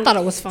people who, I thought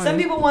it was fun. Some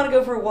people want to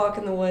go for a walk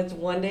in the woods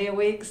one day a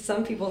week.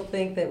 Some people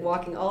think that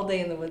walking all day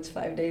in the woods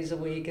 5 days a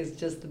week is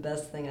just the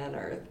best thing on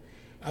earth.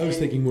 I was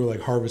thinking more like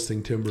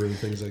harvesting timber and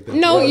things like that.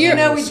 No, Rather you're-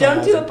 than No, we don't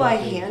saws do and it by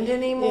popping. hand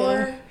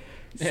anymore.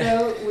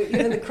 So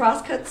the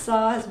crosscut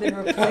saw has been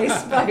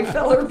replaced by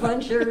feller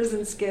punchers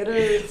and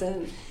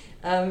skidders,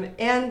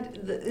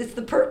 it's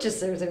the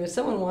purchasers. I mean, if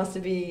someone wants to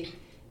be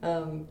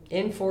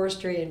in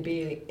forestry and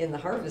be in the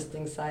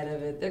harvesting side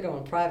of it, they're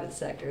going private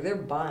sector. They're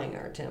buying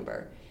our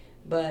timber,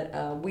 but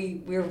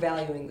we're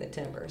valuing the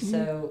timber. Mm-hmm.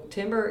 So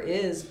timber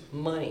is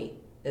money.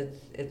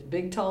 It's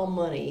big tall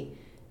money,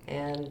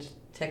 and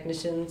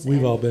technicians. We've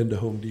and, all been to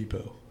Home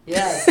Depot.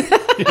 Yes.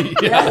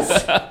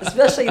 Yes,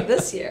 especially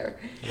this year.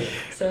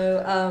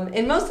 So,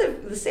 and most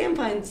of the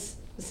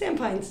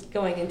sandpines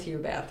going into your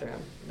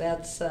bathroom.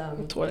 That's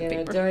Toilet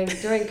paper. during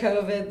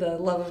COVID, the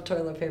love of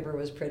toilet paper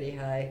was pretty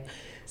high.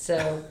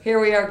 So here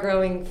we are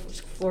growing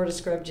Florida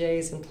scrub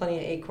jays and plenty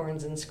of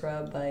acorns in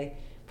scrub by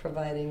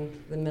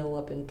providing the mill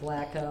up in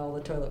Black all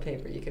the toilet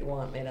paper you could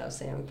want made out of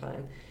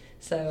sandpine.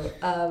 So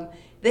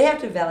they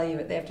have to value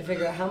it. They have to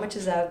figure out how much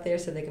is out there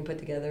so they can put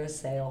together a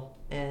sale.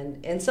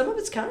 And some of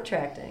it's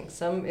contracting.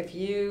 Some, if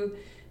you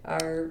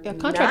are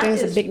contracting not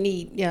is a as- big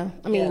need. Yeah,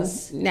 I mean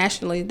Yes.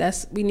 nationally,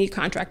 we need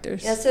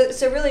contractors. Yeah,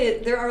 so really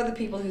there are the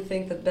people who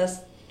think the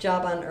best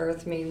job on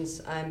earth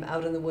means I'm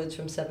out in the woods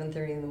from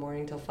 7:30 in the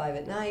morning till 5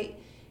 at night,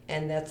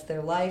 and that's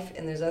their life.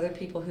 And there's other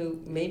people who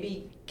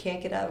maybe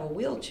can't get out of a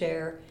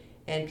wheelchair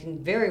and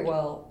can very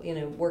well,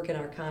 work in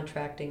our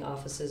contracting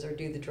offices or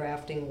do the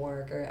drafting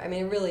work. Or I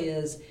mean, it really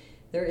is.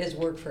 There is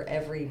work for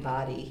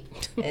everybody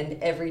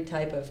and every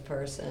type of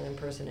person and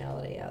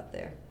personality out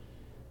there.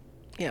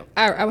 Yeah,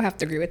 I would have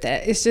to agree with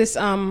that. It's just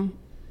the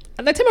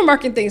timber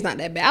marketing thing is not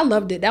that bad. I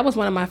loved it. That was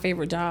one of my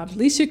favorite jobs. At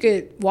least you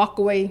could walk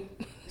away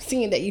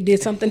seeing that you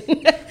did something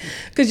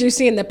because you're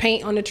seeing the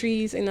paint on the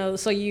trees,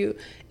 so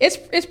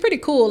it's pretty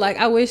cool. Like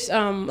I wish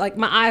like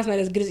my eyes not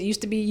as good as it used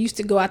to be. Used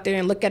to go out there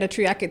and look at a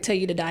tree, I could tell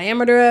you the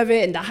diameter of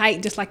it and the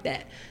height just like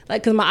that,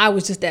 like because my eye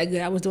was just that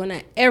good. I was doing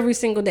that every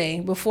single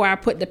day before I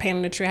put the paint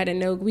on the tree. I didn't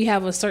know we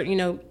have a certain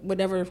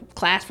whatever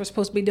class we're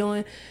supposed to be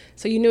doing,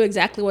 so you knew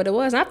exactly what it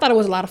was, and I thought it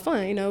was a lot of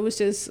fun. It was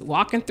just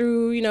walking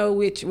through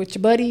with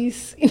your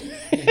buddies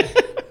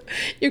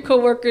your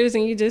coworkers,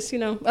 and you just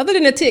other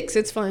than the ticks,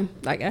 it's fun.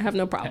 Like I have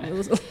no problem. It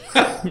was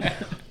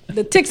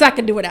the ticks I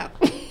could do without.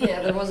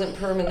 Yeah, there wasn't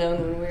Permanone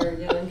when we were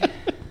young.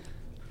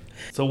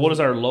 So what is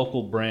our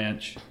local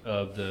branch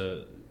of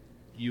the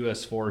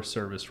U.S. Forest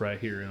Service right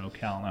here in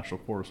Ocala National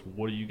Forest?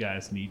 What do you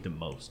guys need the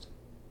most?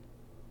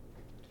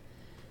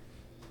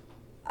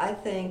 I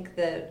think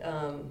that,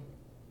 of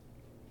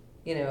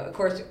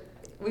course,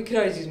 we could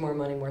always use more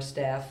money, more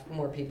staff,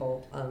 more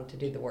people to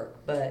do the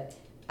work. But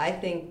I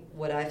think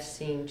what I've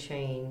seen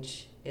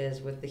change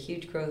is with the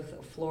huge growth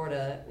of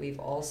Florida, we've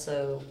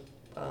also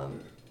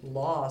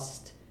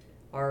lost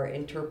our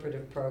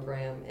interpretive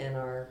program and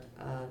our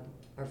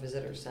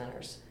visitor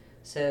centers.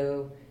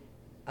 So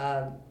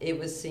it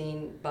was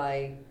seen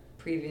by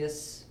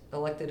previous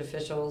elected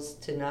officials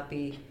to not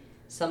be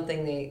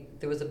something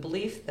there was a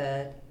belief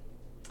that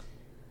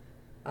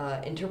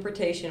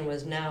interpretation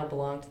was now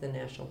belonged to the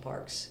national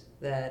parks,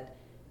 that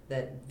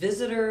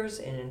visitors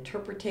and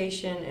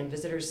interpretation and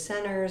visitor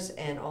centers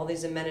and all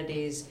these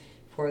amenities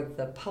for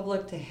the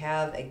public to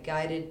have a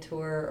guided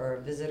tour or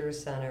a visitor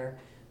center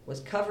was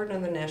covered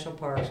under national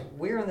parks.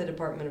 We're in the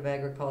Department of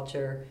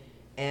Agriculture,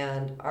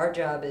 and our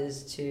job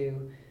is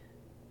to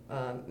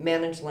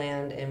manage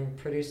land and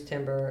produce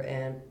timber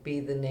and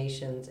be the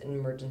nation's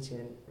emergency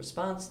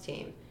response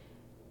team.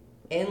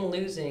 In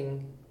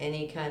losing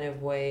any kind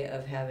of way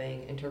of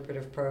having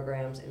interpretive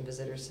programs and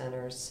visitor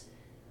centers,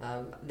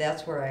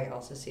 that's where I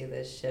also see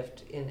this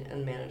shift in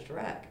unmanaged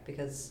rec,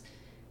 because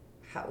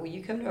when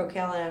you come to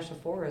Ocala National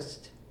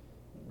Forest,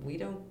 we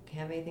don't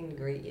have anything to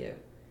greet you.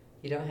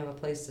 You don't have a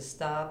place to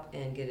stop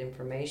and get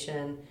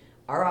information.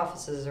 Our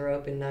offices are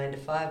open 9 to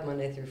 5,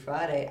 Monday through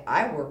Friday.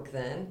 I work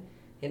then.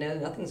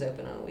 Nothing's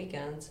open on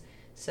weekends.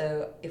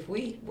 So if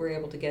we were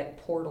able to get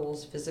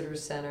portals, visitor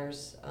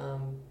centers,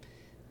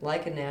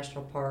 like a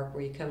national park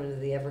where you come into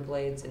the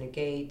Everglades in a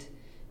gate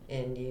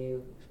and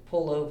you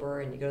pull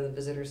over and you go to the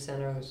visitor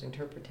center. There's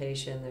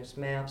interpretation, there's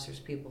maps, there's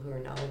people who are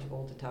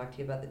knowledgeable to talk to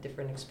you about the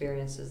different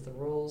experiences, the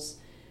rules.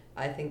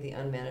 I think the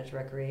unmanaged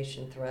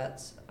recreation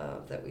threats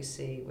that we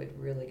see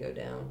would really go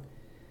down.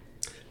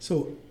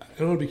 So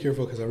I want to be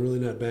careful because I'm really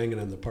not banging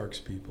on the parks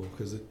people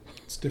because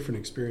it's different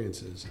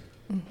experiences.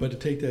 But to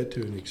take that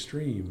to an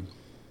extreme,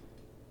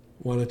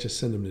 why not just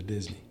send them to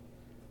Disney?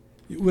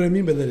 What I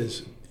mean by that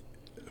is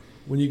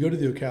when you go to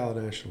the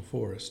Ocala National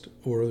Forest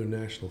or other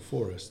national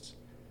forests,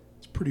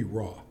 it's pretty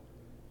raw.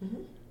 Mm-hmm.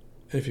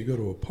 And if you go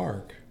to a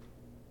park,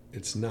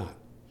 it's not,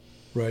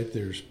 right?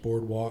 There's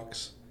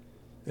boardwalks.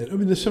 And I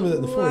mean, there's some of that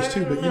in the forest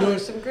too, but you know,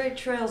 there's some great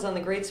trails on the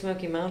Great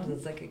Smoky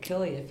Mountains that could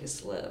kill you if you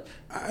slip.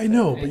 I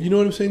know, but you know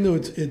what I'm saying though?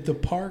 The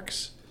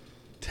parks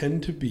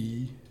tend to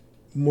be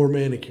more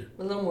manicured.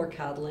 A little more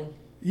coddling.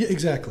 Yeah,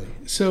 exactly.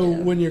 So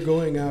when you're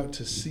going out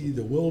to see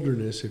the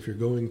wilderness, if you're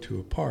going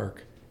to a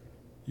park,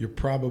 you're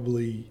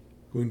probably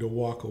going to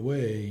walk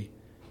away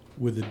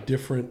with a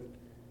different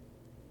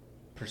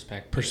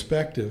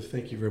perspective.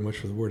 Thank you very much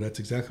for the word. That's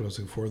exactly what I was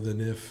looking for.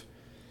 Than if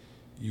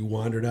you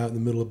wandered out in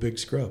the middle of Big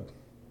Scrub.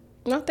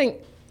 I think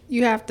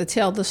you have to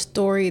tell the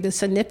story, the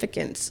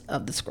significance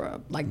of the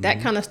scrub. Like that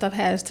kind of stuff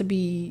has to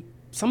be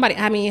somebody.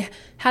 I mean,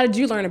 how did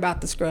you learn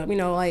about the scrub? You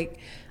know, like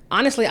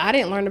honestly, I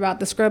didn't learn about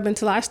the scrub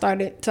until I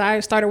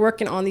started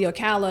working on the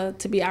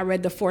Ocala. I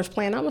read the forest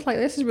plan. I was like,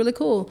 this is really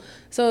cool.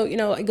 So you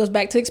know, it goes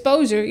back to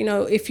exposure. You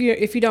know, if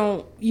you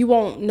don't, you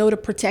won't know to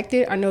protect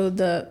it or know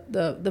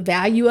the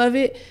value of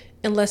it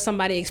unless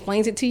somebody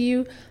explains it to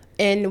you.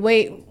 And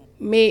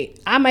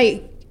I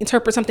might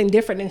interpret something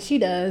different than she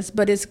does,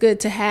 but it's good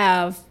to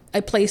have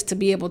a place to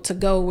be able to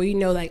go where you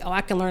know, like, oh,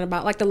 I can learn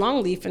about like the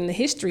longleaf and the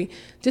history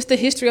of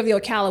the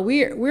Ocala.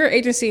 We're an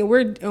agency,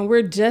 and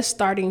we're just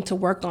starting to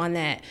work on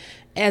that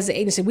as an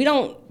agency.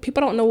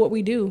 People don't know what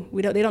we do.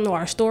 They don't know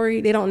our story.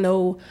 They don't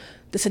know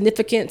the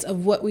significance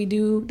of what we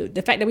do.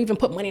 The fact that we even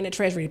put money in the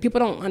treasury. People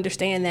don't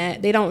understand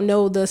that. They don't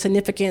know the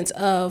significance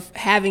of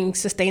having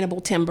sustainable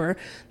timber.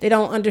 They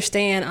don't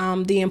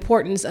understand the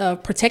importance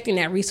of protecting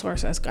that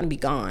resource that's going to be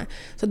gone.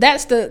 So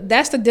that's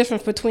the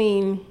difference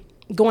between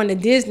going to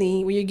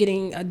Disney, where you're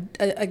getting a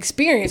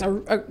experience,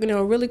 a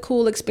really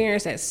cool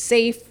experience that's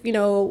safe. You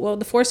know, well,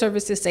 the Forest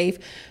Service is safe,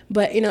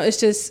 but you know,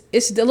 it's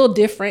a little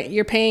different.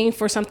 You're paying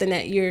for something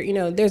that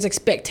there's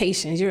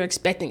expectations. You're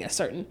expecting a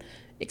certain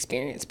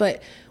experience,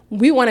 but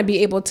we want to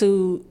be able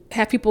to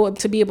have people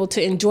to be able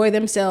to enjoy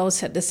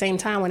themselves at the same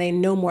time when they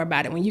know more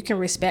about it. When you can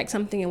respect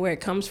something and where it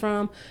comes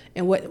from,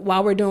 and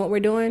while we're doing what we're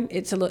doing,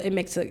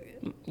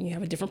 you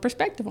have a different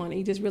perspective on it.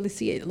 You just really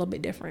see it a little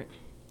bit different.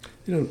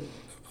 You know,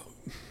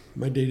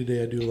 my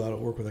day-to-day, I do a lot of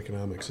work with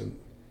economics, and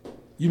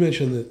you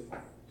mentioned that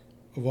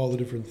of all the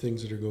different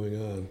things that are going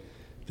on,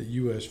 that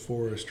U.S.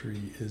 forestry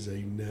is a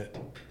net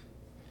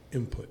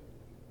input,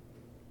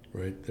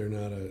 right? They're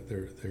not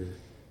they're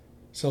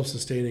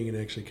self-sustaining and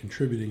actually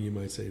contributing, you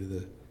might say, to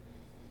the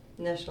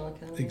national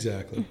economy.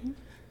 Exactly. Mm-hmm.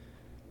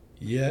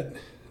 Yet,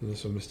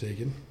 unless I'm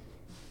mistaken,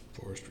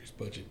 forestry's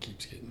budget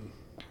keeps getting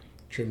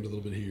trimmed a little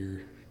bit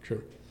here.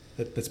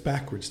 That's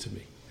backwards to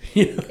me.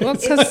 You know? Well,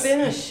 it's been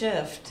a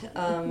shift.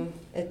 I don't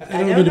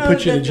mean to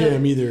put you in a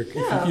jam either.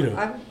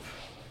 No,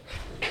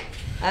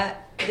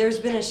 there's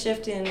been a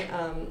shift in.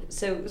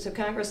 So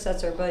Congress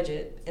sets our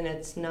budget, and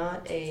it's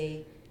not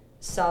a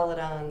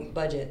solid-on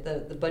budget.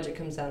 The budget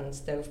comes out in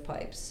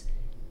stovepipes.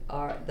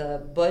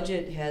 The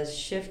budget has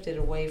shifted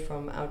away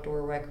from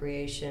outdoor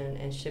recreation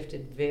and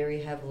shifted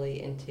very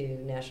heavily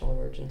into national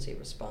emergency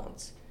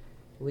response.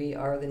 We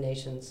are the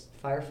nation's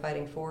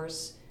firefighting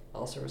force,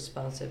 also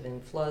responsive in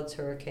floods,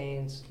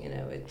 hurricanes.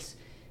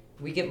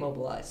 We get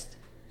mobilized.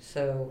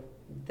 So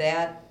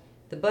the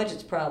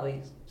budget's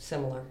probably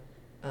similar.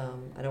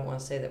 I don't want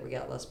to say that we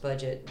got less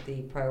budget.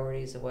 The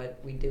priorities of what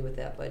we do with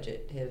that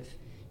budget have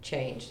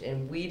changed,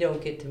 and we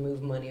don't get to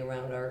move money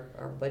around.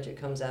 Our budget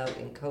comes out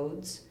in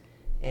codes,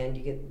 and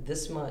you get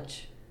this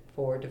much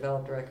for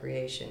developed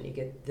recreation. You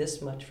get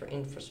this much for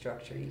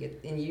infrastructure.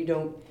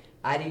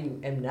 I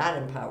am not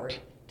empowered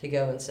to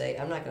go and say,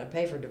 I'm not going to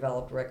pay for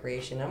developed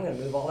recreation. I'm going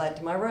to move all that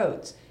to my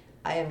roads.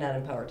 I am not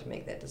empowered to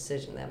make that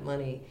decision. That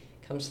money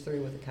comes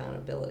through with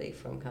accountability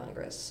from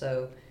Congress.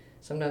 So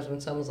sometimes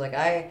when someone's like,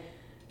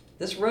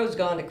 this road's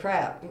gone to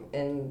crap,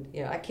 and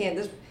I can't.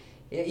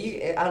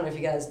 I don't know if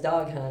you guys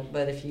dog hunt,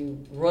 but if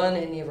you run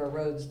any of our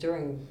roads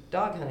during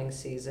dog hunting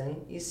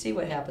season, you see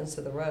what happens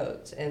to the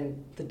roads,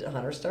 and the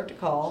hunters start to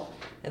call,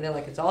 and they're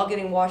like, it's all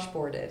getting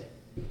washboarded.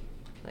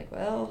 Like,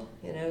 well,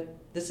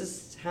 this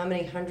is how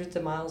many hundreds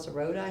of miles of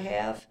road I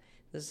have.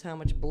 This is how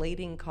much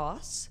blading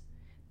costs.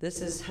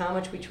 This is how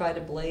much we try to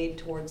blade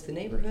towards the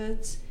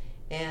neighborhoods.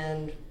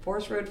 And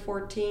Forest Road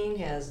 14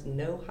 has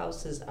no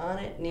houses on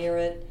it, near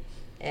it.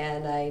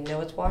 And I know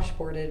it's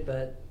washboarded,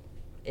 but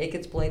it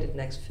gets bladed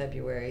next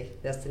February.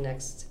 That's the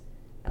next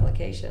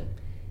allocation.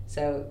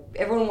 So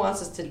everyone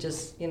wants us to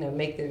just,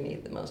 make their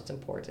need the most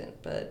important,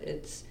 but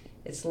it's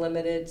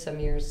limited. Some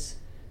years,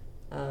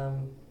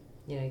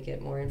 you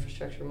get more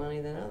infrastructure money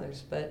than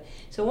others. But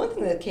so one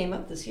thing that came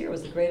up this year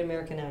was the Great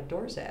American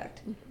Outdoors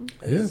Act.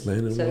 Yeah,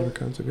 Land and Water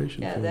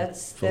Conservation Yeah, Fund,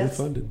 that's fully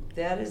funded.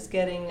 That is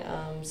getting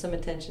some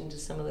attention to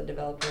some of the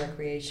developed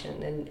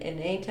recreation, and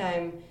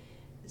anytime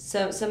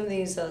some of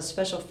these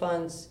special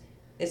funds,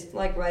 it's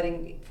like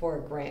writing for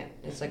a grant.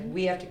 It's like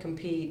we have to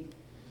compete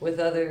with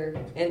other,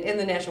 and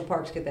the national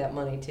parks get that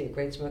money too.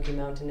 Great Smoky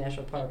Mountain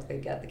National Park, they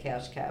got the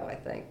cash cow, I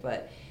think.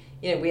 But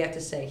we have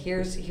to say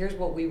here's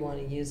what we want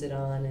to use it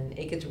on, and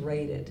it gets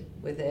rated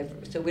with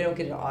so we don't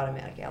get an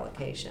automatic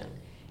allocation.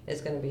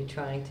 It's going to be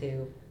trying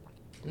to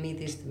meet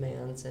these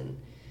demands and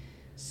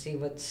see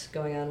what's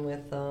going on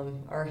with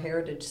our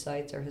heritage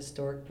sites, our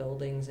historic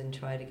buildings, and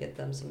try to get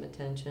them some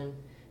attention.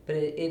 But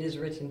it is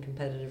written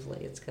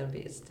competitively.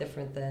 It's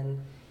different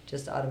than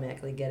just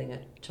automatically getting a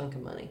chunk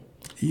of money.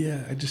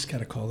 Yeah, I just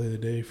got a call the other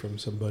day from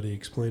somebody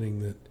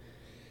explaining that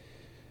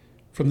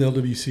from the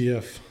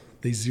LWCF,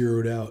 they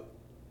zeroed out,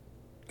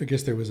 I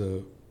guess there was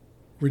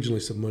originally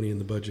some money in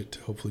the budget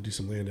to hopefully do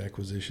some land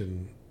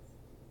acquisition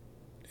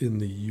in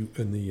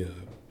the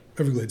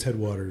Everglades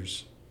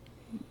Headwaters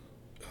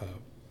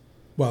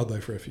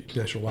wildlife refuge,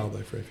 National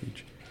Wildlife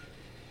Refuge.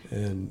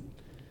 And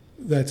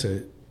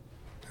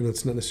and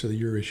it's not necessarily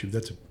your issue,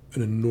 that's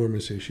an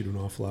enormous issue to an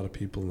awful lot of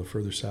people. And the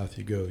further south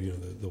you go,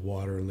 the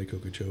water in Lake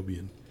Okeechobee,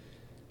 and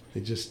they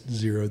just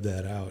zeroed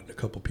that out. A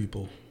couple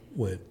people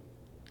went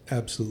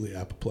absolutely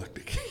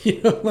apoplectic.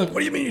 Like, what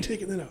do you mean you're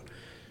taking that out?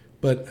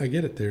 But I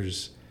get it.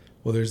 There's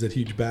that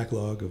huge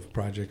backlog of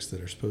projects that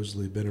are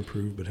supposedly been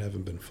approved but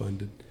haven't been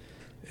funded,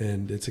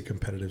 and it's a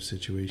competitive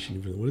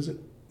situation. What is it?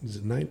 Is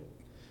it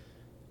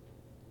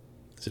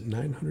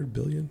 900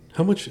 billion?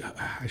 How much?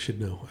 I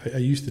should know. I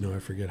used to know. I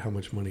forget how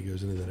much money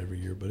goes into that every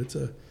year. But it's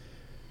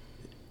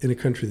in a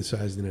country the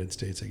size of the United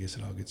States, I guess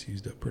it all gets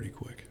used up pretty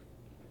quick.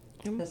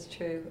 That's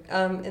true.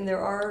 And there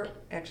are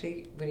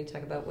actually, when you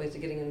talk about ways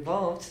of getting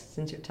involved,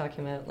 since you're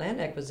talking about land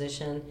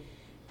acquisition,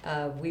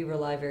 we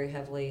rely very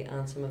heavily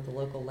on some of the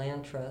local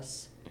land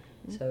trusts.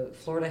 So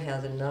Florida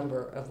has a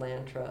number of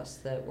land trusts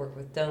that work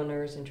with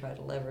donors and try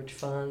to leverage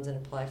funds and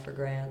apply for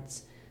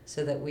grants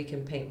so that we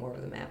can paint more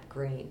of the map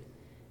green.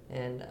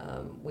 And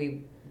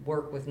we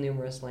work with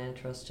numerous land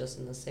trusts just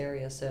in this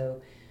area.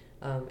 So,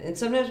 and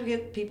sometimes we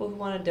get people who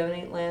want to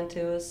donate land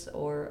to us,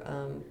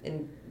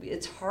 and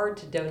it's hard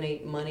to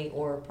donate money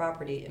or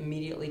property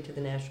immediately to the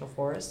national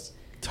forests.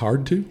 It's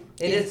hard to?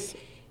 It is.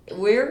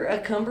 We're a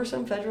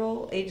cumbersome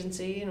federal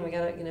agency, and we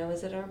got to,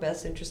 is it in our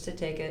best interest to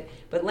take it?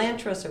 But land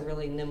trusts are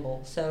really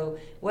nimble. So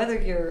whether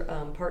you're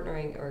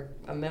partnering or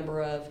a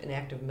member of, an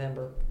active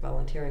member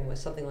volunteering with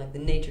something like the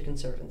Nature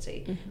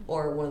Conservancy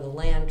or one of the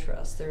land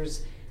trusts,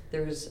 there's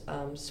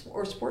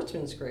or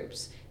sportsmen's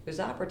groups, there's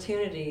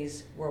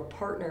opportunities where a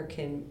partner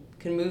can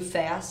move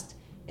fast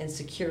and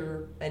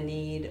secure a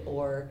need,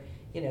 or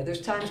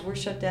there's times we're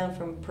shut down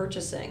from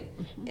purchasing,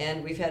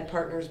 and we've had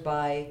partners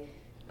buy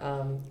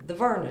the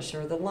varnish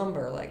or the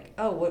lumber. Like,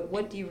 oh,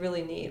 what do you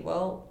really need?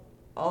 Well,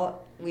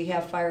 we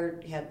had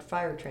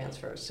fire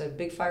transfers. So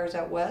big fires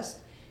out west,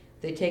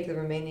 they take the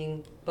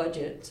remaining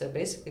budget. So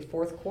basically,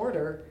 fourth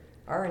quarter,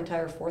 our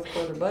entire fourth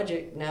quarter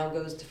budget now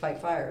goes to fight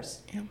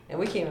fires, and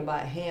we can't even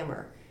buy a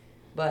hammer.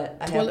 But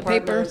I have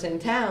partners in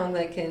town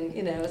that can,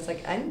 it's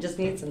like, I just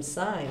need some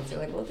signs. They're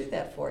like, we'll do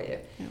that for you.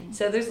 Yeah.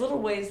 So there's little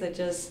ways that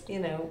just,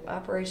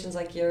 operations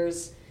like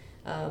yours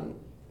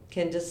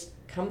can just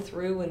come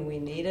through when we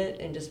need it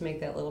and just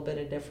make that little bit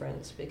of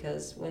difference.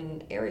 Because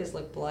when areas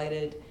look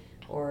blighted,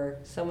 or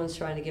someone's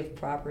trying to give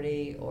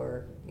property,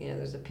 or,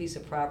 there's a piece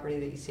of property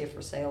that you see a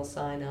for sale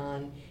sign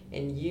on,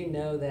 and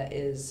that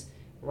is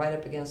right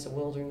up against a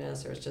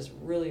wilderness, or it's just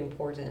really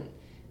important,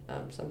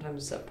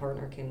 sometimes a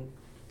partner can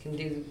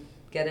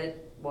get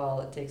it, while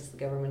it takes the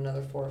government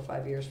another 4 or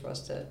 5 years for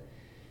us to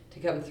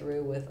come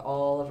through with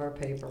all of our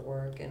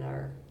paperwork and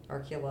our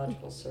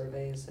archaeological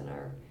surveys and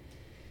our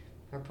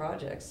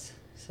projects.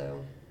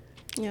 So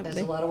there's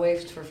a lot of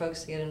ways for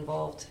folks to get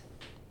involved.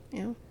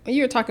 Yeah. When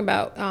you were talking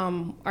about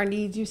our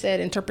needs, you said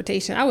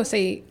interpretation. I would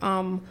say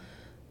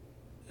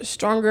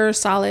stronger,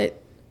 solid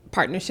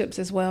partnerships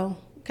as well.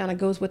 Kind of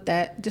goes with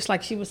that. Just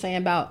like she was saying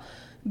about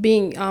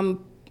being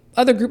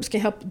other groups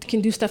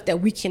can do stuff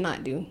that we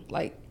cannot do.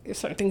 Like there's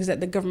certain things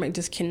that the government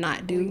just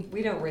cannot do.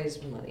 We don't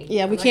raise money.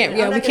 Yeah, we can't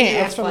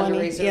ask for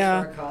money.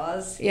 Yeah, for a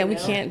cause, we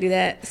can't do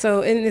that.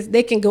 So and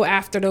they can go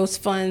after those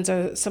funds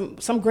or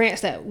some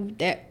grants that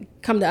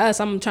come to us.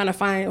 I'm trying to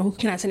find who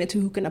can I send it to,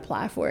 who can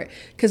apply for it,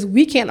 because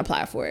we can't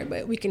apply for it,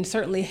 but we can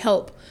certainly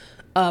help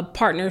a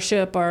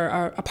partnership or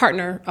a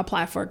partner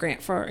apply for a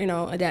grant for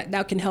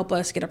that can help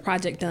us get a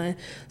project done.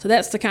 So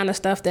that's the kind of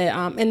stuff that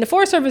and the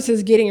Forest Service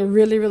is getting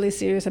really, really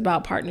serious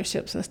about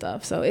partnerships and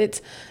stuff. So a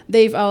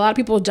lot of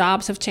people's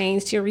jobs have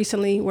changed here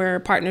recently,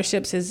 where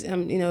partnerships is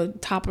their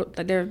top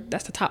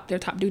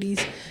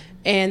duties,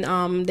 and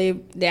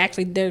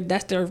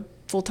that's their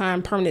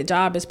full-time permanent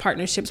job is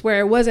partnerships,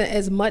 where it wasn't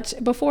as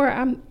much before.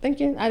 I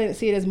didn't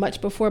see it as much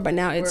before, but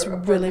now it's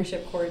really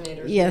partnership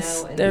coordinators.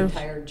 Now, and their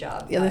entire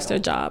job. Yeah, that's their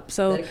job.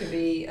 So that could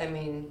be.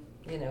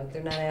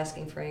 they're not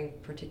asking for any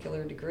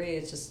particular degree.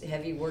 It's just,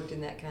 have you worked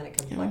in that kind of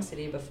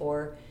complexity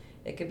before?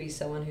 It could be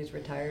someone who's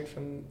retired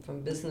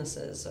from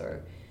businesses,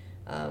 or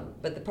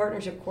but the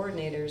partnership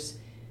coordinators,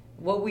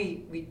 what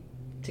we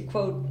to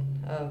quote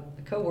a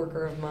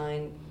coworker of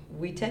mine,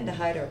 we tend to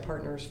hide our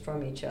partners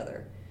from each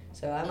other.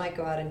 So I might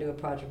go out and do a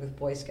project with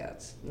Boy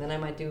Scouts, and then I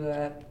might do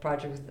a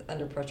project with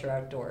Under Pressure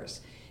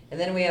Outdoors, and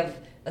then we have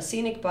a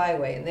scenic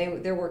byway,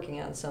 and they're working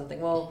on something.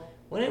 Well,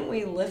 wouldn't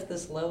we lift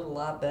this load a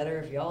lot better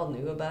if y'all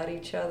knew about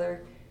each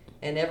other?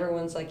 And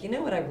everyone's like, you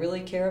know what I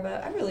really care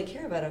about? I really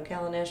care about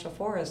Ocala National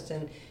Forest,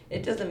 and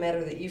it doesn't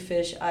matter that you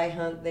fish, I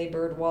hunt, they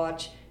bird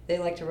watch, they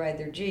like to ride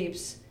their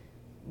Jeeps.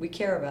 We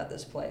care about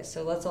this place,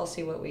 so let's all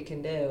see what we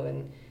can do.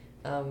 And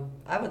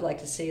I would like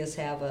to see us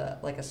have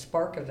a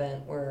spark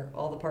event where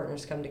all the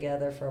partners come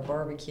together for a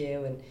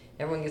barbecue, and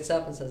everyone gets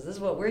up and says, this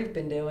is what we've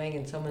been doing,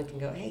 and someone can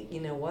go, hey,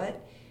 you know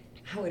what?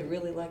 I would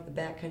really like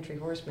the Backcountry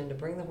Horsemen to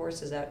bring the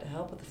horses out to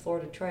help with the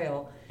Florida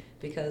Trail,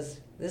 because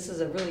this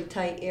is a really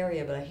tight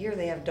area, but I hear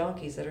they have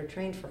donkeys that are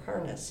trained for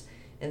harness,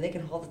 and they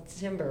can haul the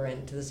timber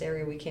into this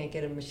area we can't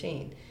get a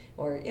machine.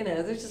 Or,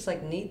 there's just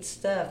like neat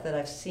stuff that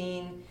I've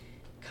seen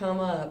come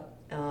up,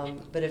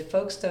 but if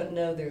folks don't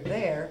know they're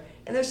there,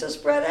 and they're so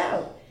spread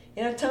out.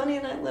 Tony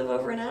and I live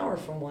over an hour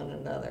from one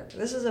another.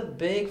 This is a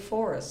big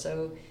forest,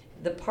 so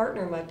the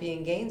partner might be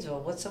in Gainesville.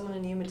 What's someone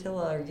in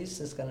Umatilla or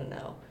Eustis going to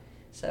know?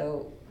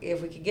 So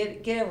if we could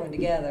get everyone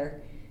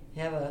together,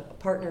 have a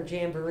partner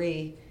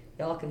jamboree,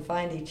 y'all can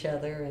find each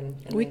other. And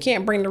we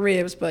can't bring the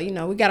ribs, but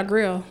we got a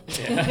grill.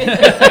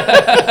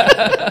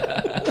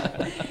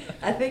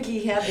 I think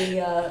he had the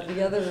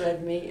other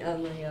red meat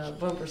on the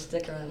bumper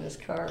sticker on his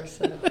car,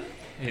 so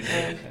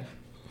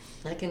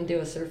I can do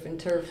a surf and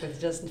turf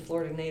with just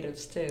Florida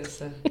natives too.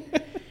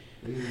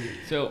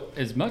 So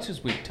as much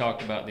as we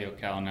talk about the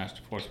Ocala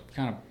National Forest, we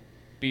kind of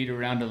beat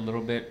around it a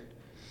little bit.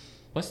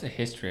 What's the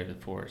history of the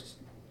forest?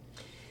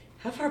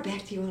 How far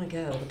back do you want to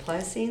go? The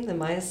Pliocene, the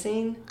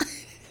Miocene,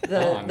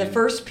 the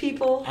first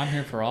people? I'm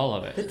here for all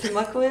of it. The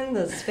Timucuan,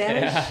 the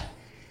Spanish?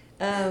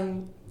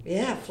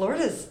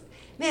 Florida's...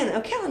 Man,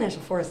 Ocala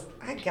National Forest,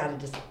 I'm going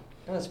to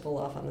pull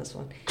off on this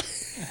one.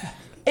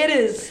 It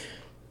is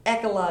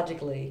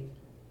ecologically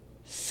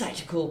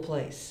such a cool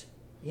place.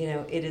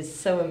 It is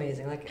so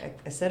amazing. Like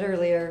I said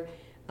earlier,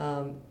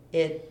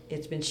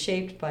 it's been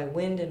shaped by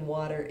wind and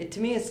water. To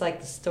me, it's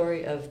like the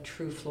story of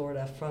true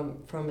Florida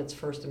from its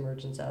first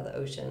emergence out of the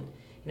ocean.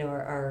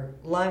 Our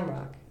Lime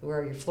Rock,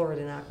 where your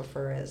Floridan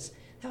aquifer is,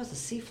 that was the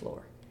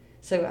seafloor.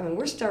 So,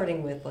 we're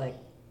starting with,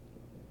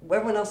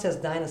 everyone else has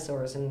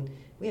dinosaurs, and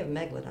we have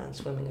megalodons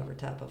swimming over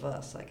top of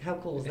us. Like, how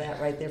cool is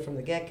that right there from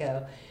the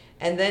get-go?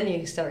 And then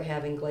you start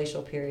having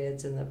glacial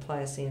periods in the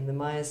Pliocene, the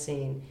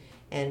Miocene,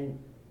 and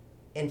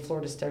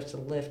Florida starts to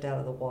lift out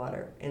of the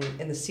water,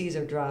 and the seas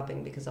are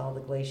dropping because of all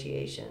the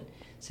glaciation.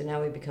 So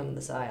now we become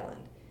this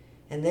island.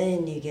 And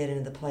then you get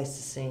into the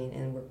Pleistocene,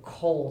 and we're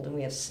cold, and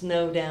we have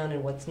snow down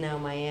in what's now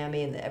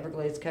Miami, and the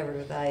Everglades covered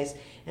with ice,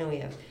 and we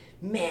have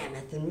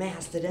mammoth and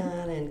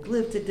mastodon and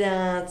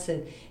glyptodonts,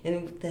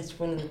 and that's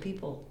when the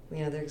people,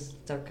 they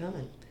start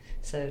coming.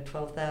 So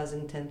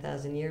 12,000,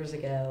 10,000 years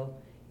ago,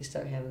 you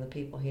start having the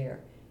people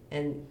here.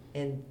 And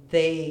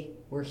they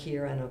were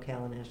here on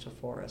Ocala National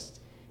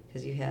Forest,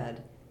 because you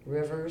had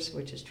rivers,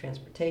 which is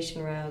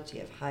transportation routes,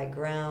 you have high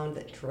ground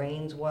that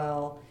drains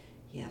well,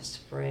 you have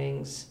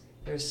springs.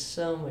 There's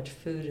so much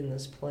food in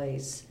this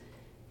place,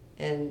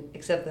 and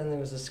except then there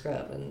was a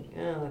scrub, and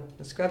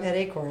the scrub had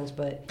acorns,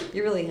 but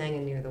you're really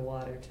hanging near the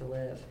water to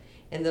live.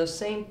 And those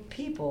same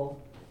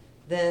people,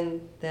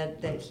 then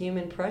that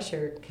human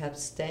pressure kept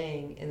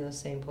staying in those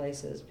same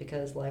places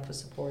because life was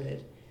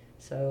supported.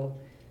 So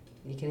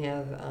you can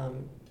have,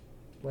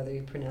 whether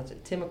you pronounce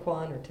it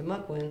Timucuan or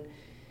Timucuan,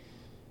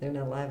 they're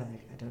not alive.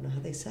 I don't know how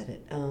they said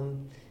it.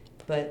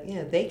 But,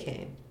 they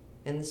came.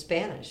 And the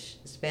Spanish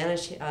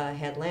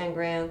had land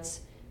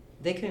grants.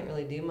 They couldn't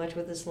really do much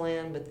with this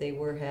land, but they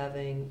were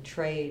having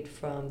trade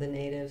from the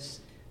natives.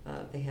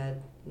 They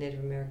had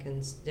Native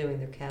Americans doing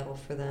their cattle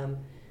for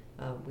them.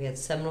 We had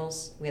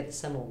Seminoles. We had the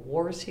Seminole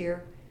Wars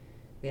here.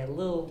 We had a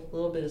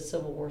little bit of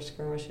Civil War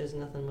skirmishes,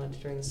 nothing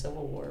much during the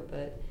Civil War.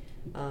 But,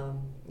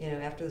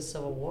 after the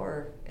Civil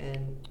War,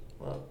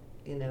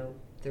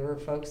 there were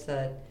folks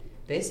that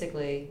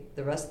basically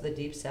the rest of the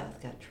Deep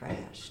South got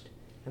trashed.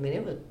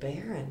 It was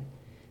barren.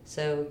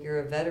 So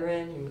you're a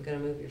veteran, you're going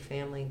to move your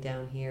family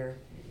down here.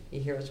 You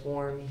hear it's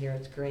warm, you hear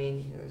it's green,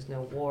 you hear there's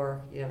no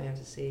war. You don't have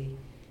to see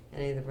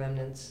any of the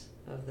remnants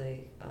of the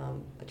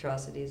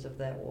atrocities of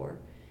that war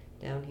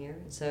down here.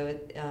 So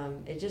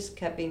it just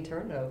kept being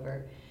turned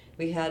over.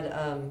 We had,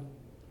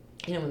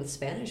 when the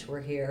Spanish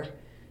were here,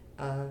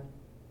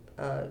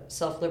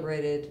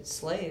 self-liberated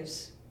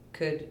slaves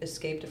could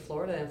escape to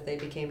Florida. If they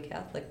became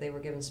Catholic, they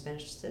were given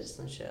Spanish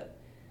citizenship.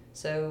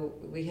 So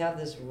we have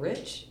this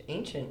rich,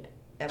 ancient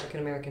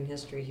African-American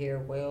history here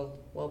well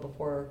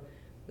before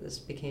this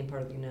became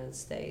part of the United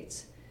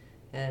States.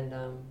 And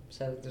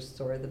so there's the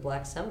story of the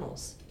Black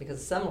Seminoles, because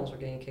the Seminoles were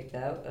getting kicked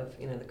out of,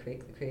 the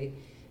Creek,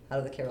 out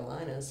of the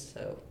Carolinas.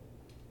 So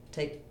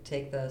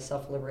take the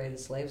self-liberated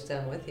slaves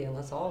down with you, and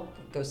let's all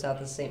go south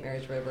of the St.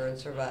 Mary's River and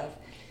survive.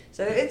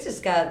 So it's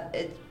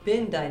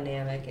been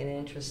dynamic and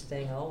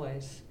interesting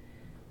always.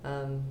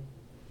 And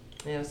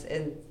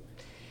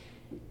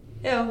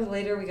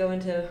later we go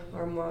into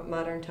our more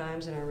modern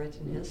times and our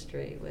written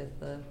history with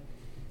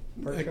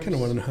I kind of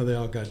want to know how they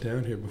all got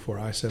down here before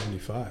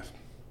I-75.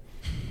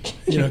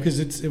 Because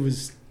it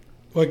was.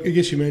 Well, I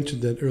guess you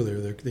mentioned that earlier.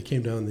 They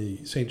came down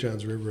the St.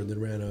 Johns River and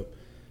then ran up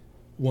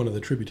one of the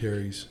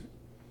tributaries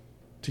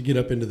to get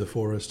up into the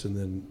forest, and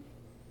then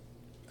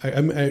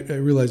I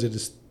realized I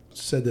just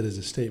said that as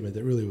a statement.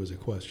 That really was a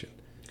question.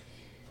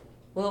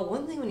 Well,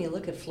 one thing when you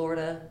look at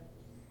Florida,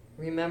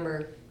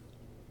 remember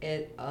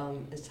it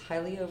is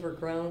highly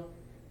overgrown.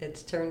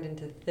 It's turned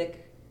into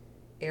thick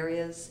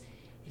areas.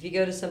 If you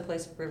go to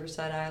someplace like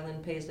Riverside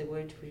Island, Paisley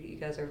Woods, where you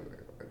guys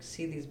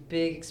see these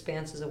big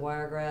expanses of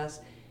wiregrass,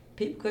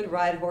 people could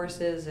ride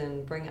horses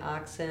and bring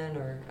oxen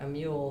or a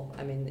mule.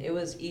 I mean, it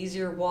was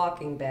easier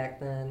walking back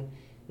then.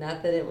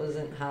 Not that it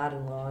wasn't hot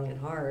and long and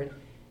hard,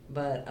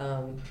 but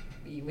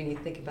when you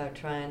think about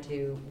trying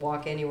to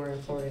walk anywhere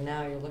in Florida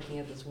now, you're looking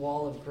at this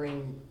wall of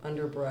green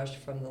underbrush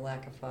from the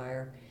lack of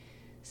fire.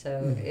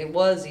 So it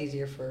was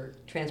easier for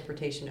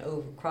transportation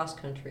over cross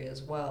country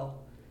as well.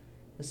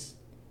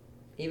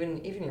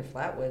 Even your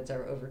flatwoods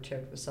are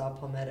overchoked with saw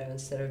palmetto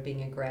instead of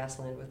being a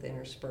grassland with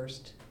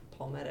interspersed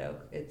palmetto.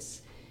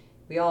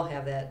 We all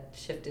have that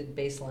shifted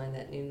baseline,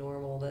 that new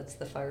normal. That's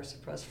the fire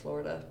suppressed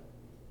Florida.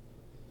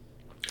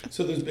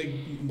 So those big,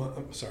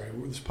 I'm sorry,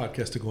 this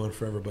podcast to go on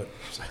forever, but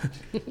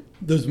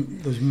those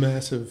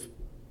massive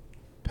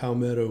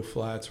palmetto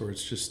flats where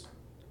it's just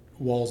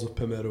walls of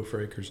palmetto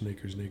for acres and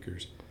acres and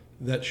acres,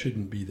 that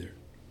shouldn't be there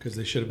because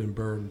they should have been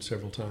burned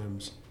several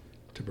times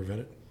to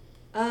prevent it.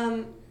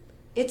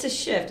 It's a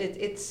shift.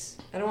 It's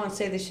I don't want to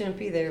say they shouldn't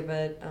be there,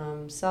 but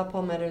saw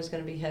palmetto is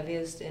going to be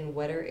heaviest in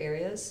wetter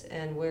areas,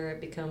 and where it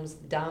becomes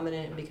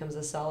dominant and becomes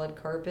a solid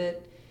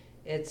carpet,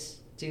 it's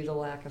due to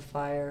lack of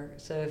fire.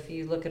 So if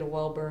you look at a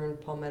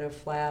well-burned palmetto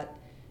flat,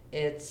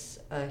 it's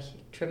a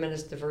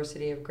tremendous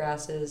diversity of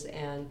grasses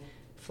and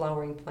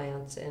flowering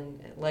plants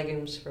and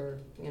legumes for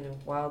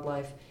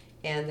wildlife,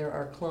 and there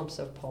are clumps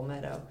of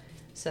palmetto.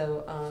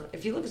 So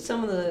if you look at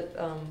some of the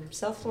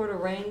South Florida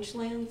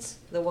rangelands,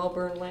 the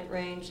well-burned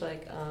range,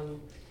 like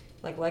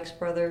Lex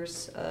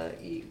Brothers,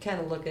 you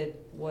kind of look at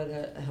what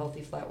a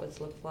healthy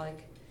flatwoods look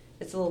like.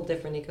 It's a little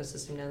different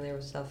ecosystem down there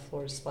with South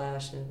Florida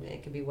splash, and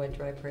it could be wet,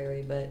 dry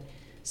prairie. But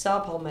saw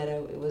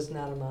palmetto, it was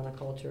not a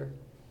monoculture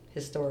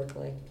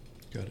historically.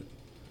 Got it.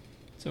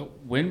 So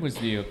when was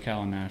the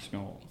Ocala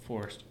National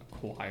Forest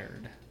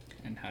acquired,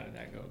 and how did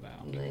that go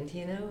about?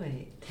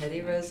 1908,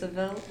 Teddy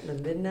Roosevelt, the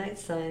midnight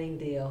signing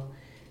deal.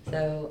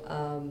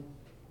 So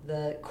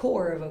the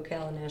core of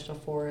Ocala National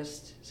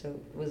Forest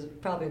was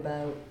probably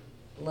about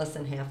less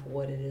than half of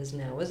what it is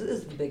now. This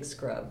is the big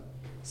scrub.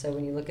 So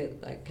when you look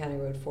at like County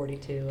Road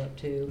 42 up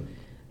to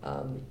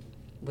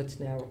what's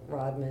now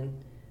Rodman,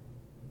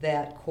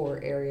 that core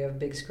area of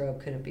big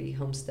scrub couldn't be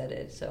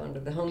homesteaded. So under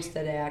the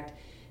Homestead Act,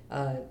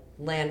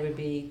 land would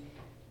be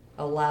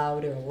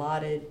allowed or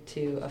allotted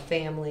to a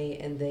family,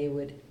 and they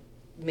would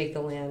make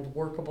the land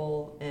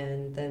workable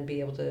and then be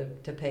able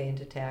to pay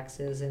into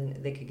taxes, and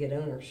they could get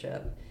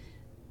ownership.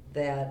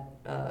 That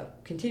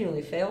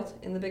continually failed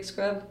in the big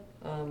scrub.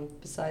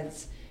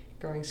 Besides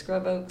growing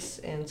scrub oaks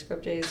and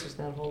scrub jays, there's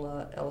not a whole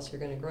lot else you're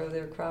going to grow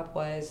there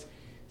crop-wise.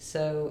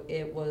 So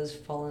it was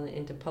fallen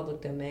into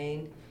public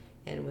domain,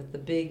 and with the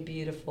big,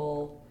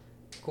 beautiful,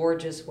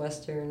 gorgeous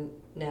western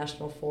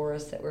national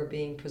forests that were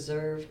being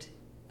preserved,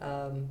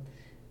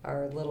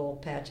 our little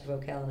patch of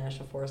Ocala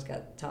National Forest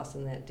got tossed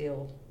in that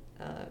deal.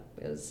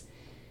 It was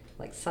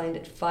like signed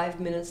at 5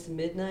 minutes to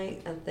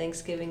midnight on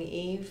Thanksgiving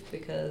Eve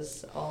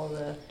because all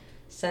the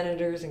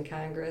senators in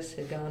Congress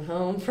had gone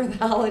home for the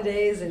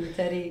holidays, and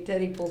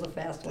Teddy pulled a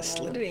fast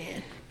one out.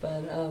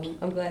 But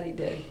I'm glad he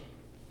did.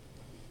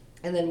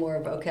 And then more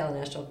of Ocala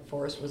National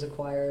Forest was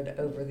acquired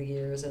over the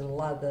years, and a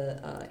lot of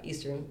the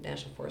eastern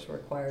national forests were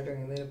acquired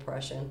during the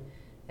Depression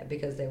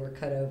because they were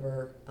cut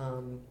over,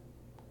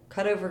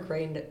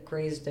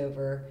 grazed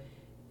over.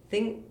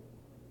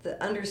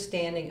 The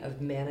understanding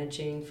of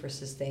managing for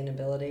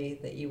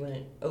sustainability, that you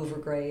wouldn't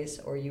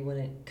overgraze or you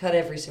wouldn't cut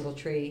every single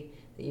tree,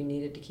 that you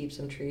needed to keep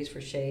some trees for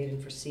shade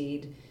and for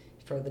seed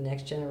for the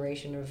next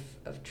generation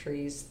of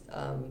trees,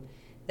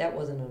 that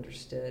wasn't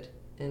understood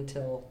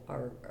until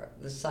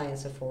the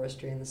science of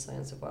forestry and the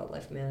science of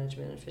wildlife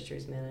management and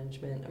fisheries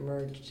management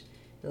emerged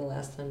in the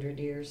last 100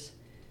 years.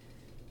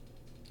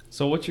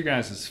 So what's your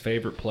guys'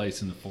 favorite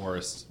place in the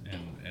forest,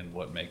 and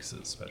what makes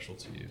it special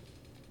to you?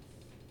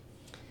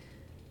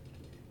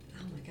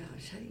 Oh my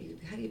gosh,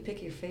 how do you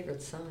pick your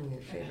favorite song,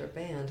 your favorite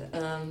band?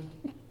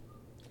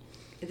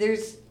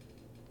 There's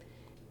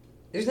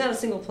not a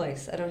single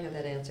place. I don't have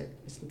that answer.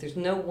 There's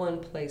no one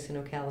place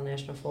in Ocala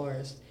National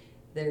Forest.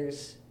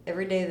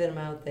 Every day that I'm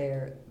out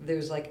there,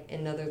 there's like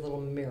another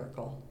little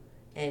miracle.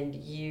 And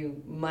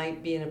you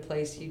might be in a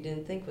place you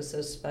didn't think was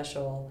so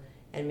special,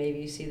 and maybe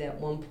you see that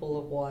one pool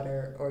of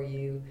water, or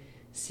you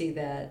see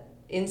that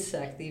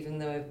insect, even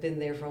though I've been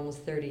there for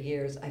almost 30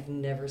 years, I've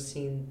never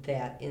seen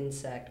that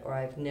insect, or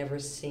I've never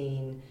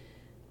seen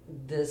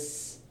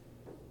this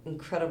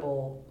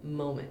incredible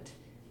moment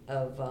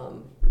of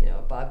a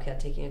bobcat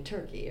taking a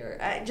turkey, or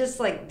there's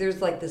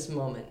like this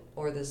moment,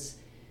 or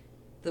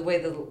the way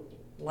the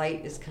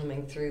light is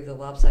coming through the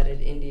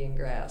lopsided Indian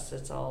grass.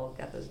 It's all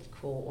got those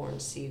cool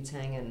orange seeds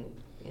hanging.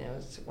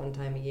 It's one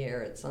time a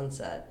year at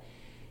sunset.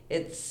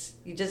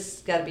 You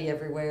just got to be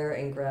everywhere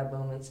and grab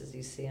moments as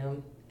you see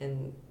them.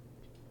 And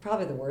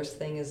probably the worst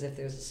thing is if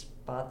there's a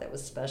spot that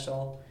was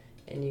special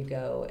and you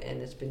go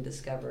and it's been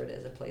discovered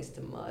as a place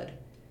to mud.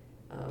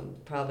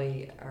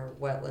 Probably our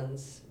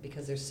wetlands,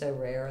 because they're so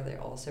rare, they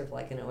all serve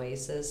like an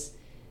oasis.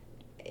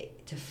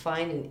 To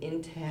find an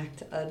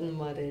intact,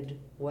 unmudded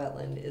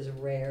wetland is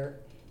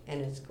rare,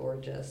 and it's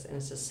gorgeous, and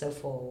it's just so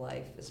full of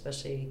life,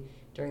 especially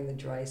during the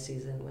dry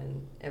season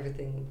when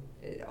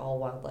all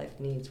wildlife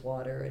needs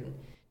water and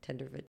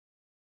tender vegetation.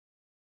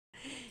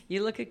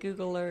 You look at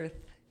Google Earth,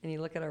 and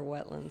you look at our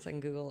wetlands on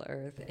Google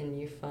Earth, and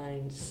you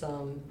find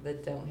some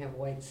that don't have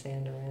white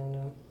sand around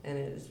them, and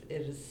it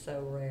is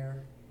so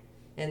rare.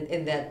 And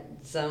in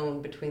that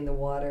zone between the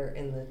water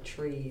and the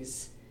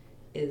trees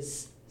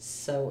is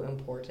so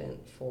important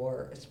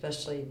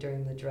especially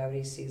during the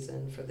droughty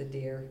season for the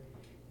deer.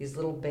 These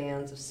little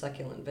bands of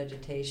succulent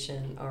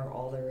vegetation are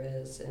all there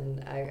is,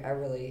 and I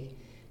really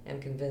am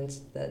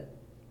convinced that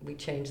we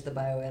change the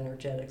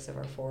bioenergetics of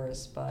our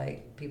forests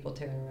by people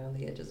tearing around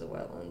the edges of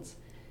wetlands.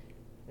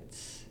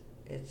 It's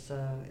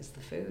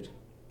the food.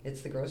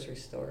 It's the grocery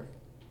store,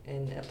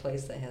 and a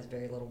place that has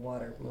very little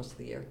water most of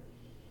the year.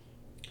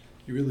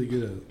 You really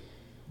get a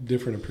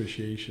different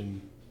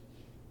appreciation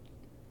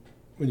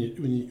when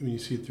you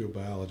see it through a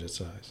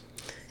biologist's eyes,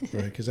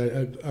 right? Because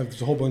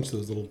there's a whole bunch of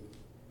those little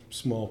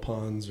small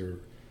ponds, and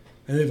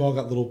they've all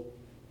got little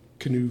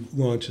canoe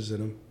launches in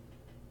them.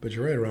 But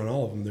you're right, around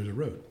all of them, there's a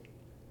road.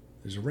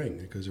 There's a ring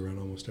that goes around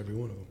almost every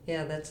one of them.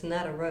 Yeah, that's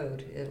not a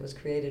road. It was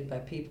created by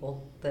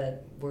people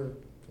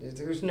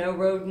there's no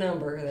road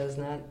number. That's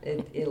not.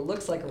 It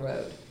looks like a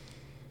road.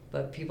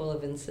 But people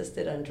have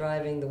insisted on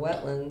driving the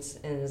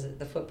wetlands, and as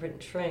the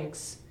footprint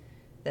shrinks,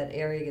 that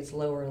area gets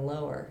lower and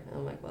lower. And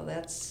I'm like, well,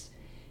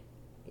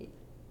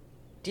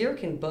 deer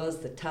can buzz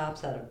the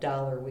tops out of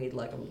dollar weed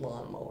like a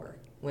lawnmower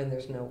when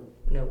there's no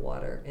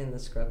water and the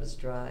scrub is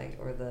dry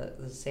or the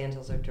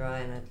sandhills are dry.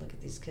 And I'd look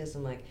at these kids,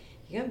 I'm like,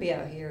 you're going to be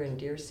out here in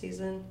deer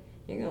season,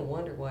 you're going to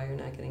wonder why you're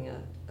not getting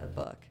a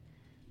buck.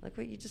 Like,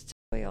 well, you just took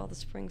away all the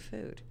spring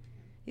food.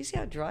 You see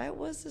how dry it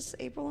was this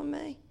April and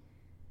May?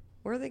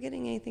 Where are they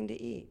getting anything to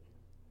eat?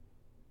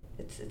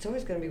 It's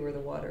always going to be where the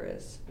water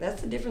is.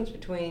 That's the difference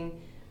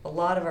between a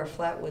lot of our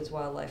flatwoods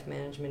wildlife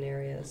management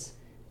areas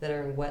that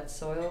are in wet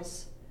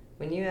soils.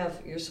 When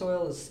your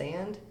soil is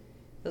sand,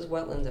 those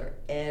wetlands are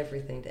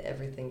everything to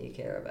everything you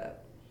care about.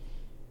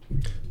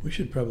 We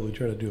should probably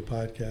try to do a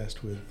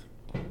podcast with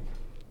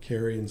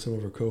Carrie and some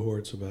of her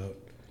cohorts about,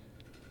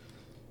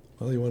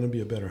 well, you want to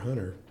be a better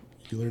hunter,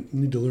 you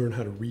need to learn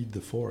how to read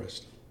the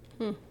forest.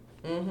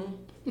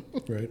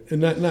 Right,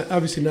 and not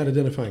obviously not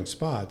identifying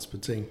spots,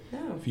 but saying,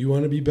 if you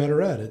want to be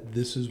better at it,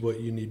 this is what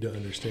you need to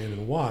understand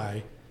and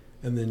why,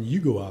 and then you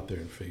go out there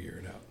and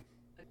figure it out.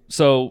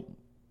 So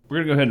we're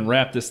gonna go ahead and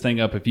wrap this thing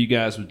up. If you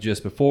guys would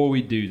just, before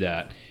we do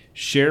that,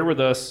 share with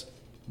us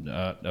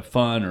a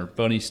fun or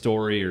funny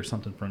story or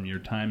something from your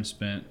time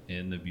spent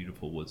in the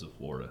beautiful woods of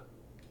Florida.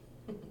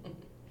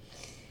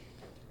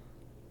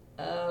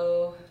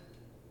 Oh.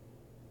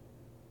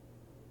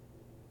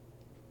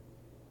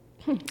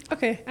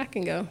 Okay, I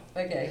can go.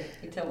 Okay,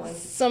 you tell one.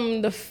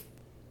 Some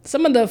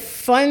of the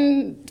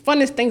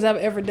funnest things I've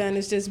ever done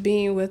is just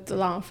being with the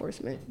law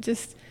enforcement.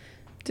 Just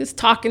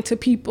talking to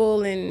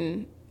people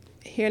and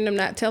hearing them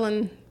not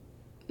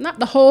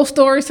the whole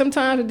story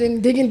sometimes, and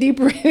then digging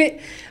deeper in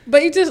it.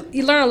 But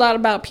you learn a lot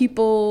about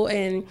people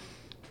and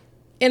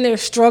their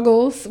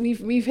struggles.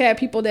 We've had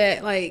people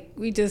that, like,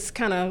 we just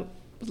kind of,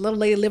 little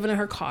lady living in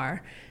her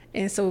car,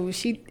 and so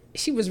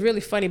she was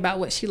really funny about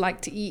what she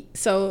liked to eat.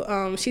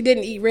 So she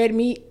didn't eat red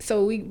meat.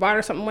 So we brought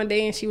her something one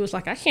day, and she was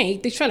like, I can't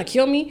eat this, trying to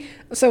kill me.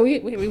 So we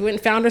went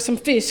and found her some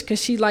fish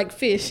because she liked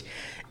fish.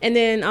 And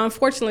then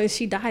unfortunately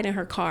she died in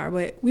her car.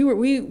 But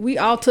we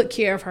all took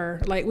care of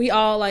her. Like, we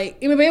all, like,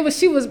 I mean,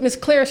 she was Miss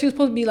Claire. She was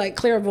supposed to be like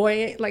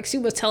clairvoyant. Like, she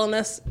was telling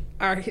us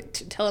our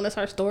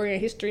story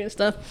and history and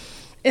stuff.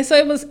 And so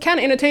it was kind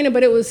of entertaining,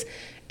 but it's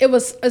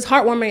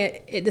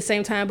heartwarming at the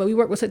same time. But we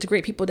worked with such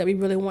great people that we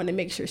really wanted to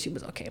make sure she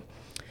was okay.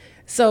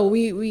 So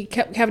we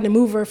kept having to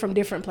move her from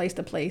different place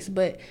to place,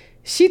 but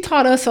she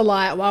taught us a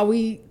lot while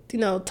we,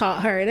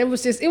 taught her. And it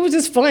was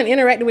just fun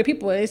interacting with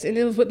people. And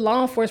it was with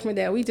law enforcement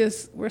that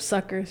we're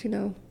suckers,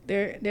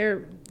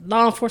 They're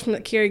law enforcement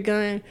that carry a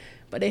gun,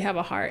 but they have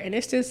a heart. And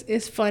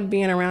it's fun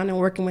being around and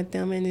working with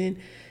them. And then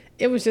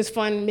it was just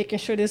fun making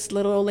sure this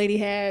little old lady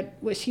had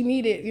what she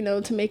needed,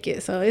 to make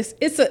it. So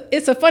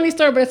it's a funny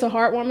story, but it's a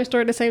heartwarming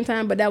story at the same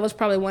time. But that was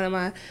probably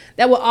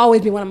that will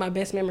always be one of my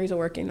best memories of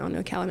working on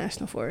the Ocala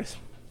National Forest.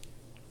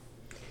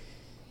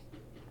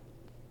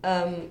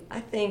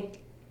 I think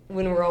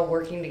when we're all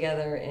working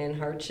together in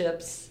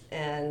hardships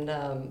and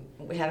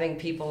having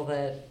people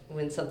that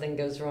when something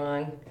goes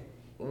wrong,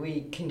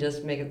 we can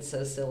just make it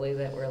so silly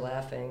that we're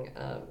laughing.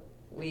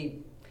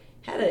 We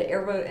had an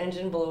airboat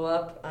engine blow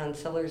up on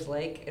Sellers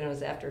Lake, and it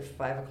was after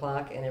 5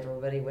 o'clock, and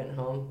everybody went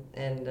home.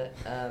 And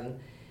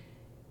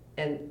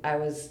I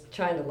was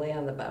trying to lay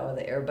on the bow of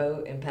the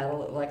airboat and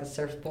paddle it like a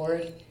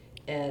surfboard,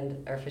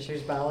 and our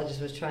fisheries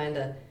biologist was trying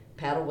to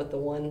paddle with the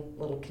one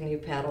little canoe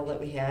paddle that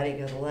we had. He'd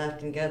go to the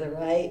left and go to the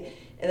right,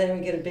 and then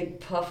we'd get a big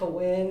puff of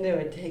wind, and it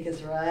would take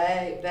us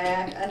right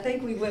back. I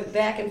think we went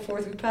back and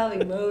forth. We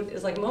probably mowed, it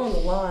was like mowing the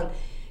lawn,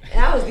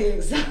 and I was getting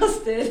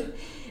exhausted.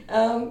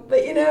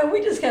 But, you know,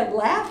 we just kept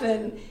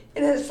laughing,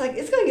 and it's like,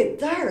 it's going to get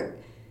dark.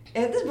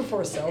 And this is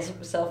before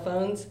cell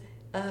phones.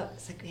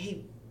 It's like,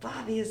 hey,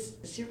 Bobby, is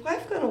your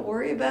wife going to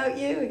worry about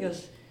you? He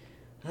goes,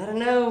 I don't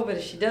know, but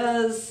if she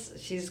does,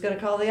 she's going to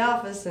call the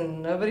office,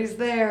 and nobody's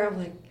there. I'm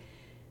like,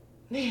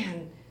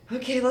 man,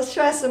 okay, let's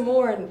try some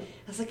more. And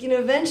I was like, you know,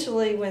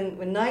 eventually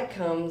when night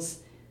comes,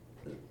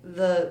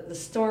 the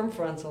storm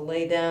fronts will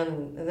lay down,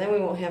 and then we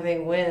won't have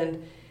any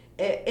wind.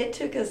 It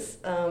took us,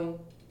 I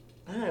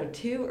don't know,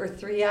 2 or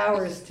 3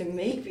 hours to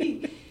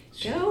maybe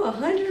go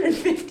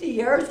 150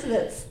 yards to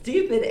that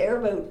stupid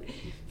airboat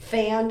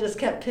fan just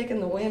kept picking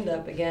the wind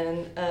up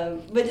again.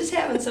 But just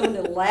having someone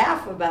to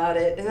laugh about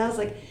it. And I was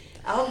like,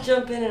 I'll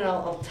jump in and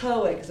I'll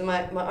tow it because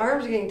my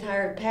arms are getting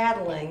tired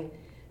paddling.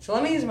 So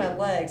let me use my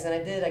legs. And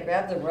I did. I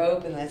grabbed the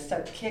rope and I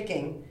started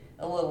kicking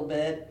a little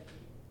bit.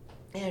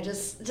 And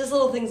just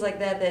little things like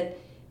that that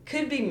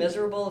could be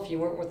miserable if you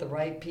weren't with the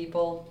right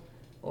people.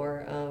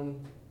 Or,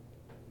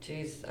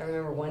 geez, I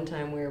remember one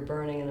time we were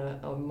burning in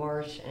a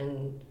marsh,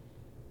 and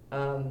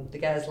the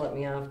guys let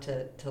me off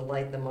to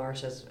light the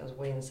marsh. I was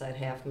way inside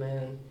Half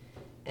Moon.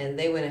 And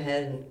they went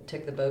ahead and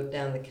took the boat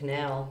down the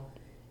canal.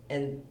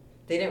 And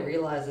they didn't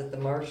realize that the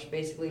marsh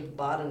basically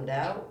bottomed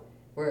out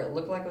where it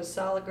looked like it was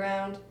solid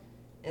ground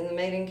in the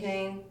mating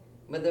cane,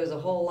 but there was a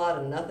whole lot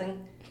of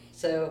nothing.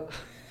 So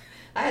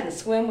I had to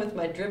swim with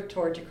my drip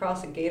torch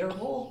across a gator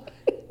hole.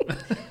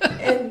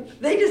 And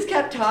they just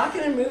kept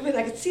talking and moving.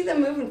 I could see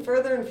them moving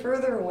further and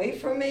further away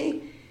from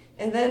me.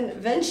 And then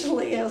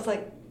eventually I was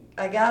like,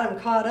 I got them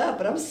caught up,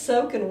 but I'm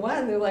soaking wet.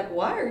 And they're like,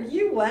 why are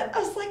you wet? I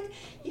was like,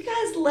 you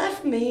guys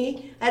left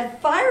me. I had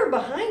fire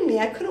behind me.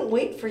 I couldn't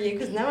wait for you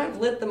because now I've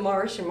lit the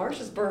marsh, and marsh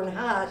is burning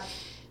hot.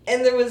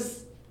 And there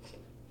was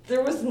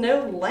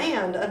no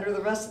land under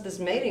the rest of this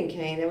mating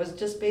cane. It was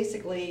just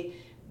basically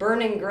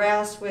burning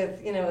grass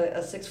with, you know,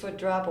 a 6-foot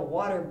drop of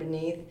water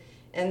beneath.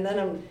 And then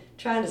I'm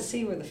trying to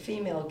see where the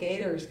female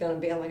gator is going to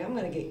be. I'm like, I'm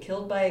going to get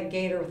killed by a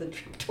gator with a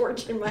drip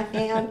torch in my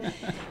hand.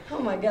 Oh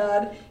my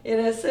God. You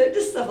know, so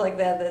just stuff like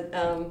that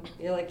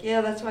you're like,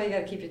 yeah, that's why you got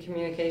to keep your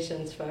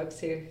communications,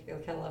 folks. You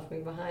kind of left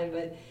me behind.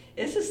 But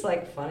it's just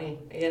like funny,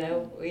 you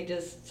know. We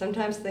just,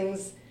 sometimes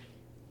things,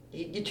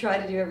 you try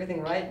to do everything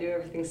right, do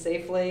everything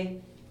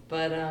safely.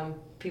 But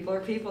people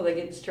are people. They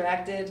get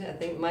distracted. I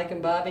think Mike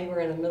and Bobby were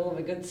in the middle of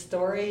a good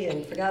story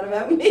and forgot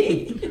about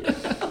me. You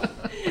know?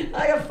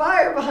 I got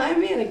fire behind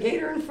me and a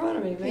gator in front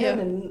of me, man,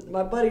 and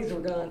my buddies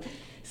were gone.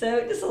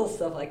 So just little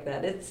stuff like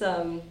that.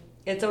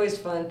 It's always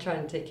fun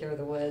trying to take care of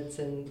the woods,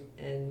 and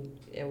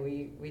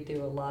we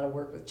do a lot of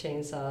work with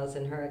chainsaws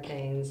and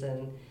hurricanes,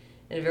 and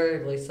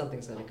invariably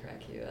something's going to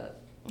crack you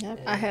up. Yeah,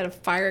 I had a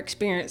fire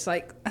experience.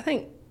 Like, I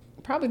think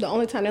probably the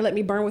only time they let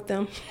me burn with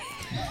them.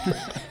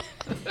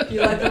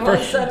 You like the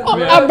wrong side of the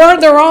road? I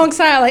burned the wrong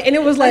side, like, and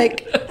it was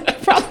like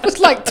probably was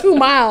like 2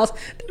 miles.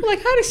 They were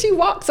like, how did she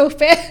walk so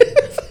fast?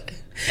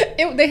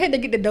 They had to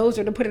get the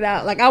dozer to put it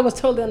out. Like, I was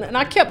totally and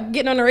I kept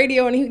getting on the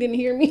radio, and he didn't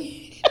hear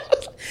me.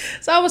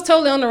 So I was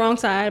totally on the wrong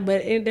side.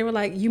 But they were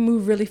like, you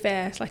move really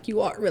fast, like you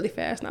walk really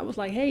fast. And I was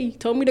like, hey, you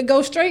told me to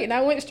go straight, and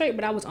I went straight,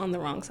 but I was on the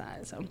wrong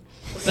side. So,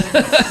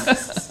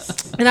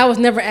 and I was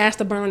never asked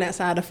to burn on that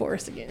side of the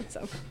forest again.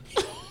 So,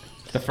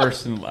 the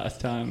first and the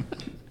last time.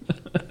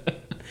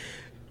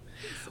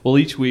 Well,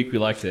 each week we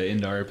like to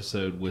end our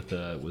episode with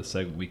a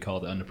segment we call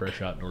the Under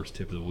Pressure Outdoors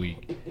Tip of the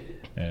Week.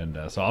 And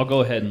so I'll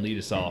go ahead and lead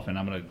us off, and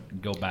I'm going to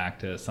go back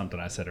to something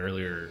I said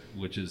earlier,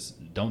 which is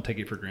don't take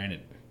it for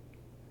granted.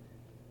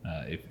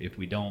 If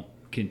we don't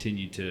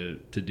continue to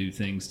do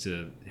things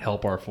to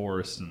help our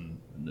forests and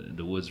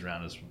the woods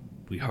around us,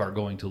 we are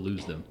going to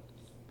lose them.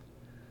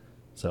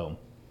 So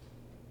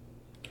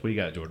what do you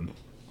got, Jordan?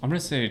 I'm going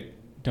to say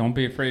don't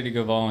be afraid to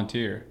go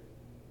volunteer.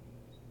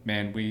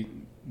 Man,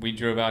 we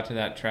drove out to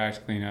that trash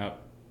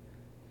cleanup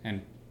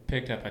and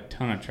picked up a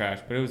ton of trash,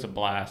 but it was a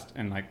blast.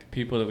 And like the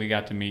people that we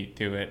got to meet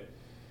through it,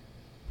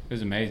 it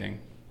was amazing.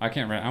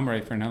 I'm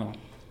ready for another one.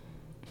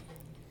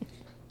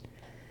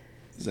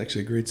 It's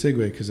actually a great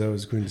segue, because I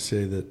was going to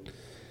say that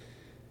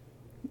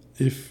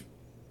if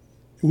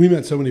we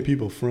met so many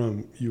people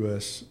from the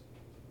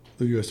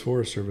U.S.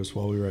 Forest Service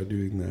while we were out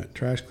doing that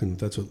trash cleanup,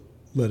 that's what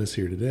led us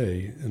here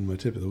today. And my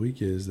tip of the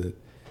week is that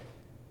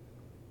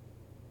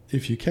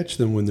if you catch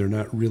them when they're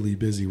not really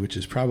busy, which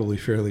is probably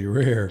fairly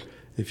rare,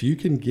 if you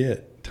can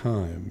get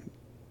time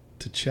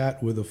to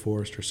chat with a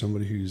forester,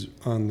 somebody who's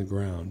on the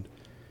ground,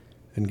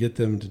 and get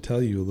them to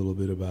tell you a little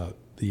bit about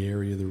the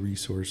area, the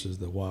resources,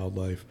 the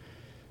wildlife.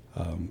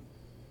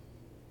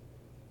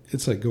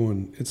 It's like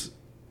going.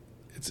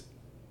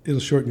 It'll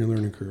shorten your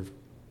learning curve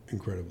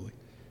incredibly.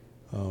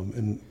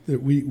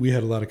 We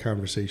had a lot of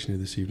conversation here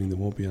this evening that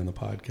won't be on the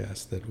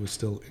podcast that was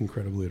still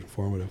incredibly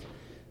informative,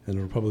 and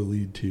it'll probably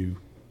lead to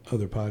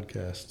other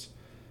podcasts.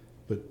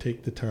 But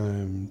take the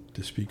time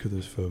to speak with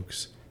those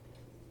folks.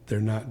 They're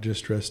not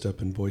just dressed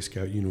up in Boy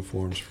Scout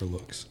uniforms for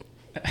looks.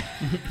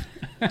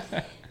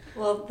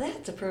 Well,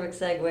 that's a perfect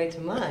segue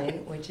to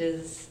mine, which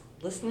is,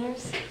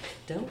 listeners,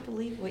 don't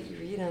believe what you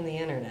read on the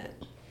internet.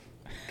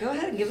 Go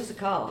ahead and give us a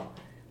call.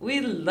 We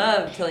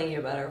love telling you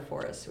about our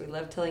forests. We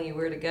love telling you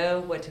where to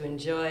go, what to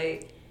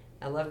enjoy.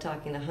 I love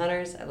talking to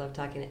hunters. I love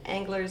talking to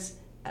anglers.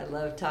 I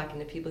love talking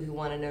to people who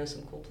want to know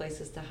some cool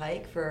places to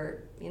hike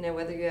for,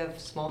 whether you have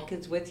small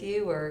kids with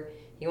you or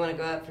you want to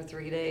go out for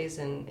 3 days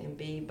and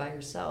be by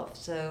yourself.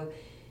 So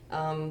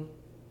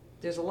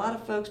there's a lot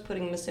of folks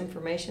putting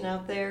misinformation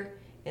out there,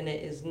 and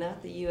it is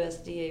not the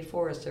USDA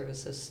Forest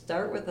Service. So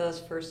start with us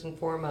first and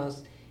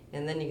foremost,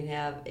 and then you can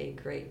have a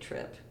great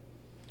trip.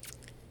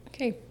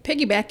 Okay,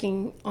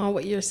 piggybacking on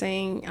what you're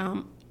saying,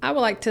 I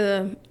would like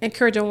to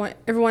encourage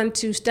everyone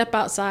to step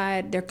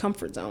outside their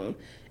comfort zone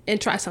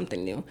and try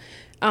something new.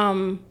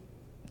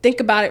 Think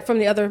about it from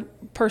the other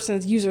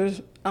person's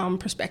user's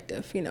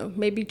perspective.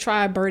 Maybe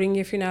try birding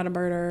if you're not a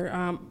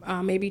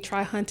birder. Maybe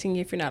try hunting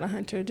if you're not a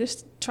hunter.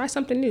 Just try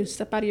something new.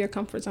 Step out of your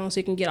comfort zone so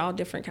you can get all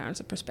different kinds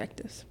of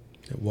perspectives.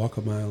 Walk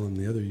a mile in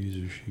the other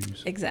user's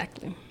shoes.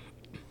 Exactly.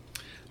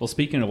 Well,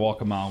 speaking of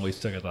walk a mile, we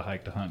still got the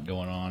hike to hunt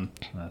going on.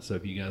 So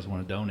if you guys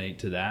want to donate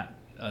to that,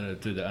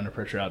 to the Under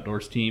Pressure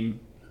Outdoors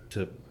team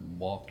to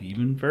walk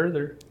even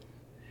further,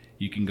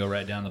 you can go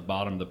right down the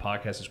bottom of the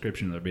podcast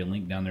description. There'll be a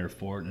link down there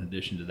for it. In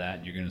addition to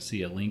that, you're going to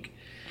see a link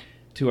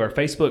to our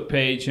Facebook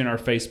page and our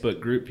Facebook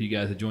group for you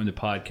guys to join the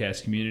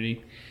podcast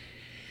community.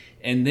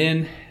 And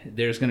then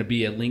there's going to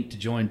be a link to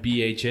join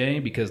BHA,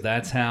 because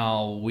that's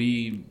how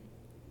we,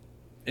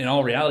 in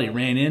all reality,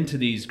 ran into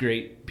these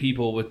great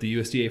people with the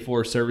USDA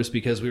Forest Service,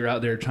 because we were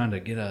out there trying to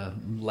get a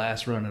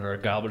last run at our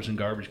gobblers and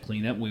garbage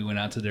cleanup. We went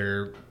out to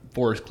their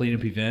forest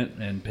cleanup event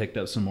and picked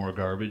up some more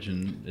garbage,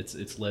 and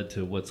it's led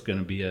to what's going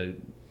to be a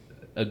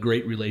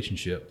great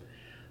relationship.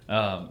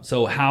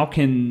 So how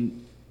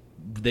can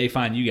they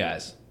find you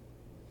guys?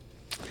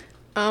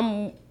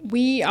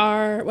 We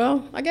are,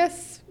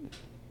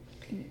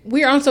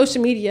 we are on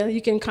social media.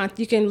 You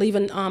can leave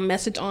a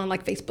message on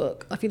like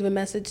Facebook. If you leave a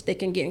message, they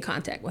can get in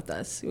contact with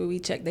us.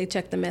 They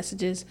check the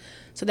messages,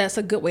 so that's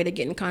a good way to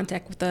get in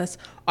contact with us.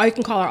 Or you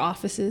can call our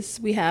offices.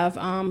 We have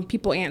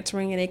people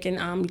answering, and they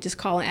can just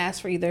call and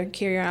ask for either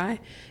Carrie or I,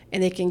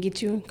 and they can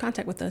get you in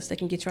contact with us. They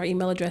can get you our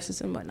email addresses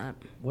and whatnot.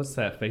 What's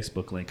that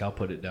Facebook link? I'll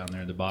put it down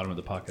there at the bottom of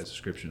the podcast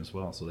description as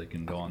well, so they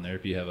can go on there.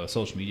 If you have a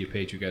social media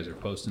page you guys are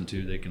posting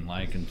to, they can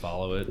like and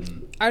follow it.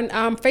 And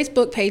our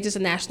Facebook page is a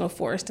national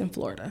forest in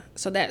Florida.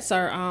 So that's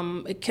our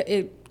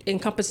it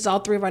encompasses all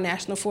 3 of our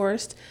national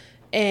forests,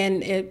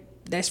 and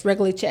that's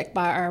regularly checked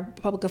by our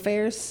public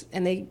affairs.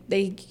 And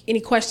they any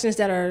questions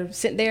that are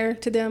sent there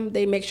to them,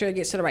 they make sure it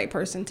gets to the right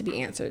person to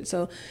be answered.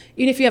 So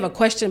even if you have a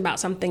question about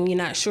something, you're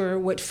not sure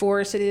what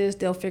forest it is,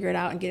 they'll figure it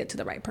out and get it to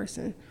the right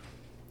person.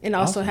 And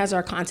also Awesome. has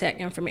our contact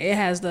information. It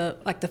has the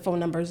phone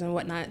numbers and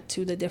whatnot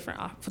to the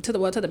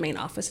to the main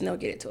office, and they'll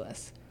get it to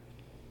us.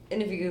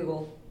 And if you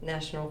Google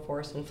National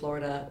Forest in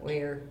Florida,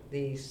 we're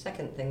the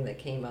second thing that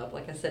came up.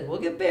 Like I said,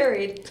 we'll get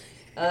buried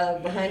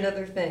behind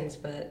other things,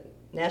 but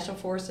National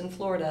Forest in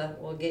Florida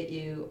will get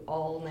you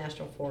all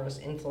national forests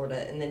in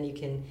Florida, and then you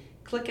can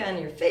click on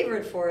your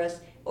favorite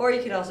forest, or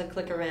you could also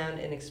click around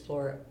and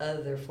explore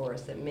other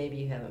forests that maybe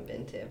you haven't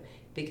been to,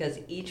 because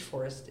each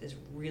forest is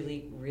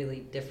really,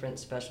 really different,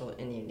 special,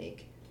 and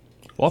unique.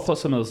 Well, I'll put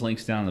some of those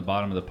links down at the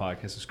bottom of the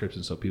podcast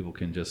description, so people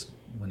can just,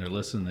 when they're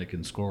listening, they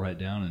can scroll right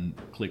down and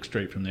click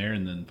straight from there,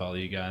 and then follow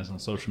you guys on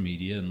social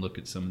media and look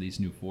at some of these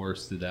new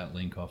forests through that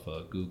link off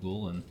of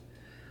Google and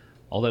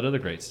all that other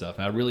great stuff.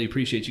 I really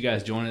appreciate you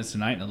guys joining us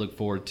tonight, and I look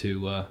forward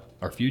to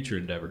our future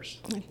endeavors.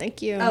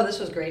 Thank you. Oh, this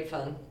was great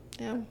fun.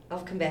 Yeah.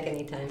 I'll come back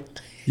anytime.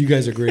 You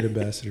guys are great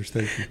ambassadors.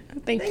 Thank you.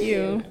 Thank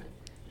you.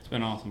 It's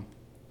been awesome.